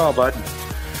taking the call, bud.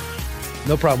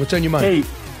 No problem. What's on your mind?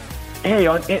 Hey,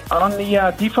 on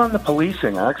the defund the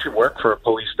policing, I actually work for a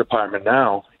police department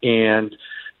now, and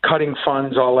cutting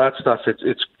funds, all that stuff.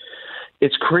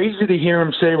 It's crazy to hear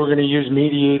him say we're going to use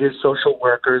mediators, social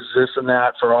workers, this and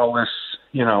that for all this,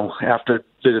 you know, after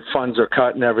the funds are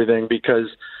cut and everything, because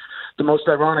the most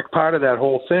ironic part of that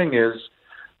whole thing is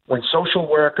when social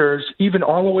workers, even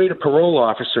all the way to parole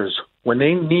officers, when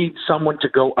they need someone to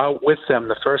go out with them,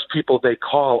 the first people they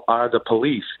call are the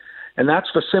police. And that's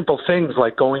for simple things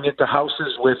like going into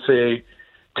houses with a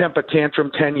temper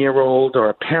tantrum 10-year-old or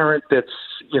a parent that's,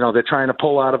 you know, they're trying to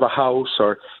pull out of a house,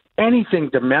 or anything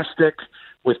domestic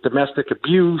with domestic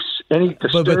abuse, any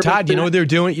disturbance. But Todd, you know what they're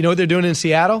doing? You know what they're doing in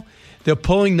Seattle? They're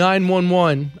pulling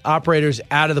 911 operators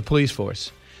out of the police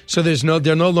force. So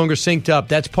they're no longer synced up.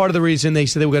 That's part of the reason they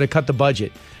said they were going to cut the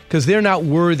budget, because they're not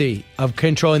worthy of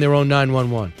controlling their own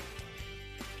 911.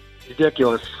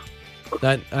 Ridiculous.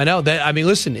 I know that. I mean,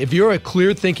 listen, if you're a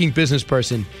clear-thinking business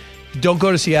person, don't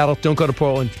go to Seattle, don't go to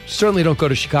Portland, certainly don't go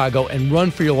to Chicago, and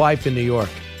run for your life in New York.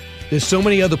 There's so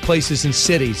many other places and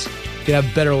cities that can have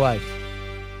a better life.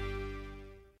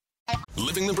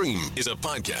 Living the Bream is a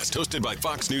podcast hosted by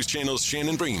Fox News Channel's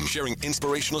Shannon Bream, sharing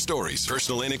inspirational stories,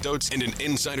 personal anecdotes, and an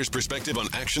insider's perspective on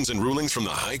actions and rulings from the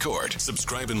High Court.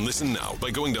 Subscribe and listen now by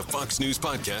going to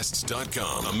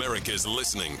FoxNewsPodcasts.com. America's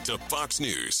listening to Fox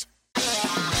News.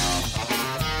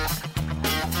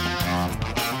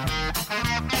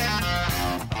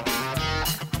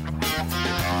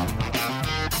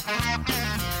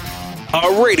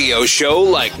 A radio show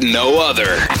like no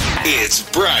other. It's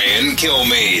Brian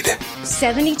Kilmeade.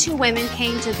 72 women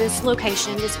came to this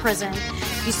location, this prison.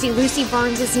 You see Lucy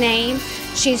Burns' name.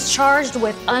 She's charged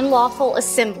with unlawful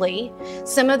assembly.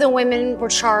 Some of the women were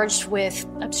charged with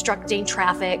obstructing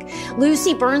traffic.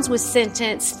 Lucy Burns was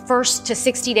sentenced first to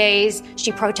 60 days.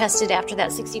 She protested after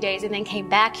that 60 days and then came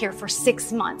back here for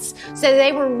 6 months. So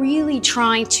they were really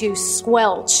trying to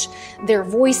squelch their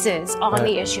voices on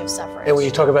the issue of suffrage. And when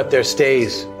you talk about their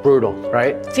stays, brutal,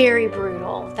 right? Very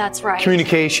brutal. That's right.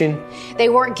 Communication. They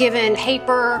weren't given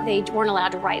paper. They weren't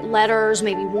allowed to write letters,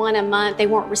 maybe one a month. They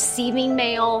weren't receiving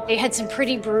mail. They had some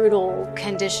pretty brutal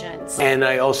conditions. And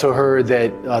I also heard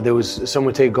that there was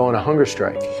someone go on a hunger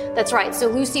strike. That's right. So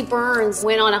Lucy Burns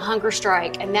went on a hunger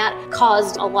strike, and that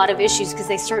caused a lot of issues because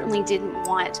they certainly didn't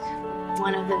want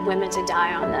one of the women to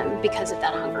die on them because of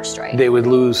that hunger strike. They would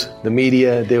lose the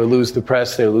media, they would lose the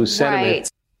press, they would lose sentiment. Right.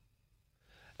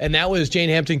 And that was Jane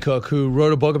Hampton Cook, who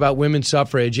wrote a book about women's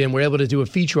suffrage, and we're able to do a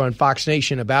feature on Fox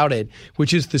Nation about it,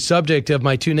 which is the subject of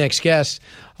my two next guests.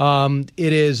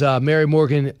 It is Mary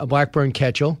Morgan Blackburn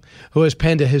Ketchel, who has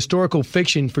penned a historical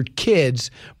fiction for kids,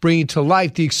 bringing to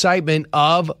life the excitement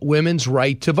of women's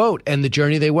right to vote and the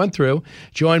journey they went through,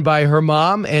 joined by her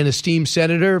mom and esteemed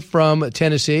senator from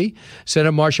Tennessee,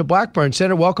 Senator Marsha Blackburn.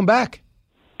 Senator, welcome back.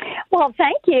 Well,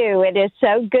 thank you. It is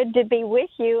so good to be with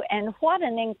you, and what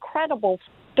an incredible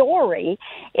story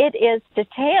it is to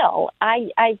tell.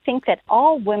 I think that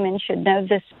all women should know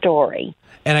this story.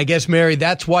 And I guess, Mary,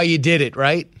 that's why you did it,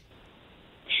 right?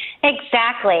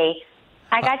 Exactly.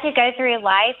 I got to go through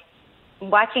life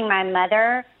watching my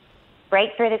mother break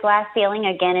through the glass ceiling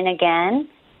again and again.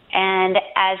 And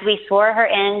as we swore her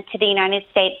into the United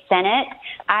States Senate,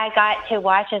 I got to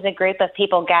watch as a group of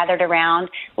people gathered around,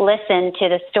 listen to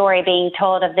the story being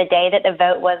told of the day that the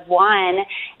vote was won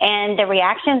and the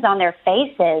reactions on their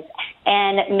faces.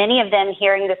 And many of them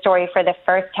hearing the story for the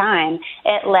first time,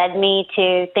 it led me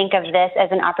to think of this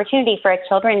as an opportunity for a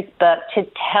children's book to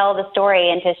tell the story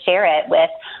and to share it with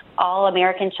all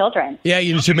American children. Yeah,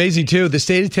 it's amazing, too. The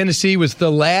state of Tennessee was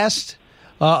the last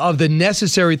of the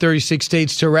necessary 36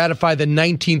 states to ratify the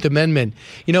 19th Amendment.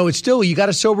 You know, it's still, you got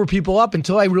to sober people up.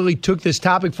 Until I really took this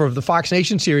topic for the Fox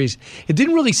Nation series, it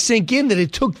didn't really sink in that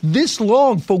it took this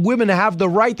long for women to have the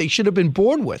right they should have been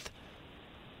born with.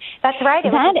 That's right.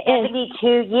 It was a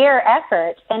 72-year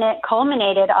effort, and it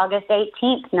culminated August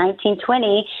 18th,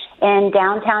 1920, in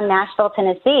downtown Nashville,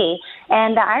 Tennessee.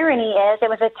 And the irony is it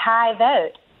was a tie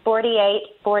vote,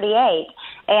 48-48.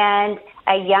 And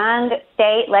a young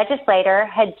state legislator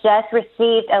had just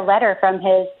received a letter from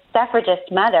his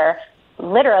suffragist mother,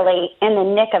 literally in the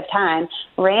nick of time,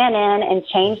 ran in and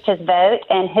changed his vote,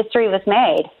 and history was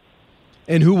made.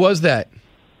 And who was that?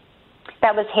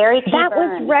 That was Harry T. That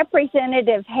Byrne. was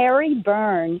Representative Harry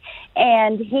Byrne,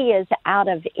 and he is out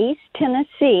of East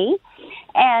Tennessee,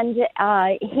 and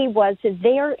he was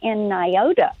there in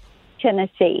Nyota,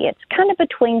 Tennessee. It's kind of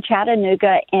between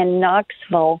Chattanooga and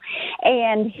Knoxville,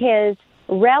 and his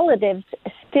relatives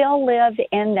still live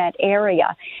in that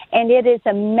area. And it is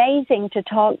amazing to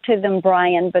talk to them,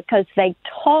 Brian, because they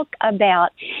talk about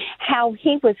how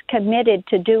he was committed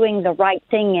to doing the right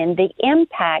thing and the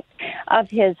impact of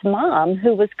his mom,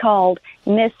 who was called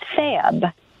Miss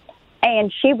Febb.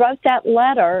 And she wrote that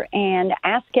letter and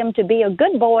asked him to be a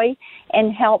good boy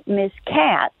and help Miss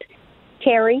Cat,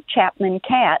 Carrie Chapman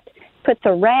Cat, put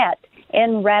the rat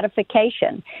in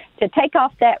ratification, to take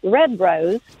off that red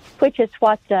rose, which is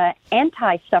what the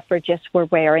anti-suffragists were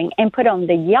wearing, and put on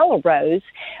the yellow rose,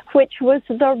 which was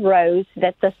the rose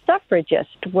that the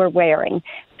suffragists were wearing.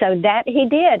 So that he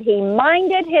did. He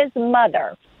minded his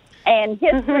mother, and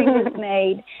history was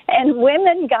made, and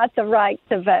women got the right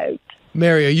to vote.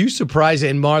 Mary, are you surprised,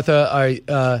 and Marcia,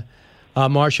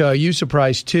 are you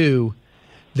surprised, too,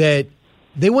 that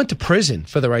they went to prison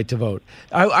for the right to vote?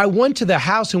 I went to the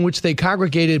house in which they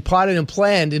congregated, plotted, and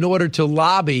planned in order to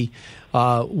lobby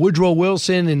Woodrow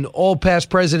Wilson and all past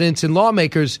presidents and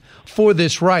lawmakers for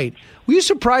this right. Were you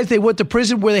surprised they went to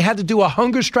prison where they had to do a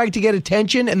hunger strike to get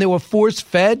attention and they were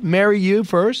force-fed? Mary, you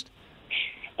first?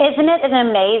 Isn't it an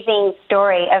amazing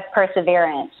story of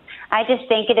perseverance? I just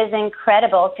think it is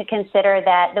incredible to consider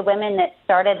that the women that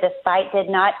started this fight did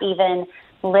not even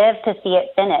live to see it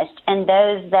finished, and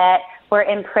those that were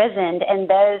imprisoned and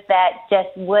those that just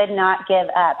would not give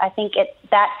up. I think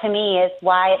that to me is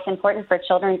why it's important for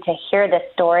children to hear this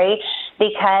story,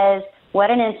 because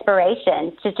what an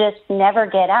inspiration to just never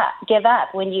give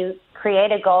up. When you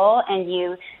create a goal and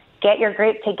you get your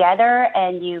group together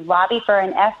and you lobby for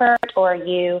an effort, or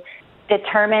you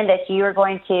determine that you are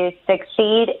going to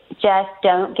succeed, just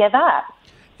don't give up.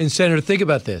 And Senator, think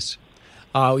about this.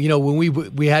 When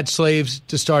we had slaves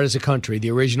to start as a country, the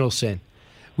original sin.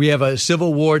 We have a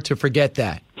civil war to forget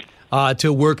that,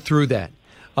 to work through that.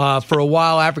 For a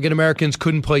while, African Americans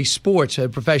couldn't play sports at a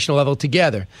professional level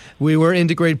together. We were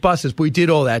integrated buses. We did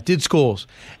all that, did schools.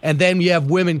 And then you have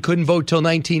women couldn't vote till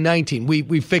 1919.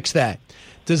 We fixed that.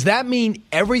 Does that mean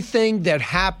everything that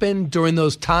happened during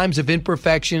those times of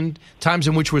imperfection, times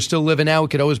in which we're still living now,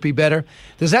 it could always be better?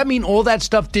 Does that mean all that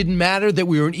stuff didn't matter, that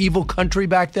we were an evil country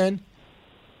back then?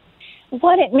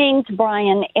 What it means,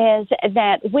 Brian, is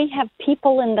that we have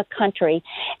people in the country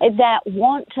that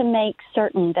want to make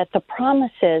certain that the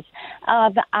promises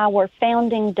of our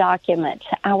founding documents,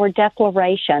 our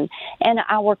Declaration, and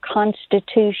our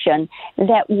Constitution,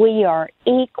 that we are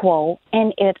equal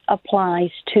and it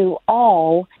applies to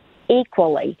all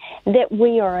equally, that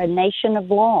we are a nation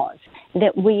of laws,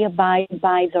 that we abide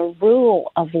by the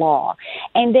rule of law,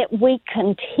 and that we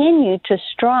continue to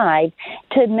strive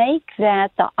to make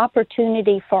that the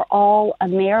opportunity for all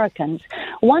Americans.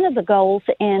 One of the goals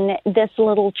in this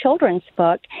little children's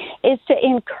book is to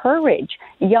encourage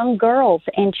young girls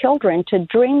and children to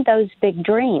dream those big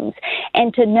dreams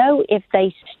and to know if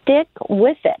they stick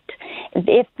with it,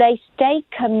 if they stay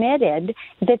committed,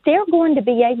 that they're going to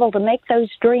be able to make those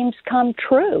dreams come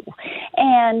true.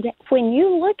 And when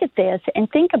you look at this and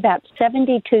think about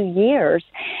 72 years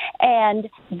and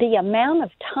the amount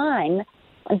of time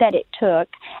that it took,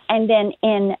 and then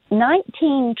in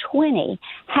 1920,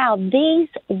 how these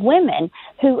women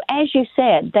who, as you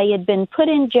said, they had been put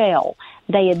in jail,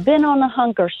 they had been on a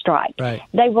hunger strike, right.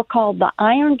 They were called the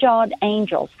Iron-Jawed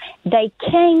Angels. They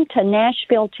came to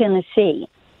Nashville, Tennessee,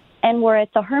 and were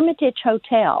at the Hermitage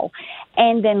Hotel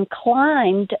and then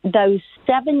climbed those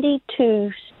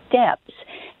 72 steps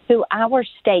to our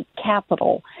state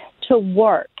capitol to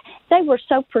work. They were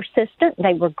so persistent.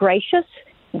 They were gracious.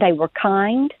 They were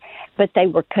kind, but they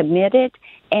were committed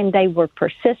and they were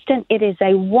persistent. It is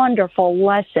a wonderful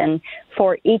lesson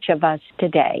for each of us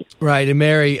today. Right. And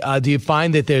Mary, do you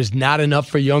find that there's not enough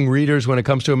for young readers when it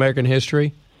comes to American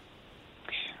history?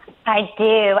 I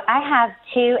do. I have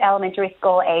 2 elementary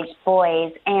school age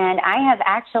boys, and I have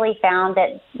actually found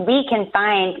that we can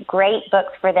find great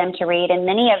books for them to read, and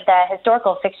many of the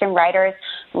historical fiction writers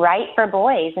write for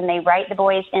boys, and they write the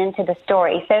boys into the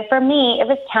story. So for me, it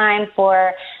was time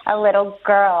for a little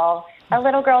girl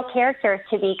character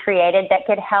to be created that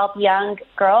could help young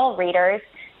girl readers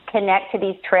connect to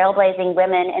these trailblazing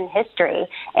women in history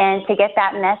and to get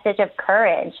that message of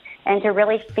courage and to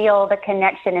really feel the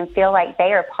connection and feel like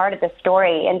they are part of the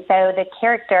story. And so the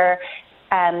character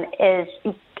is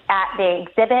at the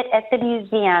exhibit at the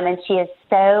museum, and she is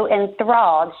so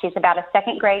enthralled. She's about a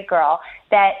second grade girl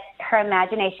that her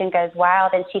imagination goes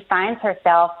wild, and she finds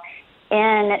herself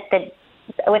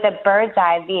with a bird's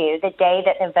eye view the day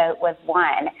that the vote was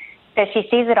won. So she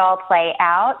sees it all play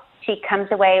out. She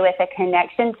comes away with a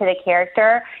connection to the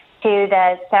character, to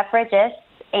the suffragists,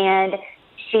 and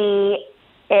she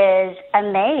is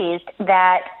amazed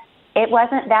that it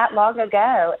wasn't that long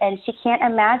ago, and she can't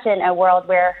imagine a world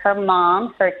where her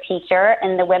mom, her teacher,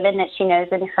 and the women that she knows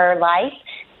in her life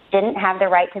didn't have the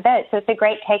right to vote. So it's a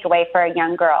great takeaway for a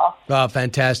young girl. Oh,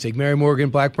 fantastic. Mary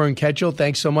Morgan Blackburn Ketchel,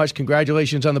 thanks so much.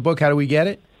 Congratulations on the book. How do we get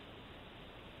it?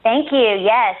 Thank you.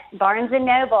 Yes, Barnes &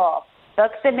 Noble,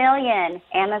 Books A Million,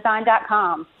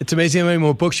 Amazon.com. It's amazing how many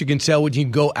more books you can sell when you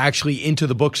can go actually into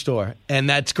the bookstore, and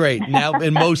that's great. Now,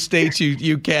 in most states,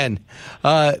 you can.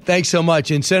 Thanks so much.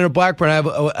 And Senator Blackburn, I have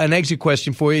an exit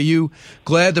question for you. You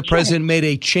glad the president made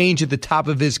a change at the top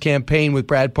of his campaign with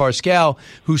Brad Parscale,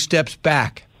 who steps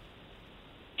back?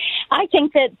 I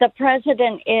think that the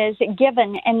president is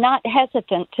given and not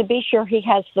hesitant to be sure he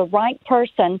has the right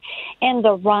person in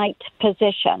the right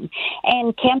position.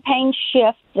 And campaigns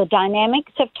shift, the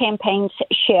dynamics of campaigns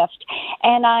shift,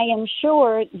 and I am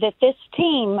sure that this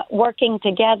team working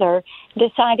together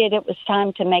decided it was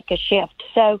time to make a shift.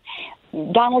 So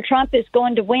Donald Trump is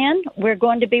going to win. We're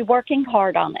going to be working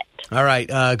hard on it. All right.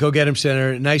 Go get him,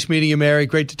 Senator. Nice meeting you, Mary.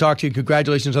 Great to talk to you.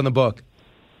 Congratulations on the book.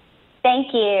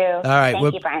 Thank you. All right.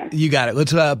 Thank you, Brian. You got it.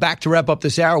 Let's back to wrap up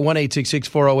this hour,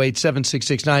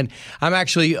 1-866-408-7669. I'm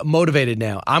actually motivated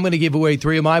now. I'm going to give away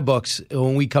 3 of my books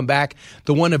when we come back,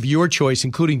 the one of your choice,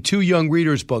 including 2 young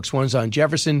readers' books. One's on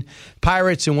Jefferson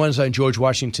Pirates and one's on George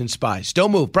Washington Spies.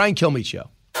 Don't move. Brian Kilmeade Show.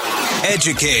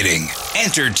 Educating,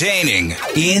 entertaining,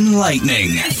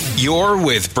 enlightening. You're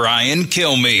with Brian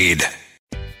Kilmeade.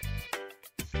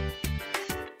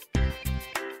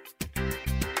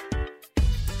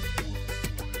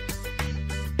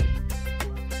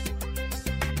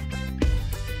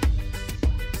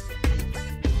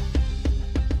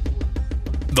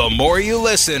 The more you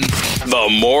listen, the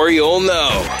more you'll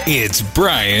know. It's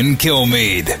Brian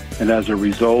Kilmeade. And as a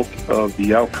result of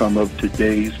the outcome of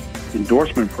today's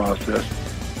endorsement process,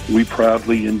 we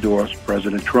proudly endorse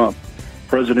President Trump.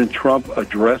 President Trump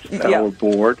addressed our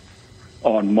board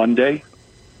on Monday.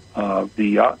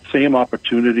 The same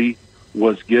opportunity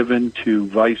was given to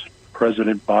Vice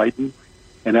President Biden.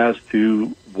 And as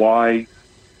to why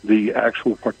the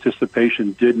actual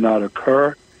participation did not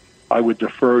occur, I would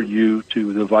defer you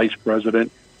to the vice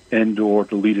president and or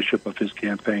the leadership of his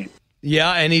campaign.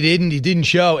 Yeah, and he didn't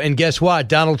show. And guess what?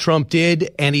 Donald Trump did,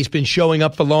 and he's been showing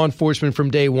up for law enforcement from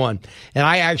day one. And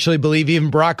I actually believe even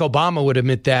Barack Obama would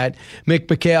admit that. Mick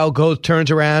McHale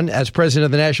turns around as president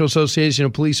of the National Association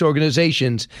of Police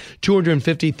Organizations,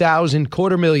 250,000,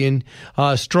 250,000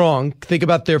 strong. Think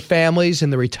about their families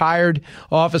and the retired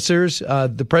officers.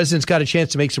 The president's got a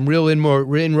chance to make some real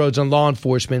inroads on law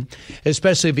enforcement,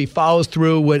 especially if he follows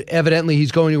through what evidently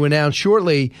he's going to announce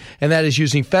shortly, and that is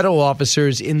using federal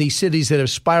officers in the cities that have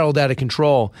spiraled out of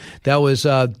control. That was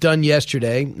done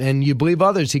yesterday, and you believe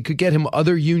others. He could get him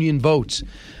other union votes.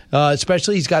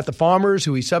 Especially he's got the farmers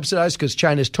who he subsidized because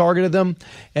China's targeted them,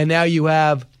 and now you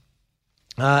have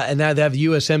they have the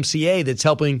USMCA that's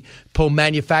helping pull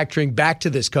manufacturing back to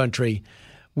this country.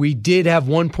 We did have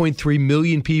 1.3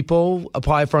 million people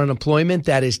apply for unemployment.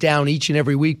 That is down each and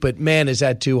every week, but man, is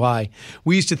that too high.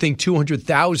 We used to think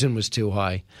 200,000 was too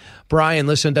high. Brian,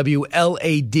 listen to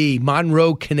WLAD,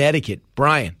 Monroe, Connecticut.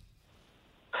 Brian.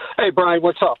 Hey, Brian,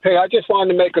 what's up? Hey, I just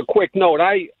wanted to make a quick note.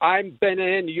 I've been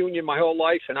in the union my whole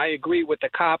life, and I agree with the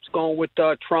cops going with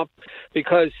Trump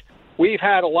because we've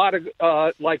had a lot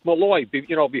of like Malloy,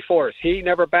 before us. He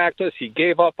never backed us. He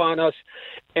gave up on us.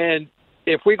 And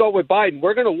if we go with Biden,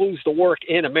 we're going to lose the work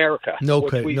in America,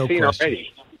 which we've seen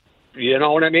already. You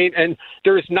know what I mean? And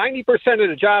there's 90% of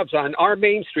the jobs on our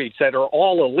main streets that are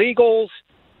all illegals.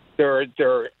 They're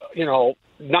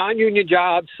non-union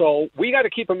jobs. So we got to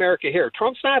keep America here.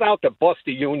 Trump's not out to bust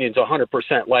the unions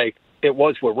 100% like it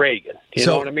was with Reagan. You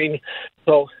know what I mean?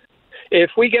 So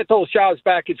if we get those jobs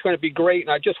back, it's going to be great.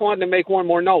 And I just wanted to make one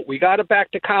more note. We got to back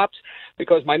the cops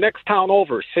because my next town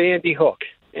over is Sandy Hook.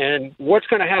 And what's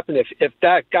going to happen if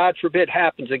that, God forbid,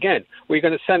 happens again? We're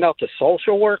going to send out the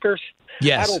social workers?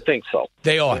 Yes. I don't think so.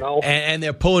 They are. And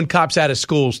they're pulling cops out of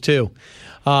schools, too.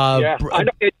 Yeah, I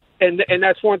know. And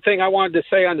that's one thing I wanted to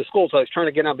say on the schools. I was trying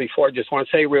to get on before. I just want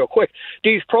to say real quick.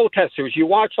 These protesters, you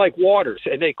watch like Waters,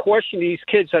 and they question these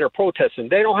kids that are protesting.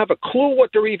 They don't have a clue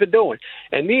what they're even doing.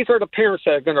 And these are the parents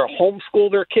that are going to homeschool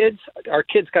their kids. Our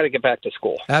kids got to get back to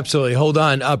school. Absolutely. Hold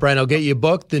on, Brian. I'll get you a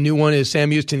book. The new one is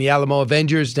Sam Houston, The Alamo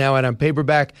Avengers, now out on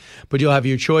paperback. But you'll have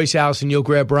your choice, Allison. You'll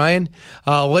grab Brian.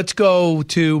 Let's go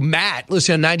to Matt.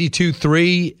 Listen,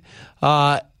 92.3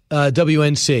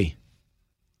 WNC.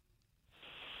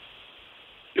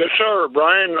 Yes, sir,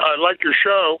 Brian. I like your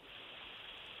show.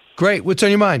 Great. What's on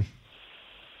your mind?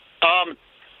 It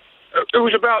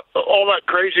was about all that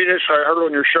craziness I heard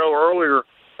on your show earlier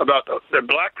about that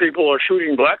black people are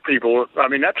shooting black people. I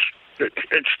mean, that's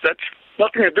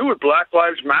nothing to do with Black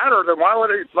Lives Matter. Then why would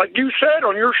they, like you said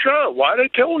on your show, why are they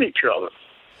killing each other?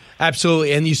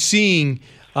 Absolutely. And you're seeing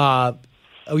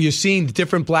the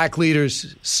different black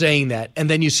leaders saying that. And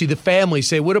then you see the family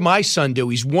say, what did my son do?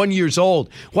 He's 1 year old.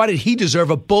 Why did he deserve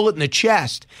a bullet in the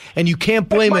chest? And you can't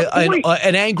blame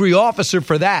an angry officer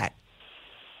for that.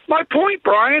 My point,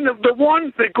 Brian,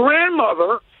 the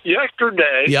grandmother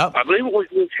yesterday, yep. I believe it was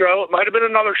your show. It might have been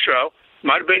another show. It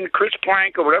might have been Chris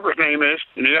Plank or whatever his name is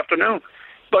in the afternoon.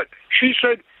 But she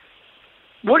said,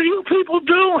 what are you people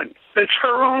doing? It's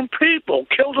her own people.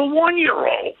 Killed a 1 year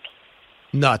old.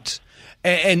 Nuts.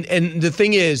 And the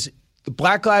thing is, the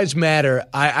Black Lives Matter,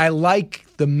 I like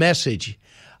the message.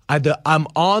 I'm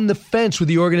on the fence with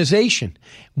the organization.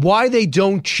 Why they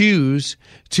don't choose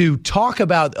to talk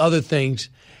about other things.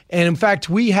 And in fact,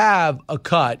 we have a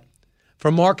cut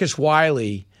from Marcus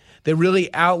Wiley that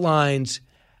really outlines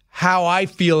how I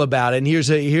feel about it. And here's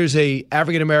a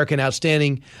African-American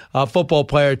outstanding football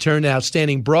player turned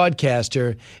outstanding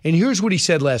broadcaster. And here's what he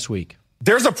said last week.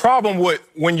 There's a problem with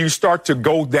when you start to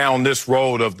go down this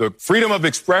road of the freedom of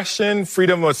expression,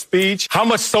 freedom of speech, how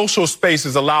much social space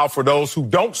is allowed for those who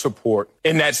don't support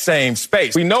in that same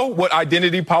space. We know what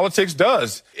identity politics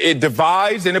does. It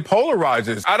divides and it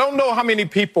polarizes. I don't know how many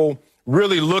people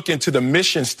really look into the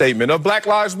mission statement of Black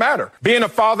Lives Matter. Being a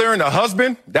father and a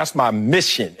husband, that's my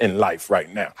mission in life right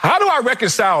now. How do I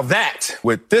reconcile that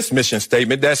with this mission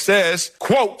statement that says,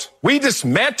 quote, we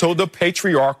dismantle the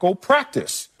patriarchal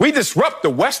practice. We disrupt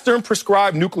the Western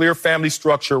prescribed nuclear family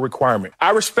structure requirement. I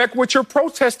respect what you're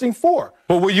protesting for,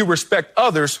 but will you respect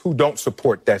others who don't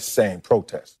support that same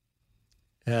protest?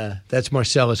 That's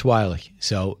Marcellus Wiley.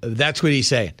 So that's what he's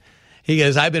saying. He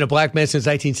goes, I've been a black man since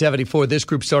 1974. This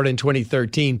group started in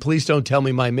 2013. Please don't tell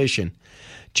me my mission.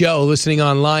 Joe, listening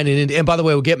online. And by the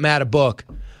way, we'll get Matt a book.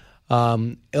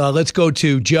 Let's go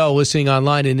to Joe, listening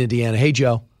online in Indiana. Hey,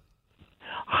 Joe.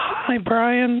 Hi,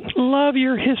 Brian. Love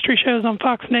your history shows on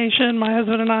Fox Nation. My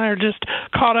husband and I are just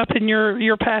caught up in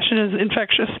your passion is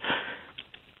infectious.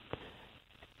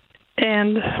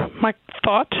 And my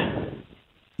thought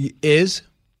is?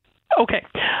 Okay.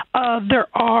 There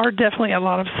are definitely a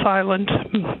lot of silent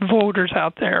voters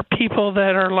out there, people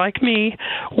that are like me.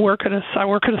 I work at a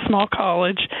small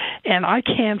college, and I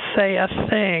can't say a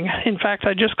thing. In fact,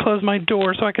 I just closed my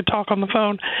door so I could talk on the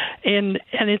phone, and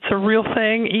it's a real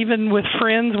thing. Even with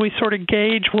friends, we sort of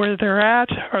gauge where they're at.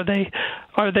 Are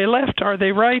they left? Are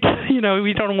they right? You know,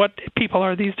 we don't know what people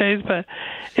are these days, but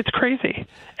it's crazy.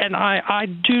 And I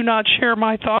do not share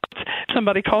my thoughts.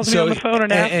 Somebody calls me on the phone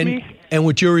and asks me. And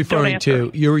what you're referring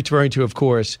to, of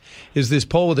course, is this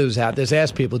poll that was out that's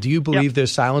asked people, do you believe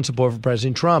there's silent support for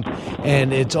President Trump?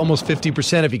 And it's almost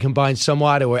 50% if you combine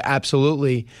somewhat or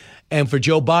absolutely. And for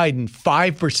Joe Biden,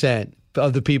 5%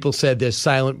 of the people said there's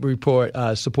silent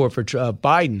support for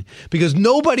Biden, because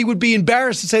nobody would be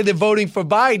embarrassed to say they're voting for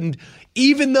Biden,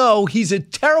 even though he's a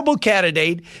terrible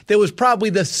candidate that was probably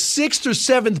the 6th or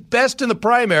 7th best in the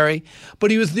primary,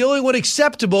 but he was the only one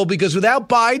acceptable because without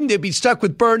Biden, they'd be stuck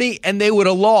with Bernie and they would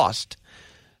have lost.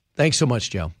 Thanks so much,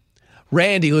 Joe.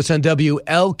 Randy, listen on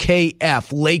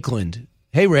WLKF, Lakeland.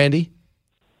 Hey, Randy.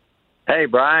 Hey,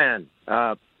 Brian.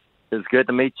 It's good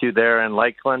to meet you there in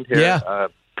Lakeland here. Yeah.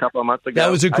 couple of months ago.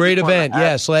 That was a great event,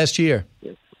 yes, last year.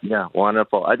 Yeah,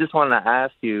 wonderful. I just wanted to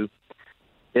ask you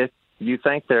if you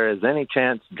think there is any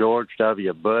chance George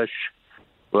W. Bush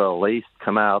will at least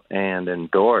come out and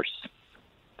endorse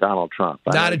Donald Trump.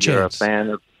 Not a chance. You're a fan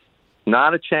of,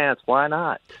 not a chance. Why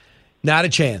not? Not a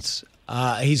chance.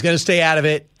 He's going to stay out of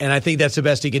it, and I think that's the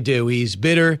best he can do. He's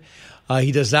bitter.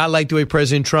 He does not like the way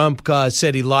President Trump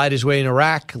said he lied his way in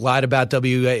Iraq, lied about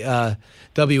WMDs.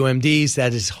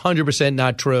 That is 100%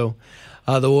 not true.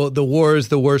 The war is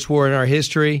the worst war in our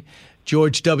history.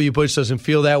 George W. Bush doesn't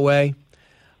feel that way.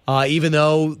 Even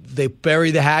though they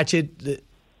buried the hatchet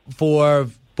for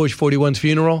Bush 41's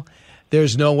funeral,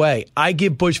 there's no way. I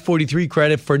give Bush 43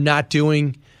 credit for not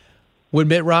doing what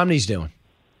Mitt Romney's doing.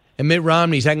 And Mitt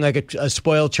Romney's acting like a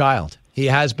spoiled child. He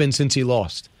has been since he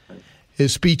lost.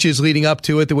 His speeches leading up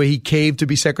to it, the way he caved to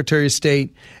be Secretary of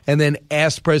State and then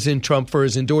asked President Trump for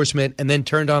his endorsement and then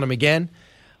turned on him again.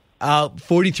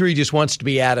 43 just wants to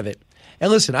be out of it. And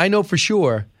listen, I know for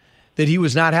sure that he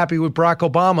was not happy with Barack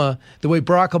Obama, the way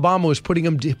Barack Obama was putting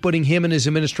him and his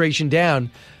administration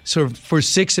down for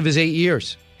 6 of his 8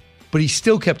 years. But he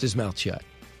still kept his mouth shut.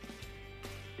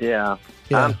 Yeah.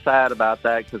 I'm sad about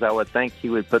that because I would think he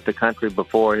would put the country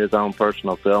before his own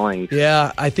personal feelings.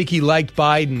 Yeah, I think he liked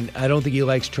Biden. I don't think he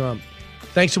likes Trump.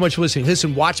 Thanks so much for listening.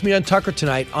 Listen, watch me on Tucker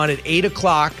tonight on at 8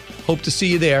 o'clock. Hope to see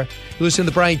you there. You listen to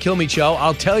the Brian Kilmeade Show.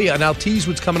 I'll tell you, and I'll tease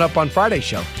what's coming up on Friday's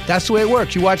show. That's the way it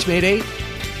works. You watch me at 8.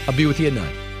 I'll be with you at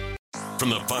 9. From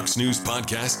the Fox News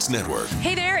Podcasts Network.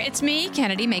 Hey there, it's me,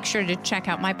 Kennedy. Make sure to check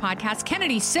out my podcast,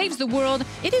 Kennedy Saves the World.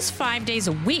 It is 5 days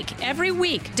a week, every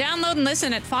week. Download and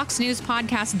listen at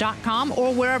foxnewspodcast.com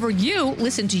or wherever you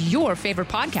listen to your favorite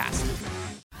podcast.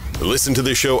 Listen to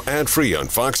the show ad-free on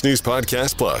Fox News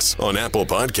Podcast Plus, on Apple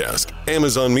Podcast,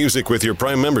 Amazon Music with your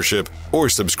Prime membership, or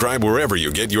subscribe wherever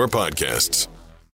you get your podcasts.